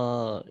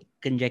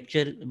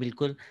कंजेक्चर,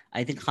 बिल्कुल.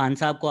 आई थिंक खान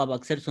साहब को आप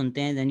अक्सर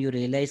सुनते हैं, देन यू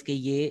रियलाइज कि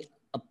ये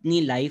अपनी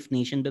लाइफ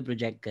नेशन पे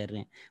प्रोजेक्ट कर रहे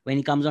हैं. When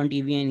he comes on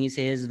TV and he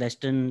says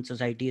western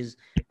society is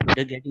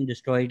getting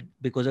destroyed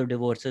because of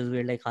divorces,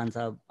 we're like, Khan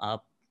साहब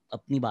आप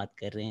अपनी बात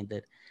कर रहे हैं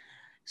इधर.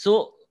 So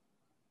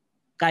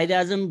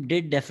Quaid-e-Azam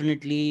did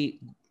definitely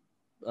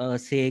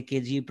say कि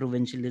जी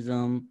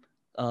provincialism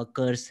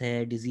curse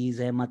है, disease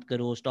है, मत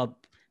करो,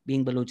 stop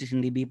being Balochi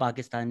Sindhi, be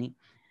Pakistani.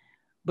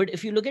 But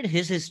if you look at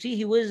his history,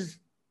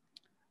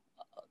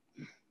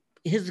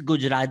 his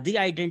Gujarati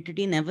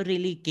identity never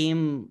really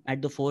came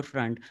at the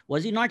forefront.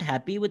 Was he not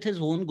happy with his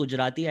own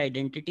Gujarati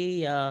identity,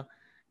 या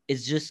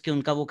it's just कि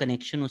उनका वो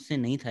connection उससे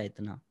नहीं था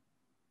इतना?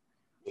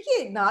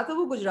 देखिए, ना तो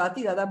वो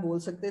गुजराती ज़्यादा बोल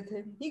सकते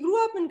थे. He grew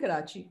up in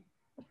Karachi.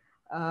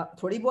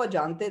 थोड़ी बहुत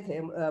जानते थे.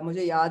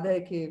 मुझे याद है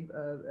कि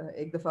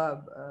एक दफ़ा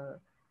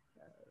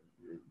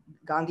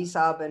गांधी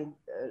साहब एंड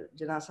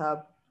जिन्ना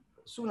साहब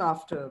soon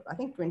after, I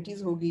think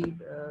 20s होगी,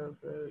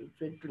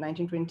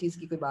 1920s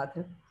की कोई बात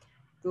है,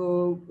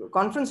 तो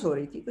कॉन्फ्रेंस हो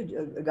रही थी,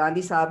 तो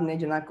गांधी साहब ने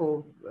जिन्ना को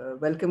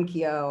वेलकम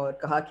किया और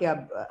कहा कि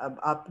अब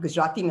आप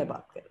गुजराती में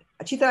बात करें.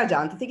 अच्छी तरह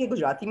जानते थे कि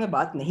गुजराती में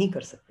बात नहीं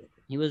कर सकते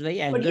थे. He was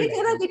very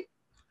angry.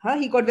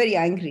 He got very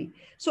angry.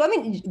 So I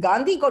mean,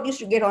 Gandhi used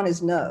to get on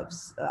his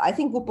nerves. I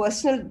think वो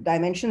personal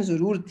dimension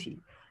जरूर थी.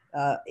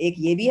 एक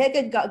ये भी है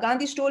कि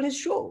Gandhi stole his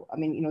show. I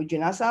mean,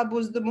 Jinnah Sahab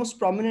was the most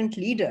prominent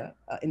leader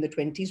in the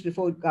 20s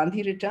before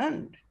Gandhi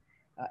returned.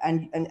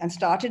 and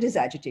started his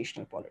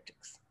agitational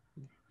politics.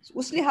 So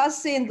उस लिहाज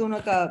से इन दोनों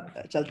का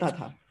चलता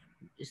था.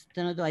 इस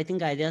तरह तो I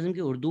think Quaid-e-Azam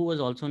की Urdu was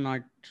also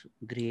not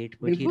great,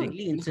 but he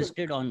really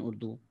insisted on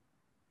Urdu.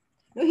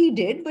 No, he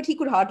did, but he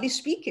could hardly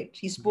speak it.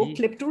 He spoke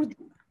clipped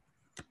Urdu.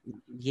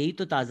 यही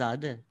तो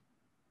ताजाद है.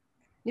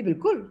 नहीं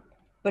बिल्कुल.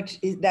 But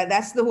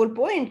that's the whole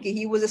point.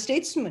 He was a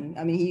statesman.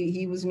 I mean,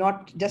 he was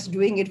not just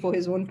doing it for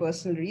his own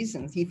personal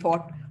reasons. He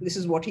thought this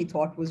is what he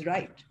thought was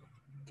right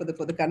for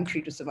the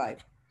country to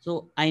survive. So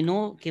I know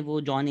कि वो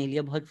John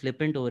Elia बहुत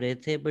flippant हो रहे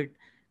थे, but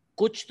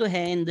कुछ तो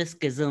है in this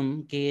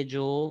किस्म के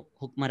जो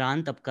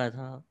हुक्मरान तबका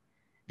था,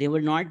 they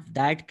were not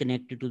that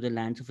connected to the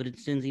land. So for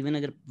instance, even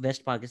अगर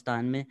वेस्ट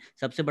पाकिस्तान में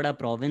सबसे बड़ा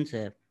प्रोविंस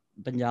है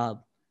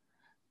पंजाब,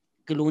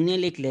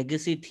 कॉलोनियल एक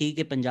लेगेसी थी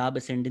कि पंजाब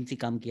असेंडेंसी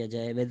कम किया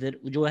जाए, वेदर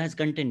जो has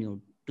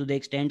continued to the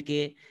extent के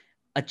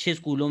अच्छे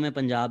स्कूलों में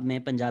पंजाब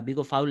में पंजाबी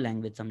को फाउल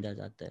लैंग्वेज समझा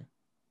जाता है.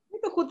 ये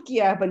तो खुद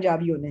किया है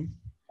पंजाबियों ने.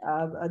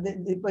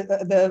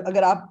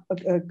 अगर आप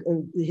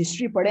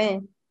हिस्ट्री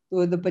पढ़ें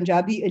तो the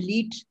Punjabi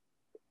elite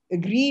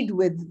agreed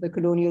with the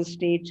colonial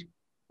state,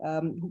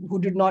 who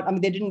did not, I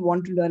mean, they didn't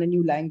want to learn a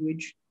new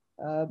language.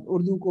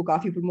 Urdu को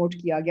काफी प्रमोट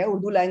किया गया.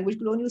 उर्दू लैंग्वेज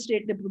colonial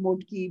state ने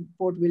प्रमोट की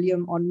फोर्ट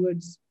विलियम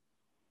onwards.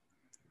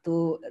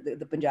 तो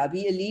the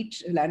Punjabi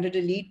elite, landed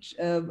elite,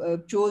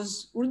 chose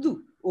Urdu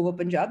over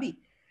Punjabi.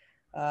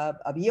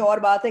 अब ये और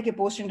बात है कि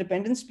पोस्ट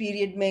इंडिपेंडेंस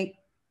पीरियड में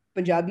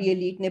पंजाबी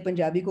एलीट ने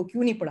पंजाबी को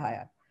क्यों नहीं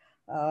पढ़ाया.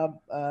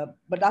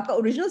 बट आपका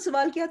ओरिजिनल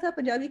सवाल क्या था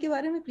पंजाबी के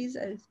बारे में, प्लीज?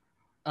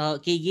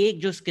 कि ये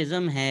जो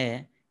स्किज्म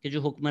है कि जो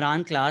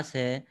हुक्मरान क्लास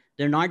है,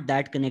 they're not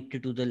that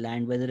connected to the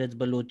land, whether it's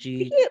Balochi.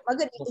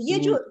 मगर ये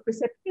जो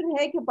परसेप्शन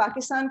है कि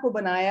पाकिस्तान को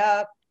बनाया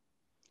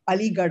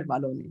अलीगढ़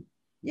वालों ने,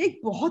 ये एक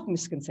बहुत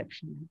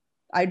मिसकंसेप्शन है.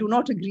 I do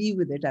not agree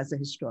with it as a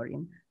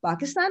historian.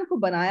 Pakistan को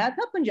बनाया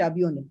था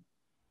पंजाबियों ने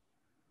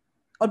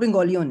और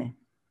बंगालियों ने.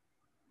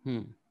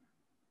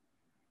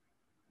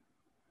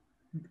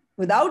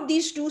 Without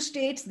these two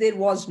states, there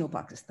was no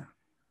Pakistan.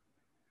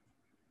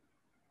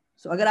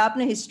 So अगर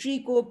आपने हिस्ट्री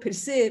को फिर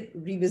से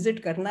रिविजिट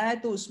करना है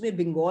तो उसमें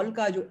बंगाल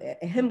का जो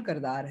अहम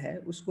किरदार है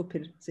उसको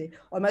फिर से,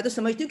 और मैं तो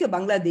समझती हूँ कि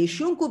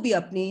बांग्लादेशियों को भी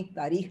अपनी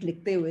तारीख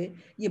लिखते हुए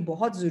ये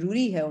बहुत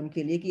ज़रूरी है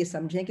उनके लिए कि ये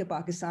समझें कि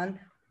पाकिस्तान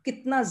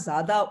कितना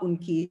ज़्यादा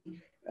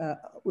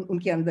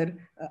उनके अंदर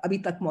अभी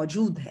तक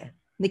मौजूद है,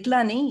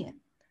 निकला नहीं है.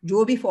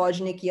 जो भी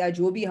फौज ने किया,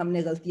 जो भी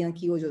हमने गलतियां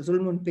की, वो जो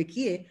जुल्म उन पे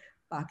किए,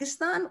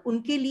 पाकिस्तान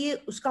उनके लिए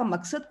उसका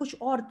मकसद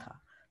कुछ और था.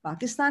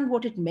 Pakistan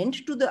what it meant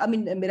to the, I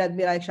mean,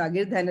 मेरा एक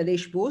शागिर्द है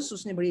नरेश बोस,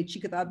 उसने बड़ी अच्छी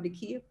किताब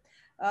लिखी है.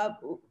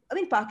 I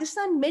mean,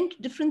 Pakistan meant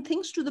different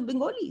things to the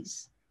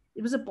Bengalis.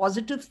 It was a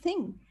positive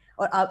thing.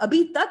 और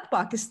अभी तक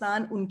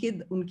पाकिस्तान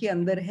उनके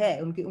अंदर है,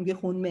 उनके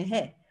खून में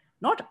है.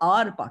 Not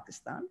our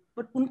Pakistan,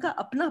 but उनका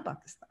अपना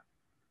पाकिस्तान.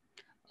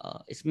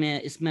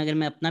 इसमें अगर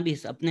मैं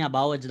अपने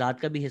आबाओ अजदाद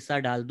का भी हिस्सा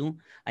डाल दूं,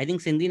 I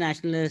think Sindhi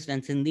nationalist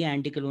and Sindhi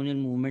anti colonial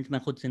movements,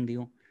 मैं खुद सिंधी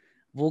हूँ,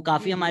 वो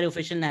काफी हमारे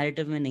ऑफिशियल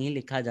नैरेटिव में नहीं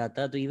लिखा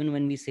जाता. तो इवन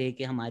व्हेन वी से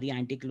कि हमारी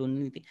एंटी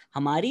कॉलोनियल थी,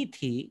 हमारी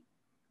थी,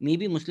 मे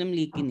बी मुस्लिम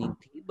लीग की नहीं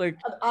थी, बट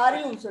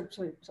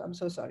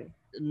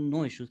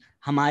नो इश्यूज,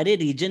 हमारे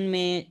रीजन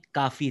में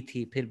काफी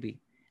थी फिर भी.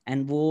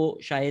 एंड वो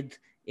शायद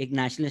एक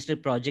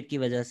नेशनलिस्टिक प्रोजेक्ट की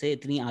वजह से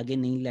इतनी आगे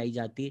नहीं लाई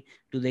जाती,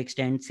 to the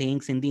extent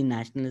saying Sindhi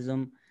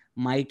nationalism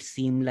might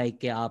seem like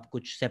कि आप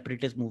कुछ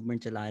सेपरेटिस्ट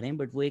मूवमेंट चला रहे हैं,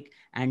 बट वो एक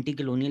एंटी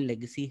कॉलोनियल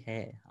लेगेसी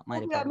है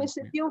हमारे पास में.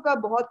 सिंधियों का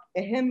बहुत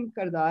अहम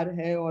किरदार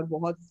है और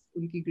बहुत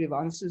उनकी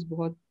ग्रीवांसेस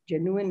बहुत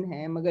जेन्युइन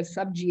हैं, मगर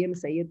सब जीएम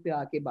सैयद पे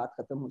आके बात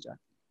खत्म हो जाती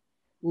है.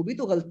 वो भी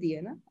तो गलती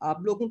है ना.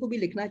 आप लोगों को भी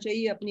लिखना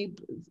चाहिए, अपनी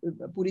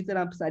पूरी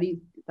तरह सारी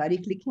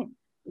तारीख लिखें,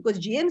 because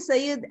GM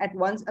Syed eight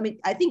once, I mean,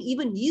 I think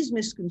even he is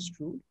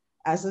misconstrued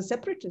as a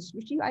separatist,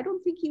 which I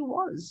don't think he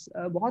was.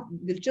 बहुत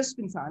दिलचस्प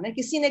इंसान है.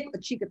 किसी ने एक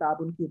अच्छी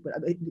किताब उनके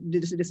ऊपर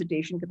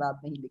डिसर्टेशन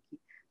किताब नहीं लिखी.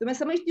 तो मैं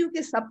समझती हूँ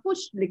कि सब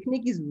कुछ लिखने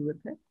की जरूरत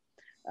है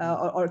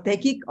और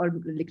तहकीक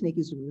और लिखने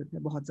की जरूरत है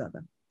बहुत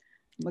ज्यादा.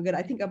 मगर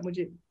I think अब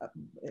मुझे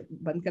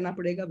बंद करना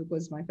पड़ेगा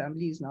because my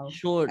family is now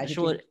sure.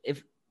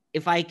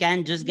 If I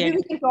can just get,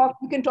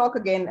 we can talk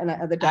again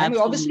another time.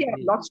 Obviously I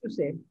have lots to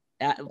say.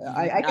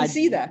 I can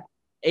see that.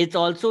 It's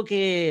also कि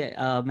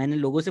मैंने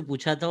लोगों से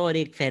पूछा था और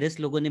एक फेरिस्त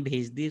लोगों ने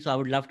भेज दी, so I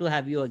would love to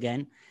have you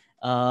again.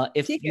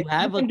 If you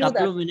have a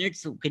couple of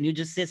minutes, can you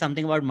just say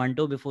something about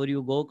Manto before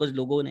you go? Because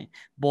लोगों ने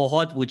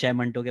बहुत पूछा है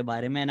Manto के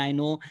बारे में, and I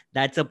know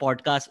that's a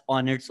podcast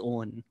on its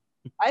own.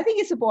 I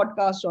think it's a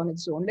podcast on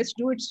its own. Let's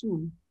do it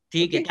soon.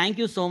 ठीक है.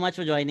 Thank you so much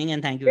for joining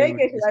and thank you very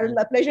much. It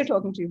was a pleasure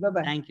talking to you. Bye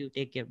bye. Thank you.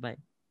 Take care. Bye.